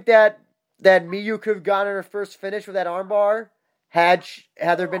 Do you think that Miyu could have gotten her first finish with that armbar had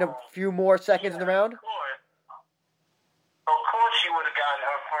there been a few more seconds in the round? Of course she would have gotten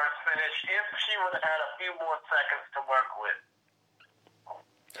her first finish if she would have had a few more seconds to work with.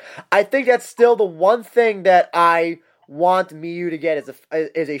 I think that's still the one thing that I want Miyu to get is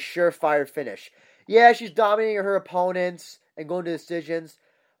a surefire finish. Yeah, she's dominating her opponents and going to decisions,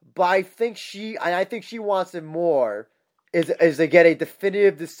 but I think she wants it more is to get a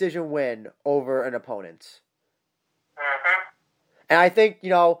definitive decision win over an opponent. Mm-hmm. And I think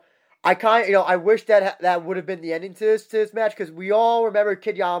I wish that would have been the ending to this match, because we all remember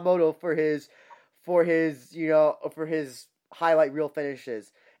Kid Yamamoto for his highlight reel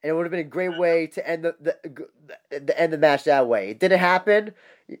finishes, and it would have been a great way to end the match that way. It didn't happen,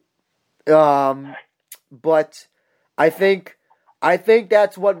 but I think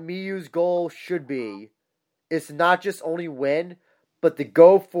that's what Miyu's goal should be: is to not just only win, but to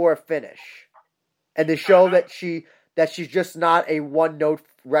go for a finish, and to show that she's just not a one-note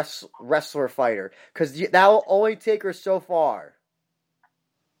wrestler fighter, because that will only take her so far.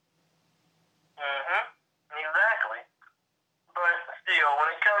 Exactly. But still, when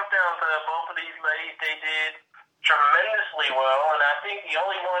it comes down to both of these ladies, they did tremendously well, and I think the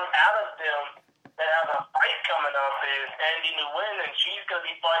only one out of them that has a fight coming up is Andy Nguyen, and she's going to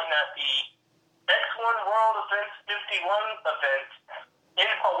be fighting at the X1 World Events 51 event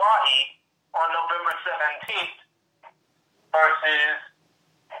in Hawaii on November 17th versus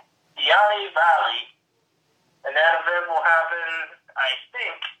Yanni Valley. And that event will happen, I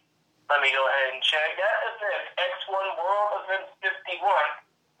think, let me go ahead and check. That event, X1 World Event 51,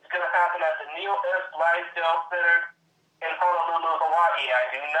 is going to happen at the Neil S. Blaisdell Center in Honolulu, Hawaii. I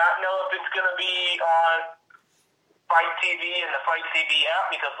do not know if it's going to be on Fight TV and the Fight TV app,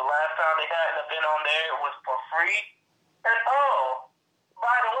 because the last time they had an event on there, it was for free. And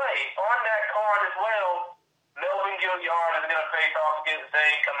by the way, on that card as well, Melvin Gilliard is going to face off against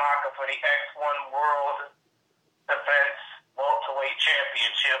Zayn Kamaka for the X1 World Events Welterweight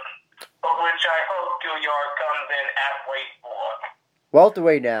Championship, of which I hope Gilliard comes in at weight for.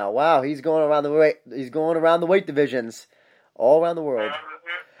 Welterweight now. Wow, he's going around the weight divisions all around the world.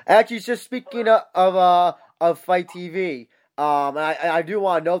 Mm-hmm. Actually, just speaking of Fight TV, And I do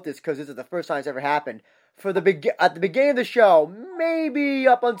want to note this because this is the first time it's ever happened. At the beginning of the show, maybe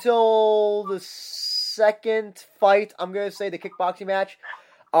up until the second fight, I'm gonna say the kickboxing match,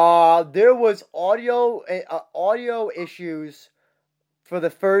 there was audio issues for the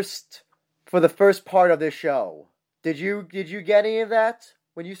first part of this show. Did you get any of that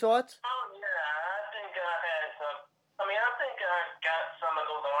when you saw it? Oh yeah, I think I had some. I mean, I think I got some of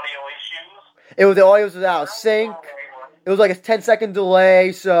those audio issues. The audio was out of sync. It was like a 10-second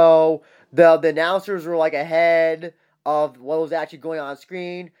delay, so the announcers were like ahead of what was actually going on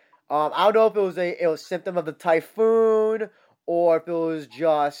screen. I don't know if it was a symptom of the typhoon or if it was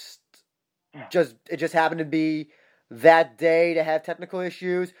it just happened to be that day to have technical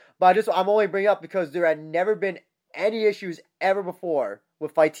issues. But I'm only bringing it up because there had never been any issues ever before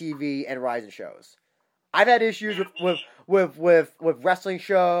with Fight TV and Rising shows. I've had issues with wrestling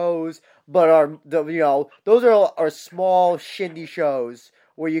shows, but those are small shindy shows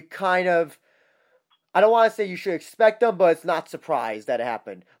where you kind of, I don't want to say you should expect them, but it's not surprised that it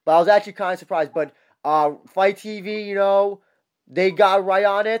happened. But I was actually kind of surprised. But Fight TV, they got right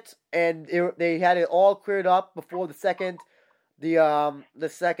on it, and they had it all cleared up before the second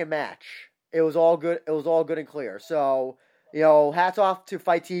match. It was all good. It was all good and clear. So, hats off to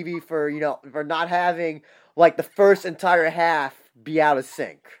Fight TV for not having like the first entire half be out of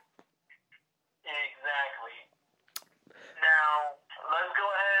sync. Exactly. Now let's go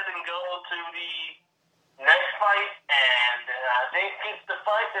ahead and go to the next fight, and I think it's the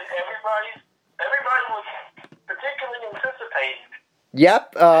fight that everybody was particularly anticipating.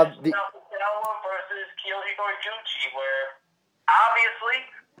 Yep. Nakazawa versus Kyoji Horiguchi, where obviously,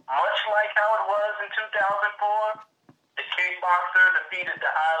 much like how it was in 2004, the kickboxer defeated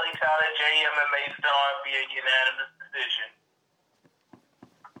the highly touted JMMA star via unanimous decision.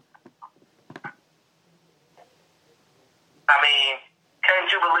 I mean,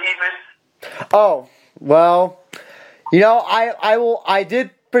 can't you believe it? Oh, well, I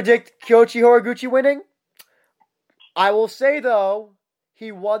did predict Kyoji Horiguchi winning. I will say though,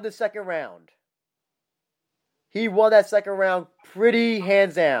 he won the second round. He won that second round pretty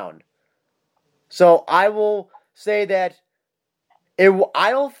hands down. So I will say that I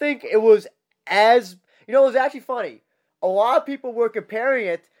don't think it was as, it was actually funny. A lot of people were comparing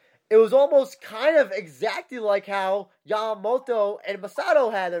it. It was almost kind of exactly like how Yamamoto and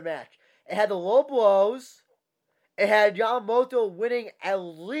Masato had their match. It had the low blows. It had Yamamoto winning at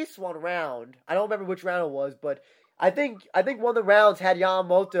least one round. I don't remember which round it was, but I think one of the rounds had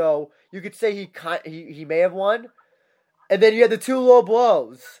Yamamoto. You could say he may have won. And then you had the two low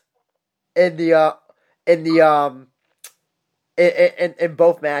blows in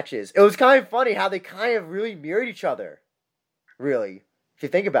both matches. It was kind of funny how they kind of really mirrored each other. Really, if you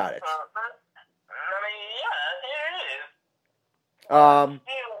think about it. I mean, yeah, it is. I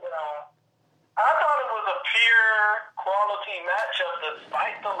thought it was a pure quality matchup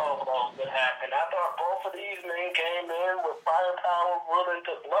despite the low blows that happened. I thought both of these men came in with firepower willing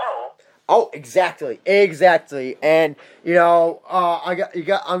to blow. Oh, exactly. And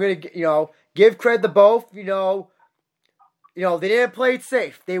I'm gonna give credit to both. They didn't play it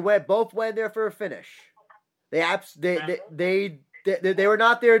safe. They both went there for a finish. They were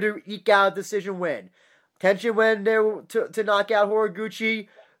not there to eke out a decision win. Tenshin went there to knock out Horiguchi.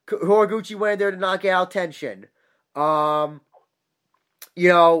 Horiguchi went there to knock out Tenshin.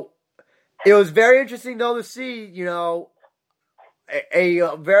 It was very interesting though to see,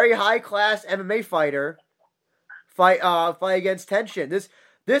 a very high class MMA fighter fight against Tenshin. This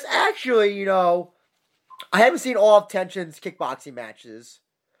actually, I haven't seen all of Tenshin's kickboxing matches,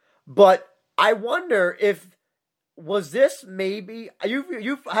 but I wonder if was this maybe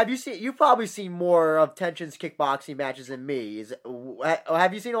you've probably seen more of Tenshin's kickboxing matches than me.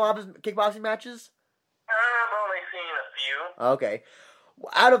 Have you seen a lot of his kickboxing matches? I've only seen a few. Okay.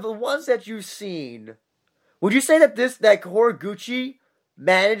 Out of the ones that you've seen, would you say that Horiguchi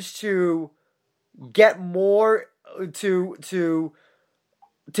managed to get more to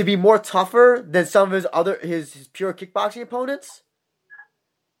be more tougher than some of his pure kickboxing opponents?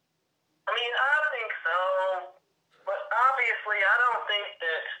 I mean, I think so, but obviously I don't think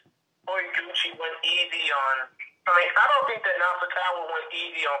that Horiguchi went easy on. I mean, I don't think that Nasukawa went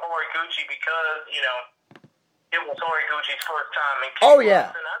easy on Horiguchi because it was Horiguchi's first time in kickboxing. Oh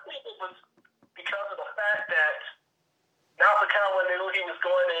yeah. And I think it was because of the fact that Nasukawa knew he was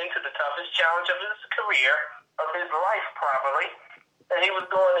going into the toughest challenge of his career, of his life probably, and he was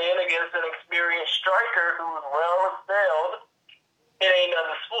going in against an experienced striker who was well excelled in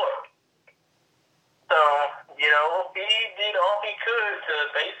another sport. So, he did all he could to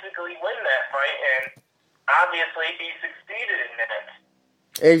basically win that fight, and obviously he succeeded in that.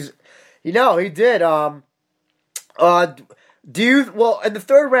 He did. In the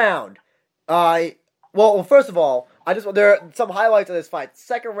third round, first of all, there are some highlights of this fight.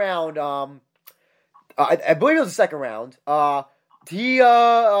 Second round, I believe it was the second round.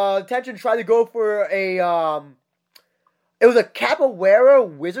 Tension tried to go for it was a capoeira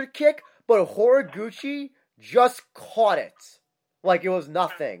wizard kick, but Horiguchi just caught it like it was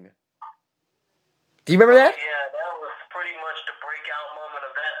nothing. Do you remember that? Yeah, that was pretty much the breakout moment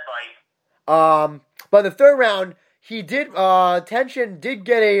of that fight. But in the third round, Tension did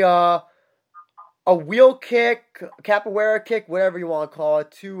get a wheel kick, capoeira kick, whatever you want to call it,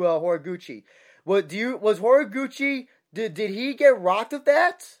 to Horiguchi. Was Horiguchi, did he get rocked with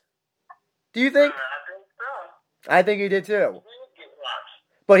that? Do you think? I think so. I think he did too. He did get rocked.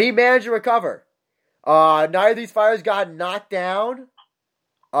 But he managed to recover. Neither of these fighters got knocked down,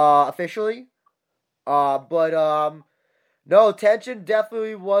 officially. No, Tension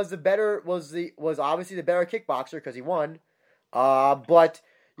definitely was obviously the better kickboxer because he won. But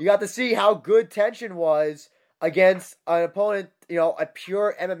you got to see how good Tension was against an opponent, a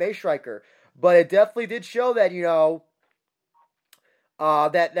pure MMA striker. But it definitely did show that,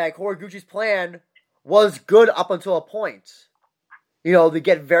 that Horiguchi's plan was good up until a point. To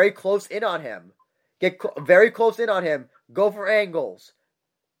get very close in on him. Very close in on him. Go for angles.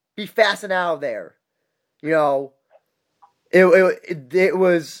 Be fast and out of there. It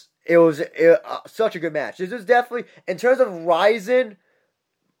was such a good match. This is definitely, in terms of Rizin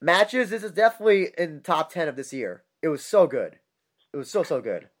matches, this is definitely in top 10 of this year. It was so good. It was so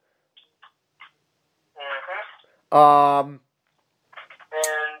good. Mm-hmm. And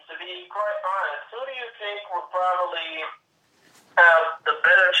to be quite honest, who do you think will probably have the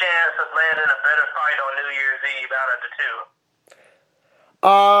better chance of landing a better fight on New Year's Eve out of the two?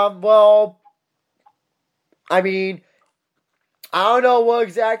 I mean, I don't know what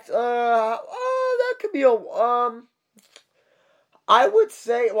exact. That could be I would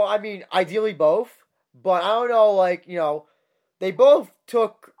say. Well, I mean, ideally both, but I don't know. They both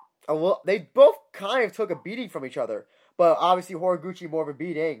took They both kind of took a beating from each other, but obviously Horiguchi more of a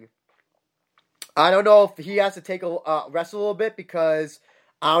beating. I don't know if he has to take a rest a little bit because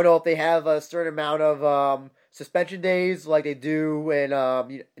I don't know if they have a certain amount of suspension days like they do in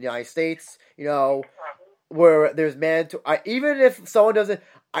the United States. Where there's even if someone doesn't,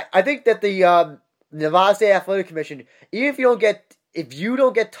 I think that the Nevada State Athletic Commission, even if you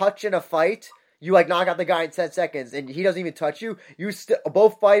don't get touched in a fight, you knock out the guy in 10 seconds, and he doesn't even touch you.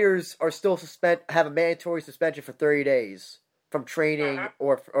 Both fighters are still have a mandatory suspension for 30 days from training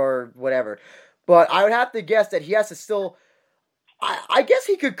or whatever. But I would have to guess that he has to still. I guess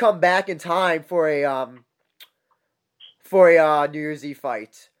he could come back in time for a New Year's Eve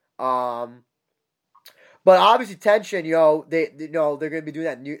fight. But obviously, Tension, they're going to be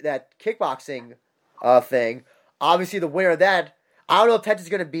doing that kickboxing thing. Obviously, the winner of that, I don't know if Tension's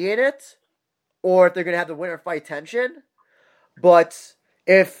going to be in it, or if they're going to have the winner fight Tension. But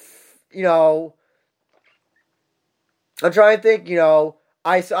if, I'm trying to think,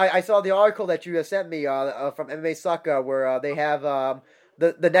 I saw the article that you sent me from MMA Sucka where they have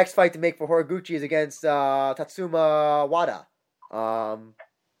the next fight to make for Horiguchi is against Tatsuma Wada. Tatsumi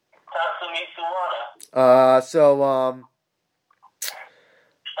Suwada. And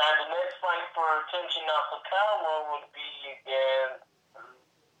the next fight for Tenshin Nasukawa would be against.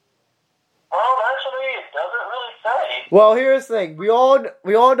 Well, actually, it doesn't really say. Well, here's the thing: we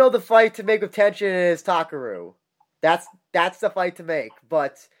all know the fight to make with Tenshin is Takaru. That's the fight to make,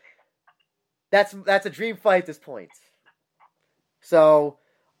 but that's a dream fight at this point. So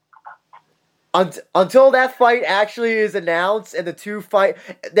until that fight actually is announced and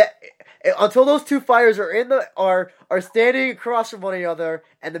until those two fighters are standing across from one another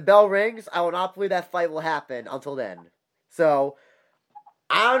and the bell rings, I will not believe that fight will happen until then. So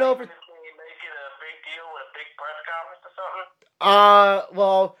I don't know if Can you make it a big deal with a big press conference or something?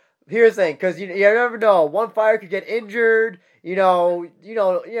 Well, here's the thing, because you never know. One fighter could get injured. You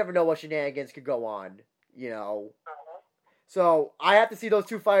never know what shenanigans could go on. So I have to see those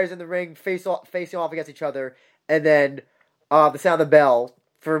two fighters in the ring facing off against each other, and then the sound of the bell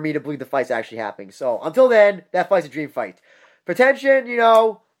for me to believe the fight's actually happening. So until then, that fight's a dream fight. For Tension,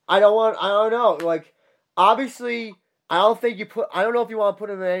 I don't know. Obviously, I don't know if you want to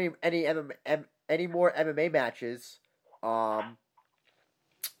put him in any more MMA matches. I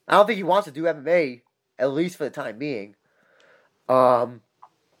don't think he wants to do MMA, at least for the time being. For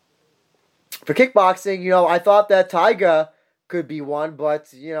kickboxing, I thought that Taiga could be one,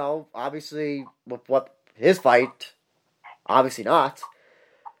 but, obviously, with what his fight, obviously not.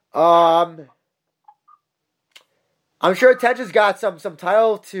 I'm sure Tension's got some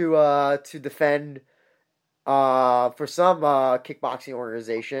title to defend for some kickboxing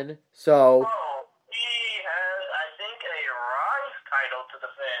organization. So Oh, he has, I think, a Rise title to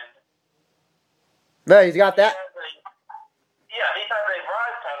defend. no, he's got that. Yeah, he has a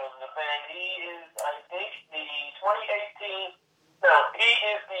Rise title to defend. He is, I think, the 2018. No, he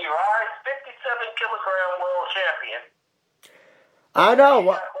is the Rise 57-kilogram world champion. I know.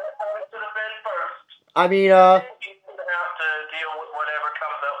 He got that title to defend first. I mean, Then he's going to have to deal with whatever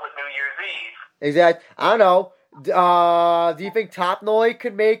comes up with New Year's Eve. exact. I don't know. Do you think Top Noi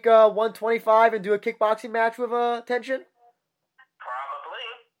could make 125 and do a kickboxing match with Tension? Probably.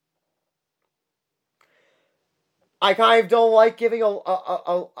 I kind of don't like giving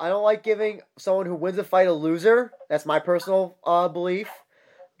I don't like giving someone who wins a fight a loser. That's my personal belief.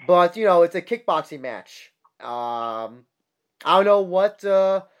 But you know, it's a kickboxing match. I don't know what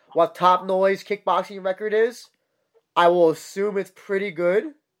Top Noi's kickboxing record is. I will assume it's pretty good.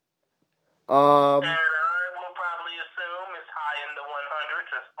 And I will probably assume it's high in the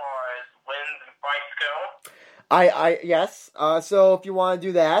 100s as far as wins and fights go. Yes. So if you want to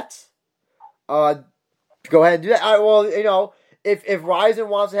do that, go ahead and do that. Well, you know, if Ryzen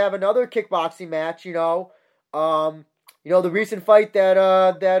wants to have another kickboxing match, you know, the recent fight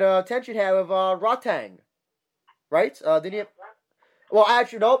that Tension had with Rotang, right? Didn't he? Well,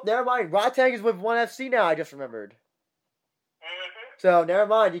 actually, nope. Never mind. Rotang is with ONE FC now. I just remembered. So never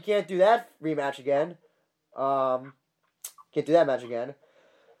mind. You can't do that rematch again. Can't do that match again.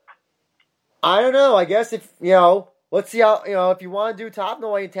 I don't know. I guess if let's see how if you want to do Top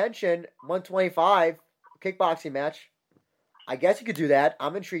Noi and Tension 125 kickboxing match. I guess you could do that.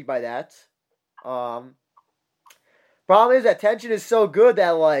 I'm intrigued by that. Problem is that Tension is so good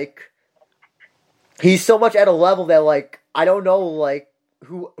that like he's so much at a level that like I don't know like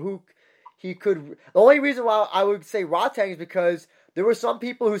who he could. The only reason why I would say Rotang is because there were some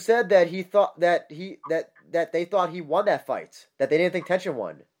people who said that he thought that they thought he won that fight, that they didn't think Tension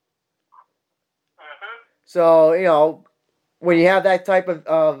won. So when you have that type of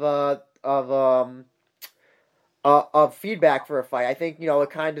feedback for a fight, I think it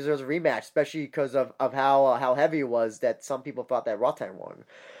kind of deserves a rematch, especially because of how heavy it was that some people thought that Rotang won.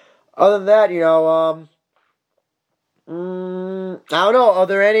 Other than that, I don't know. Are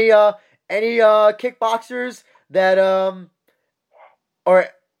there any kickboxers that or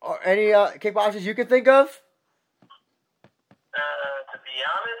any kickboxers you can think of? To be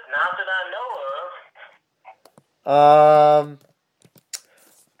honest, not that I know of.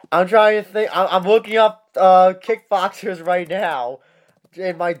 I'm trying to think. I'm looking up kickboxers right now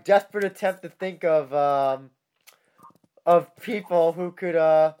in my desperate attempt to think of people who could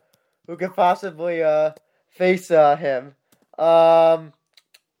possibly face him.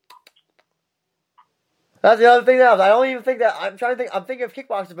 That's the other thing that I don't even think that I'm trying to think. I'm thinking of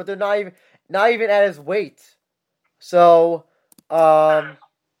kickboxers, but they're not even at his weight. So,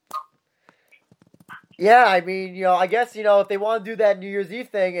 yeah, I mean, I guess if they want to do that New Year's Eve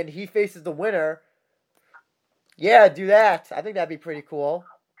thing and he faces the winner, yeah, do that. I think that'd be pretty cool.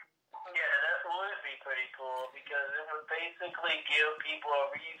 Yeah, that would be pretty cool because it would basically give people a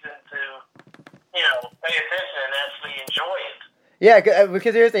reason to, pay attention and actually enjoy it. Yeah,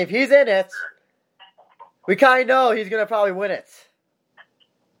 because here's the thing: if he's in it, we kind of know he's gonna probably win it.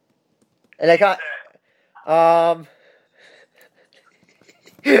 And I got,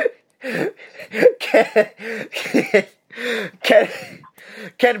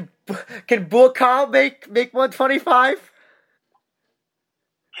 can Buakaw make 125?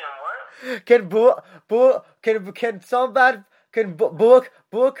 Can what? Can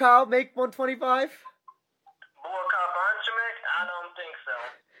Buakaw make 125? Buakaw Banchamek? I don't think so.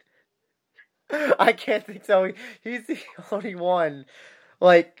 I can't think so. He's the only one.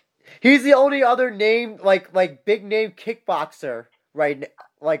 Like he's the only other name like big name kickboxer right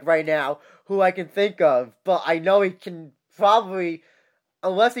now who I can think of. But I know he can probably,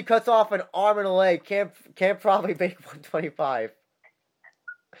 unless he cuts off an arm and a leg, can't probably make 125.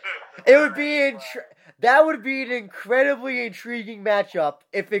 It would be that would be an incredibly intriguing matchup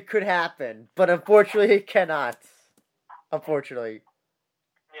if it could happen, but unfortunately it cannot. Unfortunately.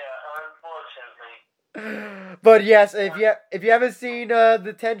 Yeah, unfortunately. But yes, if you haven't seen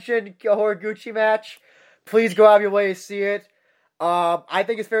the Tension Horiguchi match, please go out of your way to see it. I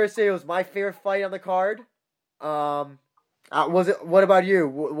think it's fair to say it was my favorite fight on the card. Was it? What about you?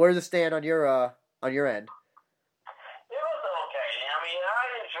 Where does it stand on your end? It was okay. I mean, I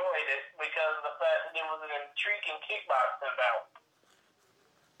enjoyed it because of the fact that it was an intriguing kickboxing bout.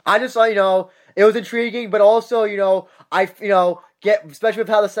 I just thought, it was intriguing, but also, especially with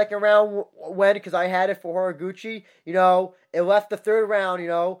how the second round went, because I had it for Horiguchi. It left the third round. It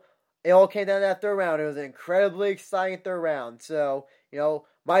all came down to that third round. It was an incredibly exciting third round. So,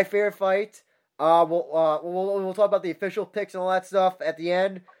 my favorite fight. We'll talk about the official picks and all that stuff at the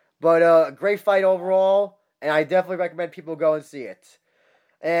end. But a great fight overall, and I definitely recommend people go and see it.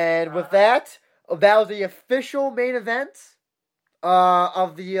 And with that was the official main event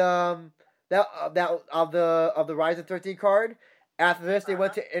of the Rizin 13 card. After this, they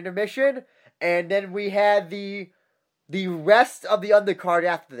went to intermission, and then we had the rest of the undercard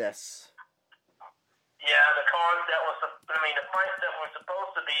after this. Yeah, the cards the fights that were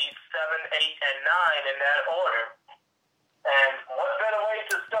supposed to be 7, 8, and 9 in that order. And what better way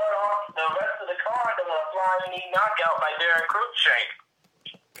to start off the rest of the card than with a flying knee knockout by Darren Cruikshank,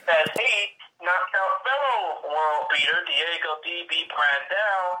 as he knocked out fellow world beater Diego D.B.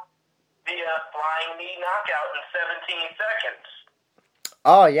 Brandao via flying knee knockout in 17 seconds.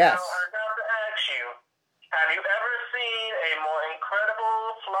 Oh, yes. Now, I have to ask you, have you ever seen a more incredible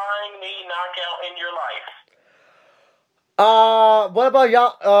flying knee knockout in your life? What about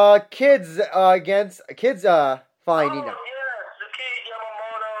y'all, kids against kids flying knee knockout? Yes, the kid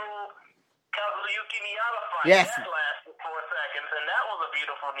Yamamoto Kazuyuki Miyata fight. Yes. That lasted 4 seconds, and that was a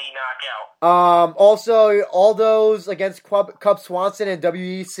beautiful knee knockout. Also, all those against Cub Swanson and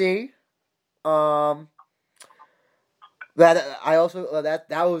WEC. That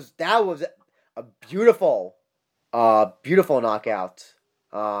was a beautiful knockout.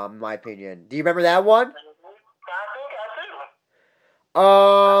 In my opinion. Do you remember that one? I think I do.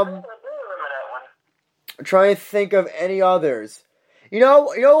 I do remember that one. I'm trying to think of any others. Who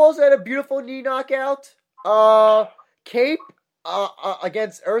also had a beautiful knee knockout? Cape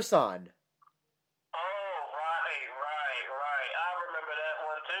against Ursan. Oh, right. I remember that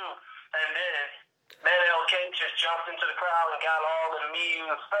one too. And then Manel Cape just jumped into the crowd and got all in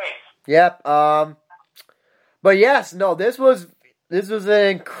Miyu's face. Yep. But yes, no, this was an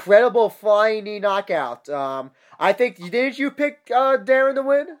incredible flying knee knockout. I think didn't you pick Darren to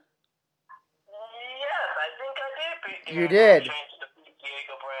win? Yes, I think I did pick Darren. You did.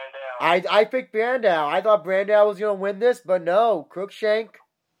 Diego Brandao. I picked Brandao. I thought Brandao was going to win this, but no, Cruikshank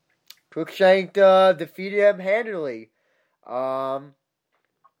defeated him handily. It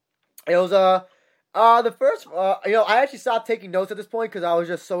was the first. I actually stopped taking notes at this point because I was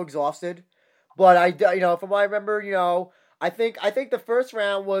just so exhausted. But from what I remember, I think the first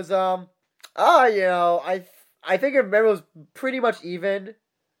round was I think I remember it was pretty much even.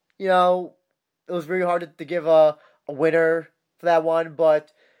 It was really hard to give a winner for that one,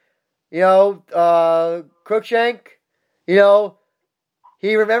 but Cruikshank,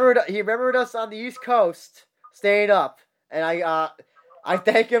 he remembered us on the East Coast, staying up, and I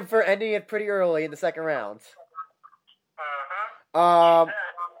thank him for ending it pretty early in the second round.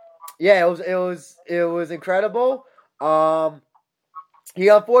 Yeah, it was incredible. He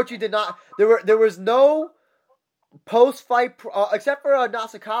unfortunately did not. There was no post fight except for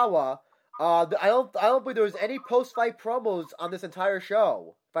Nasukawa. I don't believe there was any post fight promos on this entire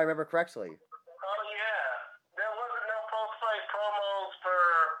show, if I remember correctly. Oh yeah, there wasn't no post fight promos for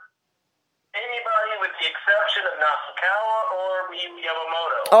anybody with the exception of Nasukawa or Miyu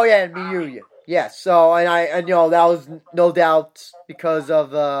Yamamoto. Oh yeah, and Miyu. Yes. So and that was no doubt because of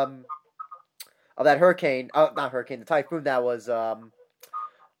that hurricane. Not hurricane. The typhoon that was hitting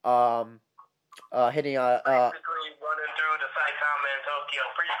basically running through the Saitama and Tokyo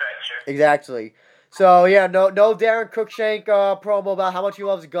prefecture. Exactly. So yeah, no Darren Cruikshank promo about how much he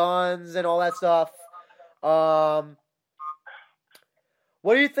loves guns and all that stuff.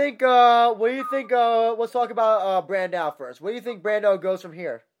 What do you think? Let's talk about Brandao first. Where do you think Brandao goes from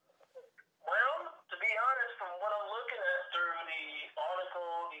here? Well, to be honest, from what I'm looking at through the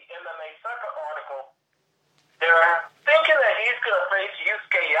article, the MMA Sucker article, they're thinking that he's going to face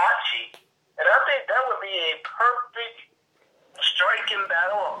Yusuke Yachi, and I think that would be a perfect striking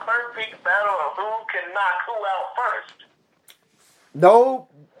battle, a perfect battle of who can knock who out first.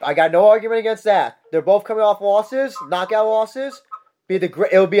 No, I got no argument against that. They're both coming off losses, knockout losses.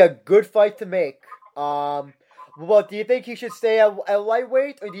 It'll be a good fight to make. Well, do you think he should stay at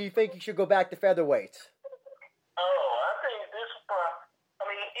lightweight, or do you think he should go back to featherweight? I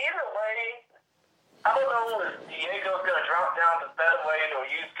think either way, I don't know if Diego's going to drop down to featherweight or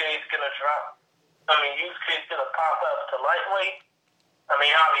Yusuke's going to pop up to lightweight.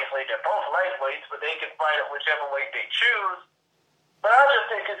 Obviously they're both lightweights, but they can fight at whichever weight they choose. But I just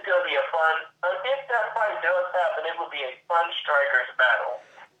think it's going to be a fun, if that fight does happen, it will be a fun strikers battle.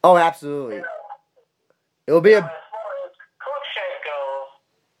 Oh, absolutely. It will be As far as Cruikshank goes,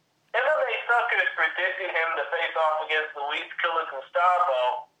 MMA Suckers predicted him to face off against Luis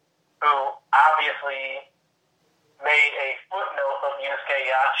Bravo, who obviously made a footnote of Yusuke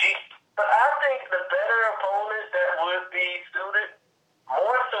Yachi. But I think the better opponent that would be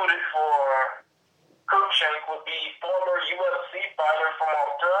more suited for Cruikshank would be former UFC fighter from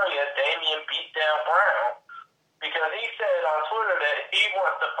Australia, Damian Beatdown Brown. Because he said on Twitter that he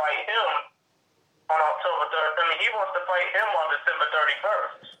wants to fight him on October 3rd. I mean, he wants to fight him on December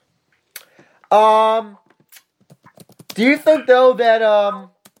 31st. Do you think though that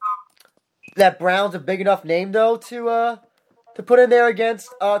that Brown's a big enough name though to put in there against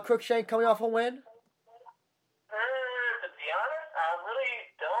Cruikshank coming off a win? To be honest, I really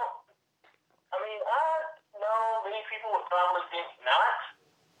don't. I mean, I know many people would probably think not,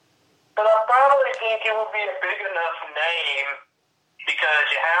 but I probably think it would be a big enough name because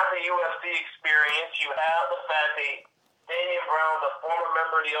you have the UFC experience, you have the fact that Damian Brown's a former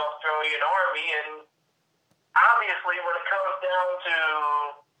member of the Australian Army, and obviously when it comes down to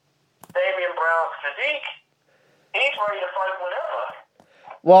Damian Brown's physique, he's ready to fight whenever.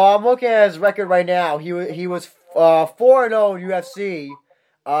 Well, I'm looking at his record right now. He was 4-0 in UFC.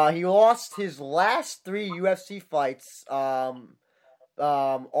 He lost his last 3 UFC fights, all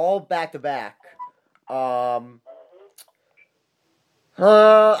back to back. I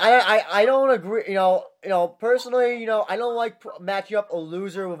don't agree. Personally, I don't like matching up a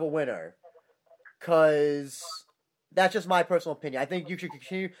loser with a winner, cause that's just my personal opinion. I think you should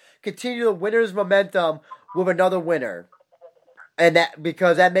continue the winner's momentum with another winner, and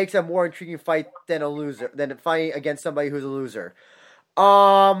because that makes a more intriguing fight than fighting against somebody who's a loser.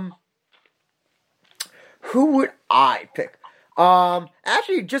 Who would I pick?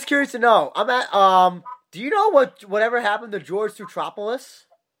 Actually, just curious to know. Do you know whatever happened to George Soutropoulos?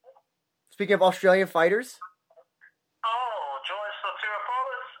 Speaking of Australian fighters. Oh, George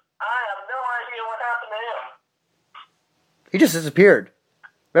Soutropoulos? I have no idea what happened to him. He just disappeared.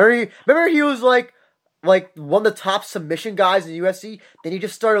 Remember he was like one of the top submission guys in the UFC. Then he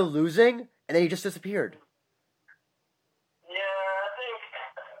just started losing, and then he just disappeared. To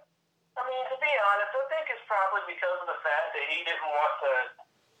be honest, I think it's probably because of the fact that he didn't want to,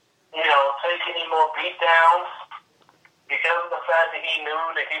 take any more beatdowns. Because of the fact that he knew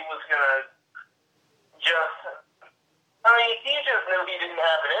that he was gonna he just knew he didn't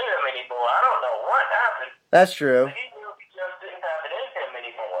have it in him anymore. I don't know what happened. That's true. He knew he just didn't have it in him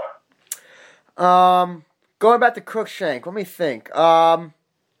anymore. Going back to Cruikshank, let me think.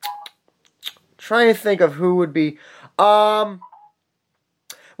 Trying to think of who would be. Well,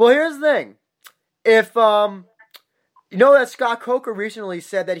 here's the thing. If that Scott Coker recently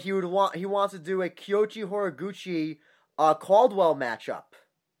said that he wants to do a Kyoji Horiguchi Caldwell matchup.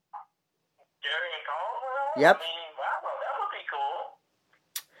 Darian Caldwell? Yep. That would be cool.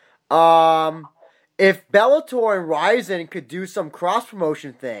 If Bellator and Ryzen could do some cross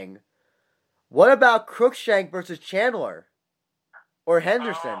promotion thing, what about Cruikshank versus Chandler or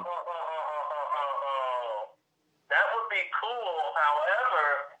Henderson? That would be cool.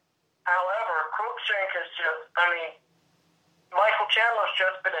 However, Cruikshank is Michael Chandler's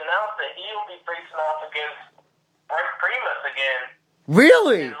just been announced that he'll be facing off against Rick Primus again.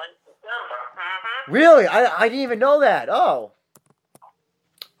 Really? In late December. Mm-hmm. Really? I didn't even know that. Oh,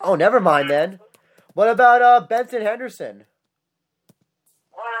 never mind then. What about Benson Henderson?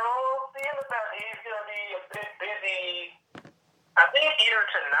 Well, seeing the fact he's going to be a bit busy, I think either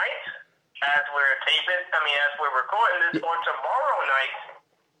tonight, as we're recording this, or tomorrow night,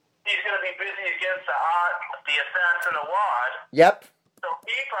 he's going to be busy against the Assassin Awad. Yep. So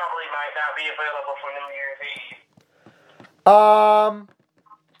he probably might not be available for New Year's Eve.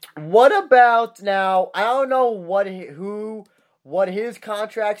 What about now? I don't know what his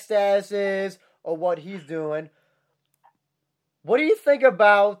contract status is or what he's doing. What do you think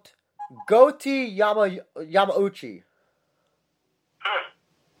about Goti Yamauchi?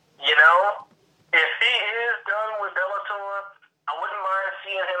 If he is done with Bellator, I wouldn't mind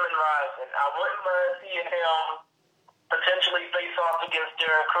seeing him in Ryzen. I wouldn't mind seeing him potentially face off against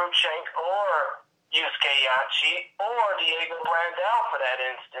Darren Cruikshank or Yusuke Yachi or Diego Brandao for that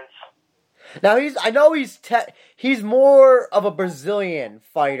instance. Now he's more of a Brazilian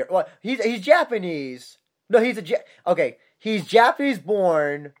fighter. Well, he's Japanese. No, he's Japanese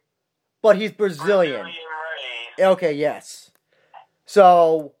born, but he's Brazilian. Okay, yes.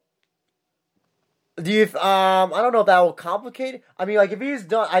 So I don't know if that will complicate it. If he's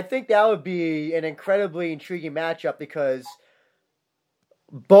done, I think that would be an incredibly intriguing matchup because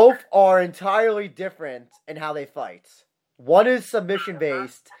both are entirely different in how they fight. One is submission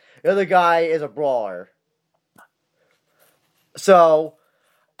based, the other guy is a brawler. So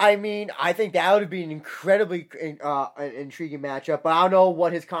I mean, I think that would be an incredibly an intriguing matchup. But I don't know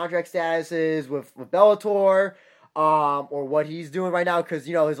what his contract status is with Bellator, or what he's doing right now. Because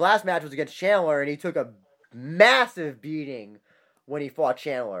his last match was against Chandler, and he took a massive beating when he fought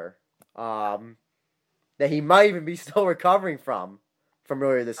Chandler. That he might even be still recovering from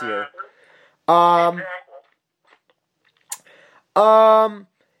earlier this year. What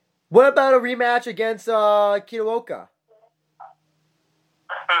about a rematch against Kitaoka?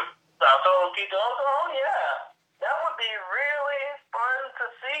 Kitaoka, oh yeah, that would be really fun to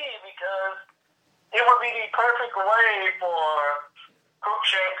see because it would be the perfect way for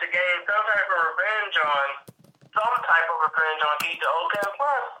Cruikshank to gain some type of revenge on Kitaoka. And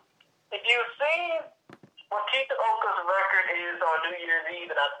plus, if you've seen what Kitaoka's record is on New Year's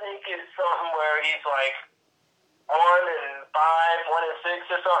Eve, and I think it's something where he's like 1-5,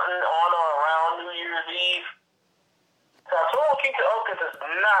 1-6 or something on or around New Year's Eve. Satoru Kitaoka does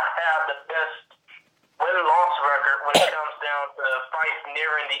not have the best win-loss record when it comes down to fights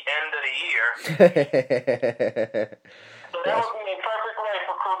nearing the end of the year. So that would be a perfect way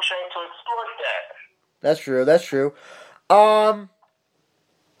for Cruikshank to exploit that. That's true. That's true.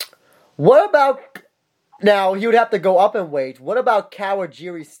 What about now? He would have to go up in weight. What about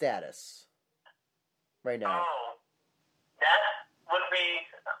Kawajiri's status right now? Oh, that would be.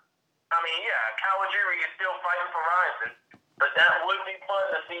 I mean, yeah, Kawajiri is still fighting for Rising, but that would be fun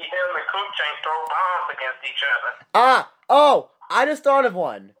to see him and Cruikshank throw bombs against each other. I just thought of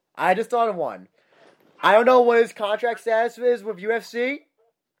one. I don't know what his contract status is with UFC.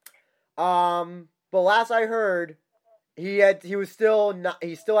 But last I heard, he still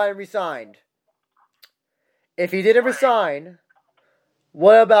hadn't resigned. If he didn't resign,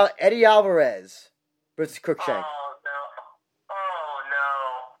 what about Eddie Alvarez versus Cruikshank? Oh no.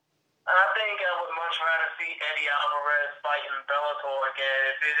 I think I would much rather see Eddie Alvarez fight in Bellator again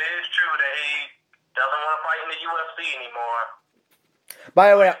if it is true that he doesn't want to fight in the UFC anymore.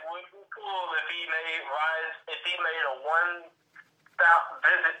 By the way, it would be cool if he made a one-stop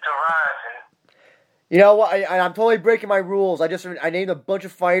visit to Rising. You know what? I'm totally breaking my rules. I named a bunch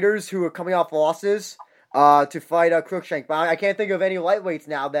of fighters who are coming off losses to fight Cruikshank, but I can't think of any lightweights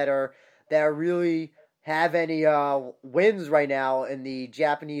now that really have any wins right now in the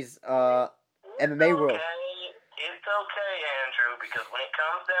Japanese MMA world. It's okay, Andrew, because when it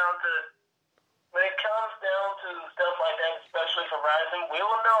comes down to stuff like that, especially for Rising,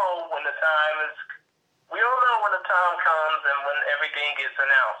 we'll know when the time comes and when everything gets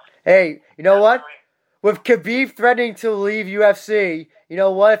announced. Hey, you know what? With Khabib threatening to leave UFC, you know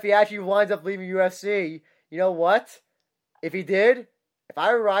what? If he actually winds up leaving UFC, you know what? If he did, if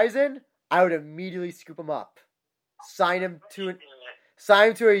I were Rising, I would immediately scoop him up, sign him to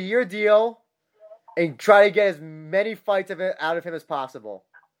a year deal, and try to get as many fights out of him as possible.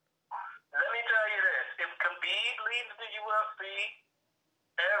 Let me tell you this: if Khabib leaves the UFC,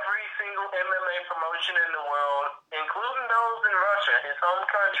 every single MMA promotion in the world, including those in Russia, his home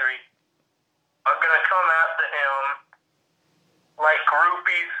country, are going to come after him like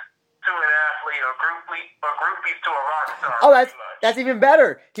groupies to an athlete or groupies to a rock star. Oh, that's even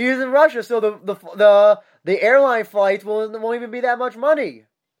better. He is in Russia, so the airline flights won't even be that much money.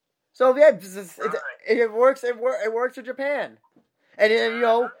 So yeah, it works. It works for Japan, and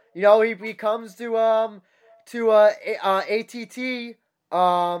he comes to ATT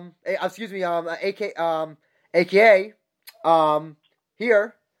AKA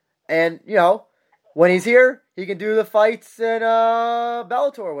here, and when he's here, he can do the fights in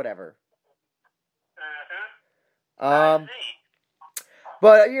Bellator or whatever. Mm-hmm.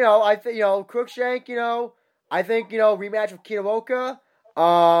 But I think Cruikshank. I think rematch with Kitaoka.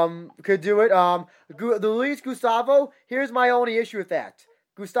 Could do it. The Luis Gustavo. Here's my only issue with that.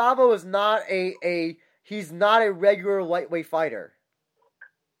 Gustavo is not he's not a regular lightweight fighter.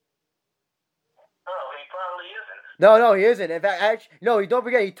 Oh, he probably isn't. No, he isn't. In fact, don't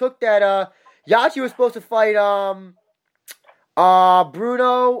forget he took that. Yachi was supposed to fight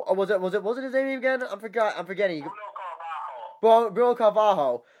Bruno, or was it his name again? I'm forgetting. Bruno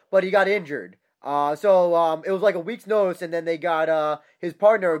Carvalho, but he got injured. So it was like a week's notice, and then they got his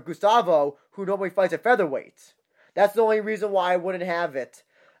partner Gustavo, who normally fights at featherweight. That's the only reason why I wouldn't have it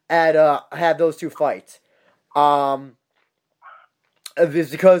have those two fights. It's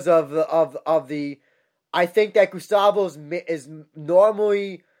because of the. I think that Gustavo is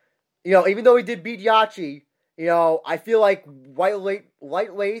normally. Even though he did beat Yachi, I feel like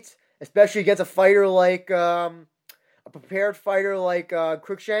lightweight, especially against a fighter like a prepared fighter like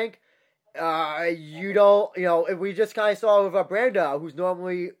Cruikshank, if we just kind of saw with Branda, who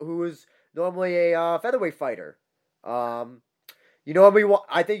is normally a featherweight fighter. You know what we want?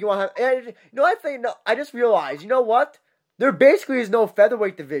 I think you want to have. You know, I think no. I just realized. You know what? There basically is no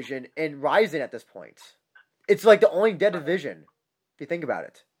featherweight division in Ryzen at this point. It's like the only dead division. If you think about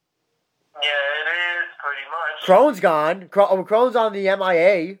it. Yeah, it is pretty much. Crone's gone. Crone's on the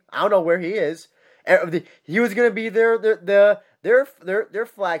MIA. I don't know where he is. He was gonna be their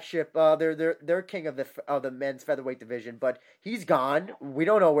flagship, their king of the men's featherweight division, but he's gone. We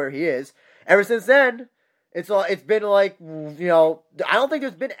don't know where he is. Ever since then, it's been like, you know, I don't think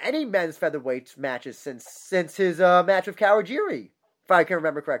there's been any men's featherweight matches since his match with Kawajiri, if I can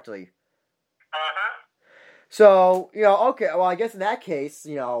remember correctly. So, you know, okay, well, I guess in that case,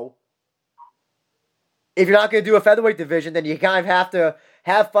 you know, if you're not going to do a featherweight division, then you kind of have to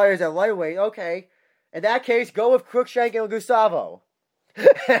have fighters at lightweight. Okay, in that case, go with Cruikshank and Gustavo.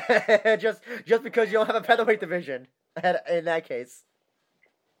 just because you don't have a featherweight division in that case.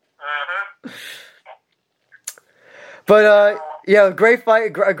 But yeah, great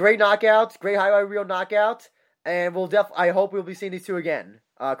fight, great knockout, great highlight reel knockout, and I hope we'll be seeing these two again,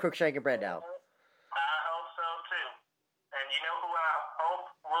 Cruikshank and Brandao. I hope so too. And you know who I hope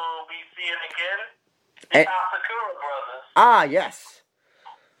we'll be seeing again? The Asakura brothers. Ah, yes.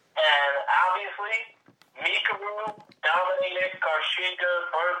 And obviously, Mikaru dominated Karshiga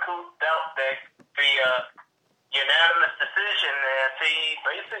Berkut Delpech via unanimous decision as he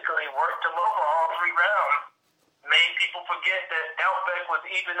basically worked him over all 3 rounds. Made people forget that Delpech was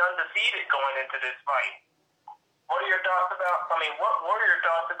even undefeated going into this fight. What were your thoughts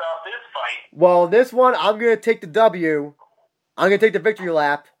about this fight? Well, this one, I'm going to take the W. I'm going to take the victory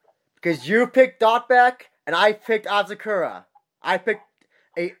lap. Because you picked Delpech, and I picked Asakura. I picked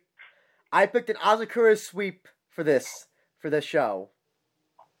an Asakura sweep for this show.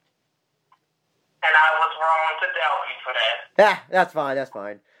 And I was wrong to doubt you for that. Yeah, that's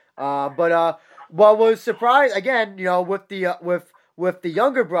fine. But what was surprised again, you know, with the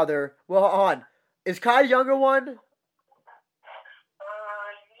younger brother. Well, hold on, is Kai the younger one? Yeah,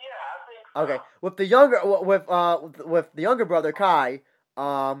 I think so. Okay, with the younger brother Kai,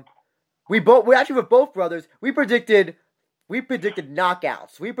 we actually with both brothers we predicted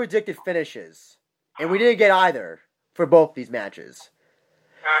knockouts, we predicted finishes, and we didn't get either for both these matches.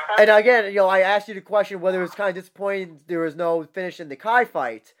 And again, you know, I asked you the question whether it was kind of disappointing there was no finish in the Kai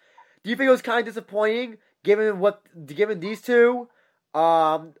fight. Do you think it was kind of disappointing given these two,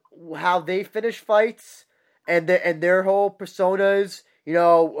 how they finish fights and their whole personas? You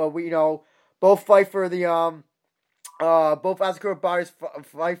know, both fight for the both Asakura bodies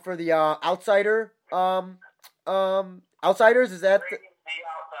fight for the outsiders. Is that the outsider?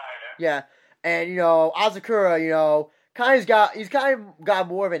 Yeah, and you know, Asakura, you know, he's kind of got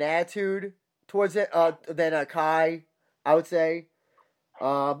more of an attitude towards it than Kai, I would say.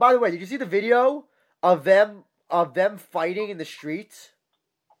 By the way, did you see the video of them fighting in the streets?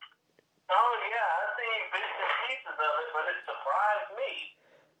 Oh yeah, I've seen bits and pieces of it, but it surprised me.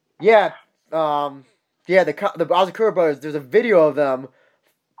 Yeah, the Asakura brothers. There's a video of them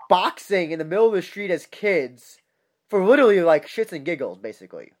boxing in the middle of the street as kids for literally like shits and giggles,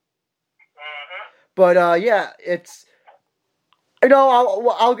 basically. But yeah, it's, you know,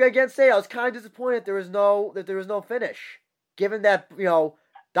 I'll again say I was kind of disappointed that there was no finish. Given that, you know,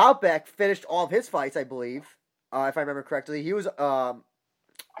 Delpech finished all of his fights, I believe, if I remember correctly. He was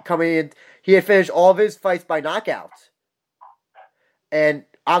coming in. He had finished all of his fights by knockout. And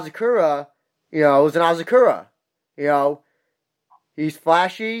Asakura, you know, was an Asakura. You know, he's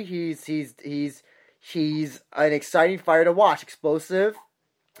flashy. He's an exciting fighter to watch. Explosive.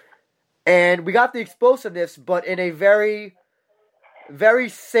 And we got the explosiveness, but in a very, very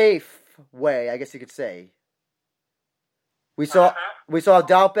safe way, I guess you could say. We saw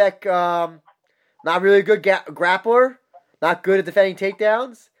Delpech, not really a good grappler, not good at defending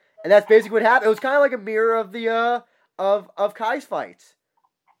takedowns, and that's basically what happened. It was kind of like a mirror of the of Kai's fight,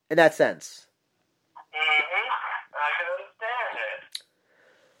 in that sense. I can understand it,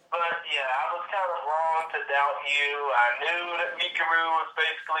 but yeah, I was kind of wrong to doubt you. I knew that Mikaru was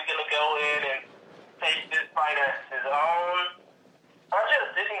basically going to go in and take this fight as his own. I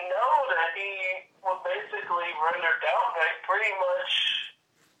just didn't know that he would basically render Delpech pretty much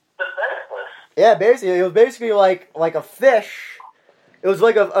defenseless. Yeah, basically, it was basically like a fish. It was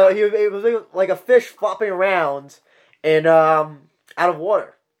like a fish flopping around and out of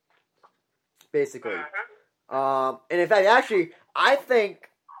water, basically. And in fact, actually, I think,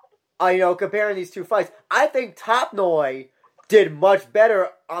 you know, comparing these two fights, I think Top Noi did much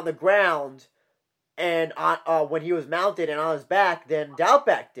better on the ground and when he was mounted and on his back than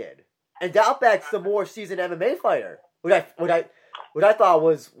Delpech did. And Delpech's the more seasoned MMA fighter, which I thought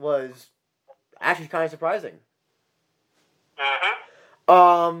was actually kind of surprising.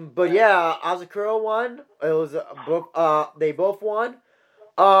 But yeah, Asakura won. It was they both won.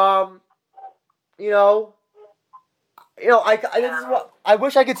 You know, this is what I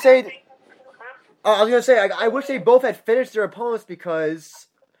wish I could say. I was gonna say I wish they both had finished their opponents because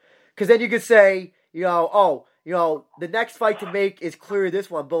then you could say the next fight to make is clearly this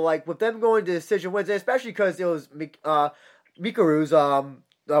one. But like with them going to decision wins, especially because it was Mikaru's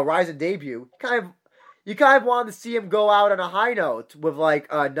Ryzen debut, you kind of wanted to see him go out on a high note with like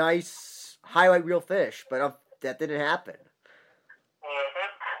a nice highlight reel finish, but that didn't happen.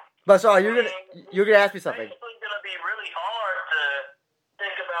 But sorry, you're gonna ask me something. It's gonna be really hard to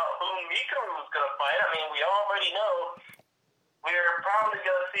think about who Mikaru's gonna fight. I mean, we already know we're probably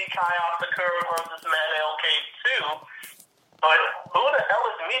gonna see Kai Asakura versus Matt LK2, but who the hell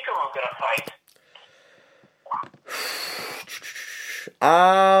is Mikaru gonna fight?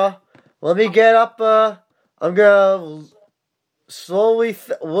 Let me get up. I'm gonna slowly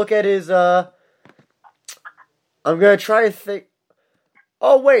look at his. I'm gonna try to think.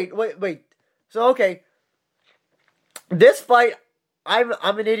 Oh wait. So okay, this fight, I'm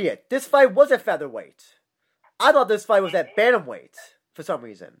an idiot. This fight was at featherweight. I thought this fight was at bantamweight for some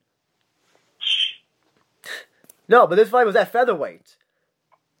reason. No, but this fight was at featherweight.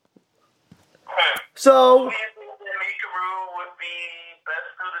 So. Mikaru would be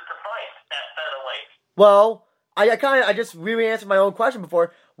best suited to fight at featherweight. Well, I just really answered my own question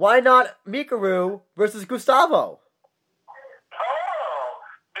before. Why not Mikaru versus Gustavo? Oh,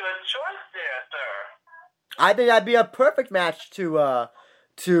 good choice there, sir. I think that'd be a perfect match to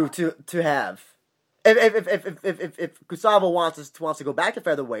have. If Gustavo wants to go back to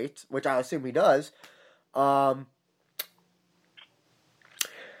featherweight, which I assume he does, I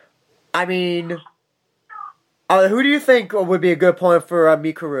mean, who do you think would be a good opponent for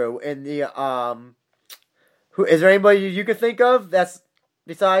Mikaru in the Who is there anybody you can think of that's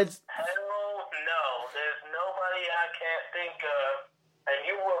besides? Hell no, there's nobody I can't think of, and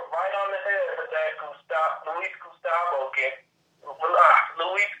you were right on the head with that Luis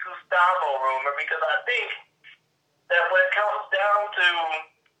Gustavo rumor, because I think that when it comes down to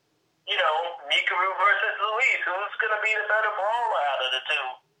Mikaru versus Luis, who's gonna be the better brawler out of the two?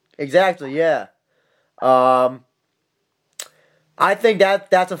 Exactly, yeah. I think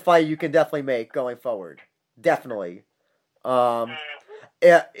that's a fight you can definitely make going forward. Definitely.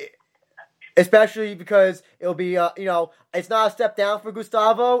 Especially because it'll be, it's not a step down for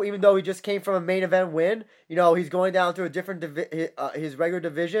Gustavo, even though he just came from a main event win. He's going down to a different his regular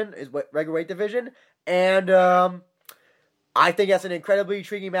division, his regular weight division, and I think that's an incredibly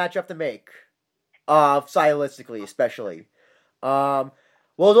intriguing matchup to make, stylistically, especially. What's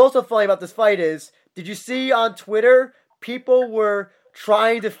also funny about this fight is, did you see on Twitter, people were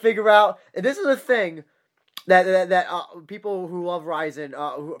trying to figure out, and this is a thing that people who love Ryzen,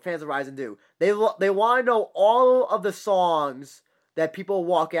 fans of Ryzen do. They want to know all of the songs that people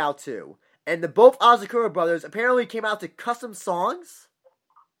walk out to. And both Asakura brothers apparently came out to custom songs.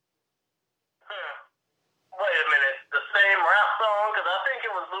 Wait a minute, the same rap song? Because I think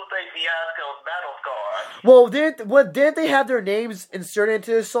it was Lupe Fiasco's Battle Scar. Well, didn't they have their names inserted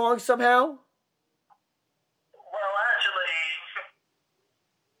into the song somehow?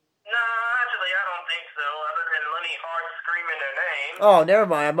 Oh, never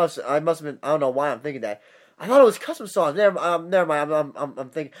mind. I must have been. I don't know why I'm thinking that. I thought it was custom songs. Never mind. I'm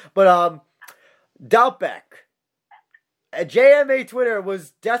thinking. But Doubtback. JMA Twitter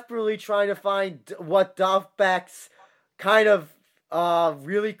was desperately trying to find what Doubtback's kind of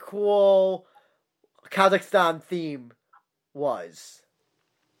really cool Kazakhstan theme was.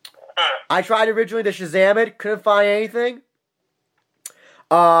 I tried originally to Shazam it. Couldn't find anything.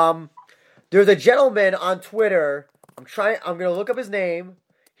 There's a gentleman on Twitter. I'm gonna look up his name.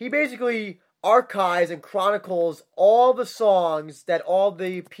 He basically archives and chronicles all the songs that all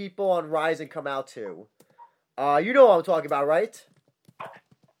the people on Ryzen come out to. You know what I'm talking about, right?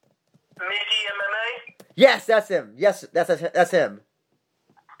 Mickey MMA? Yes, that's him. Yes, that's him.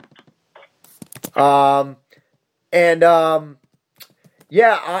 Yeah,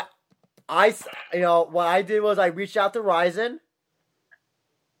 I what I did was I reached out to Ryzen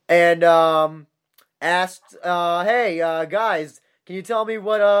and asked, hey, guys, can you tell me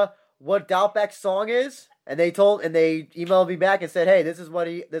what Doubtback's song is? And they emailed me back and said, hey, this is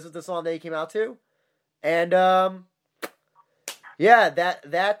the song that he came out to. And, yeah,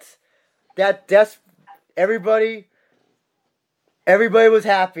 that's everybody was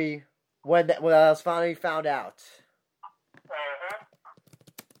happy when I was finally found out.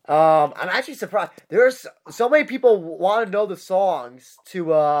 I'm actually surprised. There's so many people want to know the songs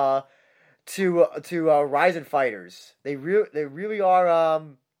to to Ryzen fighters. They really are.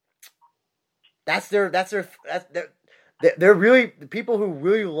 They're really the people who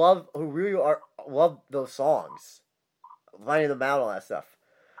really love those songs, finding them out, all that stuff.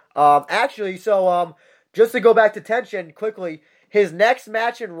 Actually, so just to go back to Tension quickly, his next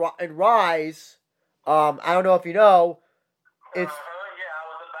match in Rise, I don't know if you know, it's yeah, I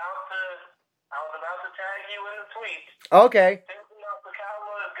was about to tag you in the tweet. okay. Shinsuke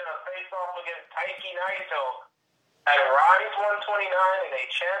Nasukawa is gonna face off against Taiki Naito at Rise 129 in a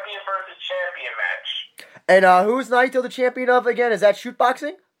champion versus champion match. And who's Naito the champion of again? Is that shoot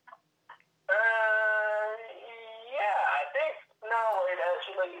boxing? Yeah, I think no, it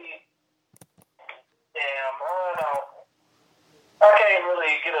actually. Damn, I don't know. I can't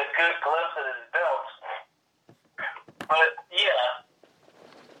really get a good glimpse of his belt, but yeah,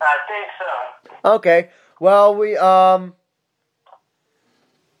 I think so. Okay. Well, we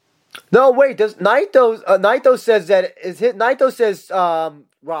No, wait. Does Naito says that is hit? Naito says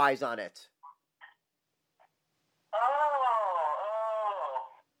Rise on it. I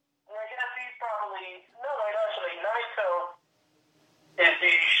guess he's probably actually Naito is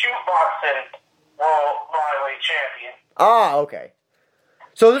the shootboxing world flyweight champion. Ah, okay.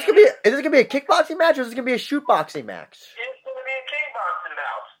 So is this gonna be a kickboxing match or is this gonna be a shoot boxing match? It's gonna be a kickboxing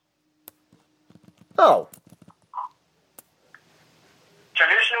bout. Oh.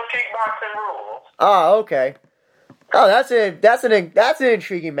 Traditional kickboxing rules. Ah, okay. Oh, that's an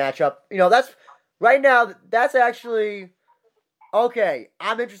intriguing matchup. You know, that's right now. That's actually okay.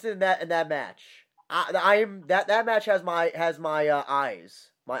 I'm interested in that match. That match has my eyes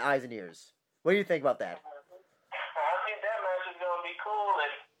and ears. What do you think about that? I think that match is gonna be cool,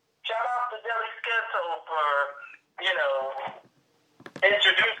 and shout out to Deli Sketo for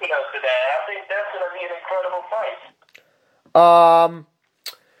introducing us to that. I think that's gonna be an incredible fight.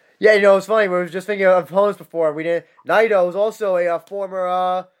 Yeah, you know, it's funny. We were just thinking of opponents before. Naito was also a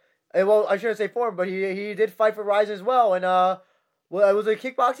former. Well, I shouldn't say former, but he did fight for Rise as well. And well, was it a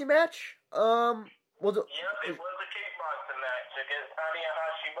kickboxing match? Yep, it was a kickboxing match against Tanya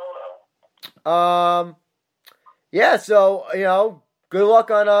Hashimoto. Yeah. So you know, good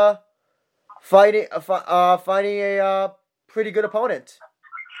luck on finding a pretty good opponent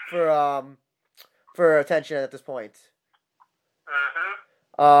for attention at this point.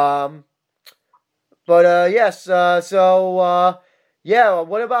 But yes, yeah,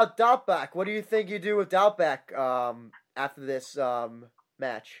 what about Doubtback? What do you think you do with Doubtback after this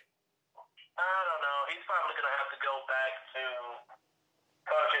match? I don't know. He's probably going to have to go back to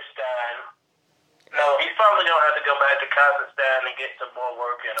Kazakhstan. No, he's probably going to have to go back to Kazakhstan and get some more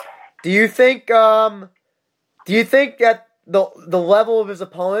work in him. Do you think that the level of his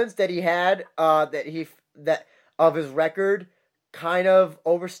opponents that he had, that of his record, kind of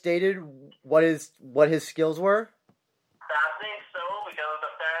overstated what his skills were? I think so, because of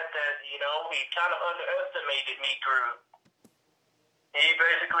the fact that, he kind of underestimated Mikuru. He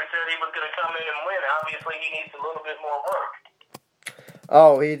basically said he was going to come in and win. Obviously, he needs a little bit more work.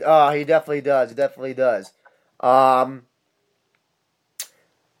 Oh, he definitely does. He definitely does. I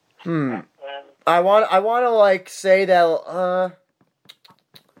want to like say that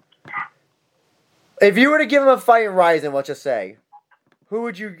if you were to give him a fight in Ryzen, let's just say, who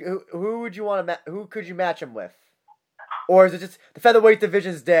could you match him with? Or is it just the featherweight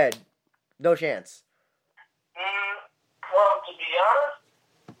division's dead? No chance. Well, to be honest,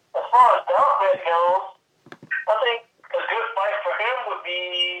 as far as Doubtback goes, I think a good fight for him would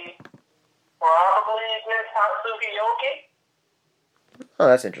be probably against Hatsuki Yoki. Oh,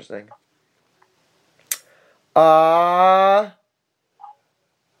 that's interesting.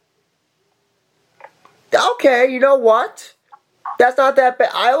 Okay, you know what? That's not that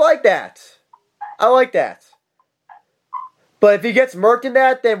bad. I like that. But if he gets murked in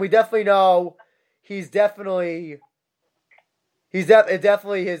that, then we definitely know definitely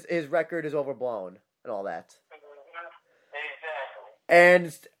his record is overblown and all that.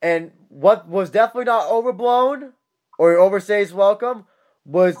 Exactly. And what was definitely not overblown or overstays welcome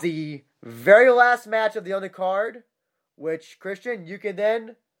was the very last match of the undercard, which, Christian, you can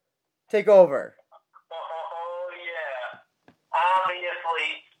then take over. Oh yeah.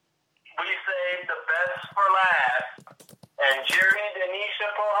 Obviously, we saved the best for last. And Jerry Denisha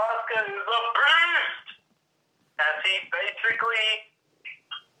Prohaska is a beast! As he basically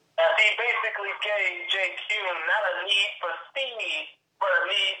gave Jake Hume not a need for speed, but a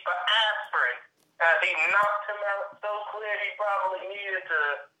need for aspirin. As he knocked him out so clear he probably needed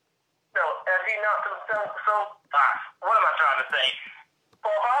to... No, as he knocked him what am I trying to say?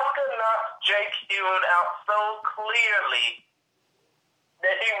 Prohaska knocked Jake Hume out so clearly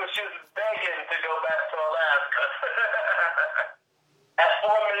that he was just begging to go back to Alaska at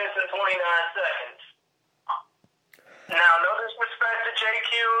 4 minutes and 29 seconds. Now, no disrespect to Jay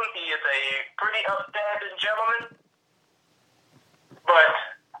Kuhn. He is a pretty upstanding gentleman. But,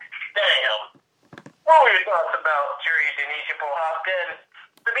 damn. What were your thoughts about Jerry Denisha Prohaska? And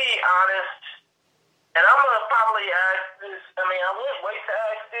to be honest, and I'm going to probably ask this, I mean, I wouldn't wait to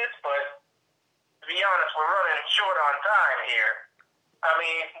ask this, but to be honest, we're running short on time here. I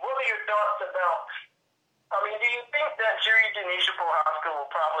mean, what are your thoughts about, I mean, do you think that Jerry Denisha Prohaska will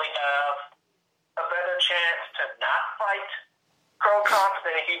probably have a better chance to not fight Cro Cop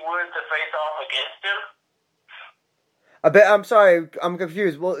than he would to face off against him? I'm sorry, I'm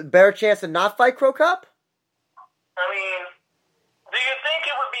confused. Well, better chance to not fight Cro Cop? I mean, do you think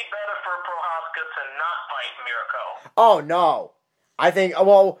it would be better for Prohaska to not fight Mirko? Oh, no. I think,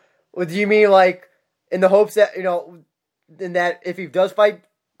 well, do you mean like in the hopes that, you know, in that if he does fight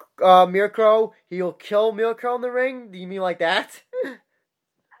Mirko, he'll kill Mirko in the ring? Do you mean like that? No. I'm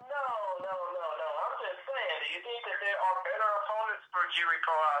just saying, do you think that there are better opponents for Jerry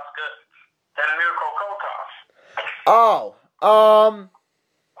Prohaska than Mirko Kokov? Oh,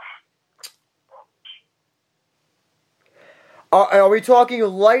 are we talking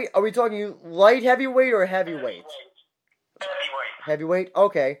light? Are we talking light heavyweight or heavyweight? Heavyweight.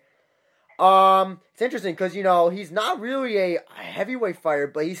 Okay. It's interesting because you know he's not really a heavyweight fighter,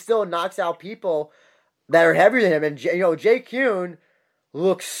 but he still knocks out people that are heavier than him. And you know, Jay Kuhn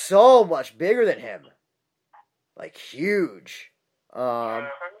looks so much bigger than him, like huge. I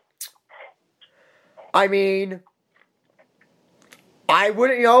mean, I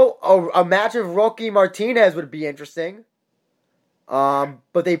wouldn't, you know, a match of Rocky Martinez would be interesting.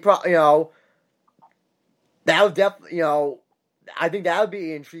 But they probably, you know, that would definitely, you know, I think that would be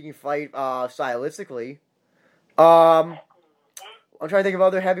an intriguing fight, stylistically. I'm trying to think of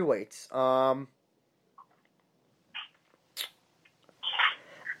other heavyweights. I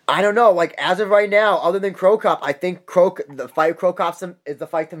don't know, like, as of right now, other than Cro Cop, I think the fight with Cro Cop is the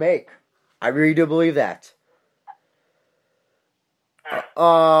fight to make. I really do believe that.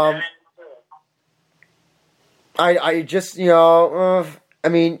 I just, you know, I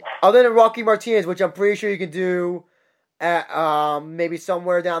mean, other than Rocky Martinez, which I'm pretty sure you can do at, maybe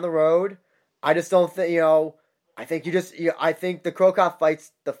somewhere down the road, I just don't think, you know, I think I think the Cro Cop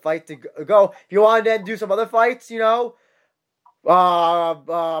fight's the fight to go. If you want to then do some other fights, you know,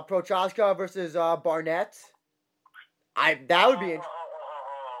 Prochazka versus Barnett, that would be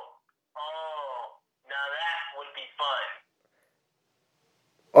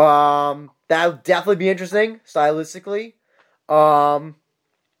that would definitely be interesting, stylistically. But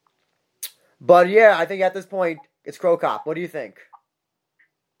yeah, I think at this point, it's Cro Cop. What do you think?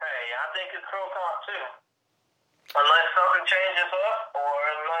 Hey, I think it's Cro Cop too. Unless something changes up, or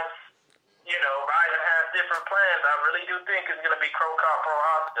unless, you know, Ryzen has different plans, I really do think it's going to be Cro Cop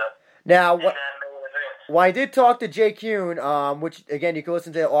Prohaska. Now, when I did talk to Jay Kuhn, which, again, you can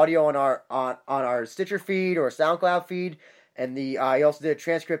listen to the audio on our Stitcher feed or SoundCloud feed, and he also did a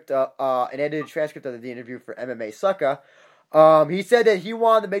transcript, an edited transcript of the interview for MMA Sucka. He said that he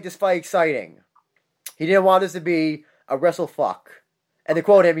wanted to make this fight exciting. He didn't want this to be a wrestle fuck. And to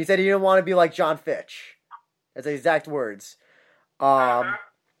quote him, he said he didn't want to be like John Fitch. That's the exact words. I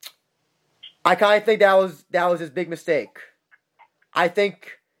kind of think that was his big mistake. I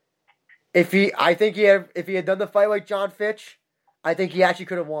think if he had done the fight like John Fitch, I think he actually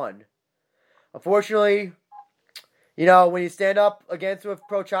could have won. Unfortunately, you know, when you stand up against with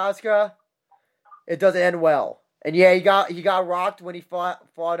Prochazka, it doesn't end well. And yeah, he got rocked when he fought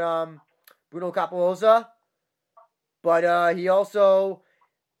Bruno Cappelozza, but he also,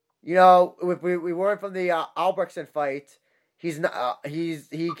 you know, if we weren't from the Albrechtsen fight, he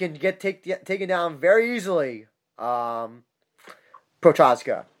can get taken down very easily, Prochazka.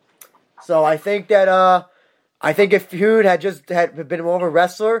 So I think that if Kuhn had been more of a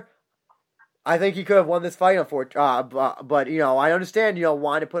wrestler, I think he could have won this fight. But you know, I understand, you know,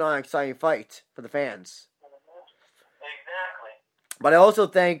 wanting to put on an exciting fight for the fans. Exactly. But I also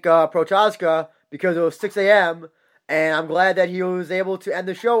thank Prochazka because it was 6 a.m. and I'm glad that he was able to end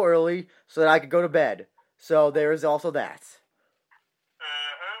the show early so that I could go to bed. So there is also that. I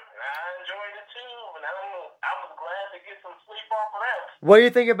enjoyed it too, and I was glad to get some sleep off of that. What do you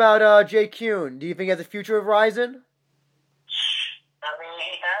think about Jay Kuhn? Do you think he has a future with Ryzen? I mean,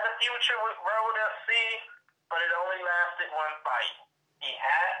 he had a future with Road FC, but it only lasted one fight.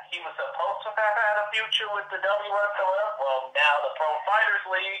 He was supposed to have had a future with the WSOF, well, now the Pro Fighters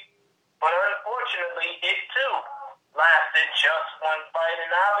League, but unfortunately, it too lasted just one fight,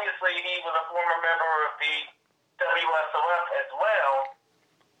 and obviously he was a former member of the WSOF as well,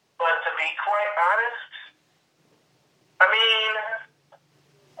 to be quite honest, I mean,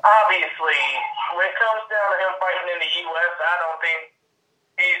 obviously, when it comes down to him fighting in the U.S., I don't think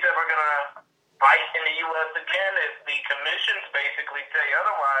he's ever going to fight in the U.S. again if the commissions basically say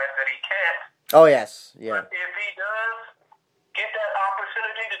otherwise, that he can't. Oh, yes. Yeah. But if he does get that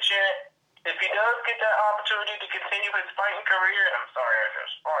opportunity to if he does get that opportunity to continue his fighting career, I'm sorry I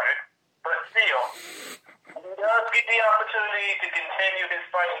just farted, but still, if he does get the opportunity to continue his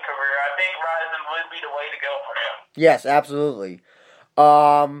fighting career, I think Rizin would be the way to go for him. Yes, absolutely.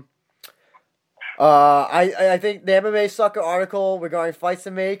 I think the MMA Sucker article regarding fights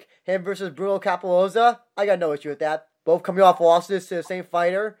to make, him versus Bruno Capoloza, I got no issue with that. Both coming off losses to the same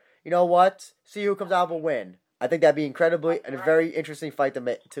fighter. You know what? See who comes out with a win. I think that'd be incredibly and a very interesting fight to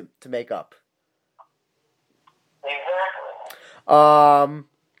make up. Exactly.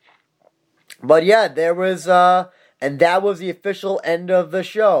 But yeah, there was and that was the official end of the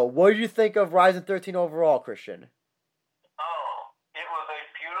show. What did you think of Rizin 13 overall, Christian? Oh, it was a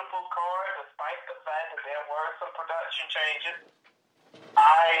beautiful card, despite the fact that there were some production changes.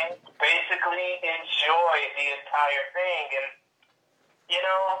 I basically enjoyed the entire thing, and you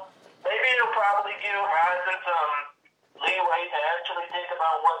know, maybe it'll probably give Rizin some leeway to actually think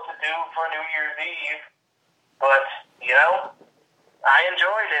about what to do for New Year's Eve. But, you know, I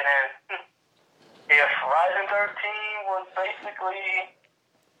enjoyed it, and if Rizin 13 was basically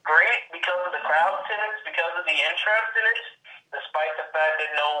great because of the crowd attendance, because of the interest in it, despite the fact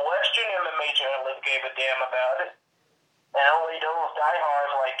that no Western MMA journalist gave a damn about it, and only those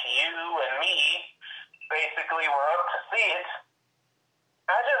diehards like you and me basically were up to see it,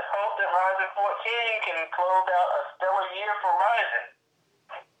 I just hope that Rizin 14 can close out a stellar year for Rizin.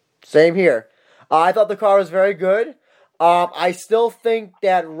 Same here. I thought the card was very good. I still think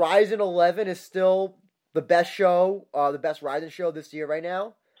that Rizin 11 is still the best show, the best Rizin show this year right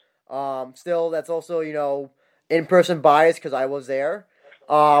now. Still, that's also, you know, in-person bias because I was there.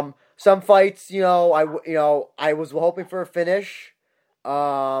 Some fights, I was hoping for a finish,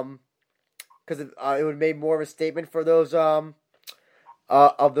 because it would have made more of a statement for those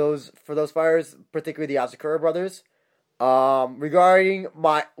fighters, particularly the Asakura brothers. Regarding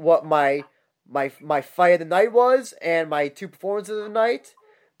my fight of the night was, and my two performances of the night,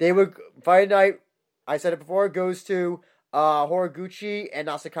 fight of the night, I said it before, goes to Horiguchi and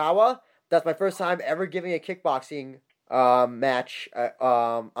Nasukawa. That's my first time ever giving a kickboxing match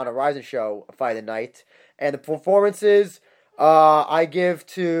on a Rizin show, a fight of the night. And the performances I give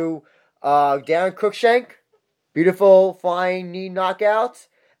to Darren Cruikshank, beautiful flying knee knockout,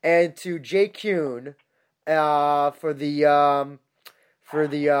 and to Jay Kuhn for the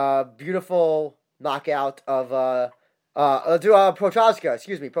beautiful knockout of Prochazka.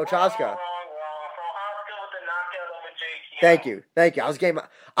 Excuse me, Prochazka. Thank you.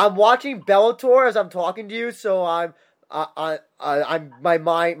 I'm watching Bellator as I'm talking to you, so I'm my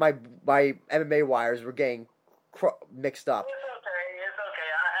MMA wires were getting mixed up. It's okay.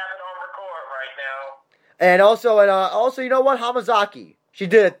 I have it on record right now. And also, you know what? Hamazaki. She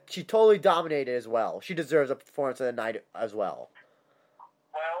totally dominated as well. She deserves a performance of the night as well.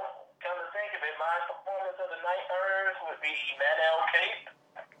 Well, come to think of it, my performance of the night earners would be Manel Cape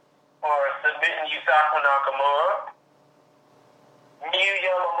for submitting Yusaku Nakamura, Miyu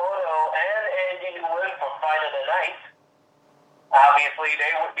Yamamoto, and Andy Nguyen for fight of the night. Obviously,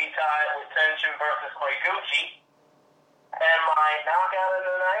 they would be tied with Tenshin versus Horiguchi. And my knockout of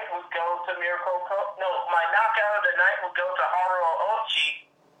the night would go to my knockout of the night would go to Haruo Ochi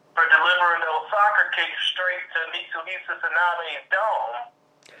for delivering those soccer kicks straight to Mitsuhisa Tanabe's dome.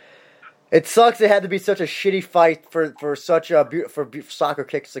 It sucks it had to be such a shitty fight for such a for soccer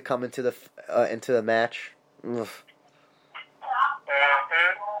kicks to come into the match. Ugh.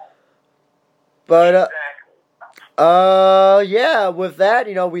 Mm-hmm. But Exactly. yeah, with that,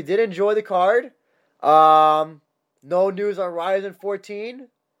 we did enjoy the card. No news on Rizin 14.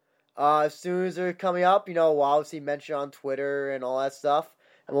 As soon as they're coming up, we'll obviously mention on Twitter and all that stuff.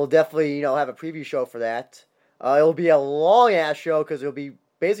 And we'll definitely, have a preview show for that. It'll be a long-ass show because it'll be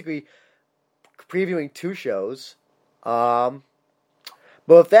basically previewing two shows. But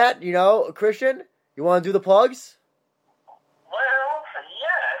with that, Christian, you want to do the plugs? Well,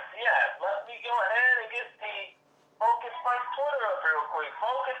 yes. Let me go ahead and get the Focus Fights Twitter up real quick.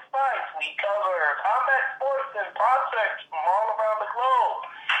 Focus Fights, we cover combat sports and prospects from all around the globe.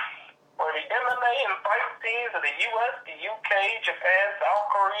 Where the MMA and fight scenes of the U.S., the U.K., Japan, South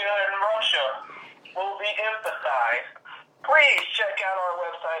Korea, and Russia will be emphasized. Please check out our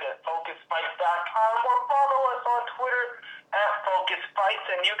website at FocusFights.com or follow us on Twitter at FocusFights,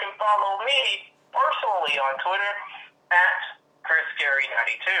 and you can follow me personally on Twitter at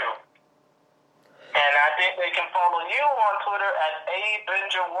ChrisGary92. And I think they can follow you on Twitter at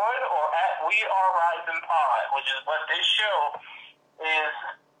ABenger1 or at We Are Rising Pod, which is what this show is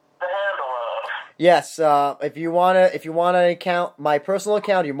the handle of. Yes, if you want an account, my personal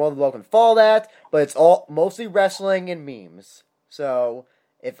account, you're more than welcome to follow that. But it's all mostly wrestling and memes. So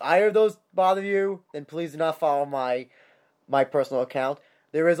if either of those bother you, then please do not follow my personal account.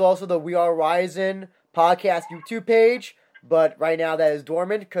 There is also the We Are Rising podcast YouTube page, but right now that is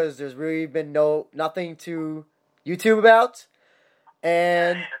dormant because there's really been nothing to YouTube about.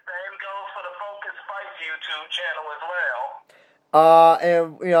 And The same goes for the Focus Fights YouTube channel as well.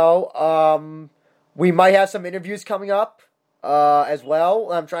 and we might have some interviews coming up as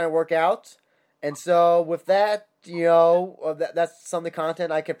well. I'm trying to work out, and so with that, that's some of the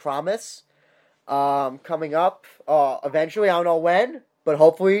content I can promise coming up eventually. I don't know when, but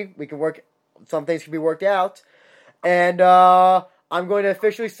hopefully we can work. Some things can be worked out, and I'm going to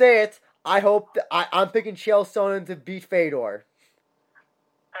officially say it. I hope I'm picking Chael Sonnen to beat Fedor.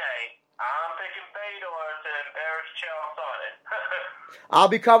 Hey, I'm picking Fedor to embarrass Chael Sonnen. I'll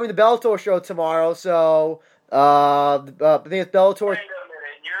be covering the Bellator show tomorrow, so I think it's Bellator. Wait a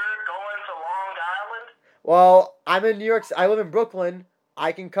minute, you're going to Long Island? Well, I'm in New York. I live in Brooklyn.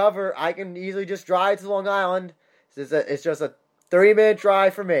 I can easily just drive to Long Island. It's just a 30-minute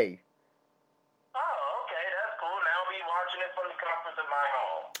drive for me. Oh, okay, that's cool. Now I'll be watching it from the comfort of my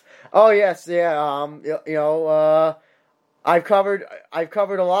home. Oh yes, yeah. I've covered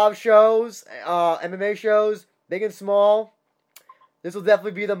a lot of shows, MMA shows, big and small. This will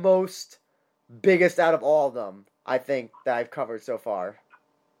definitely be the biggest out of all of them, I think, that I've covered so far.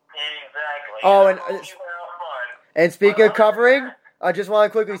 Exactly. Oh, I hope you have fun. And speaking of covering, I just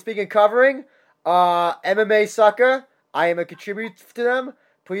want to quickly MMA Sucker. I am a contributor to them.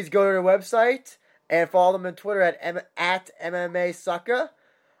 Please go to their website and follow them on Twitter at MMA Sucker.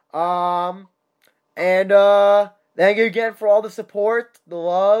 Thank you again for all the support, the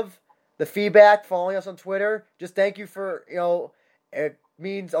love, the feedback, following us on Twitter. Just thank you for, it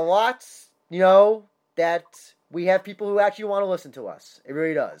means a lot, that we have people who actually want to listen to us. It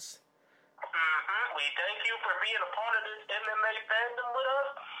really does. We thank you for being a part of this MMA fandom with us,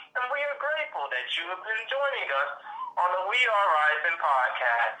 and we are grateful that you have been joining us on the We Are Rising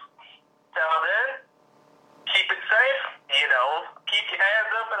podcast. Till then, keep it safe, keep your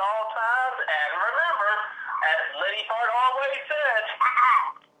hands up at all times, and remember, as Lenny Hart always said,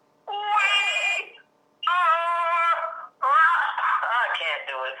 we are... I can't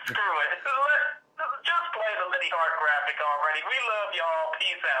do it. Screw it. Just play the Lenny Hart graphic already. We love y'all.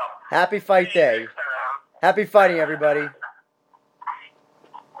 Peace out. Happy fight See you day. next time. Happy fighting, everybody.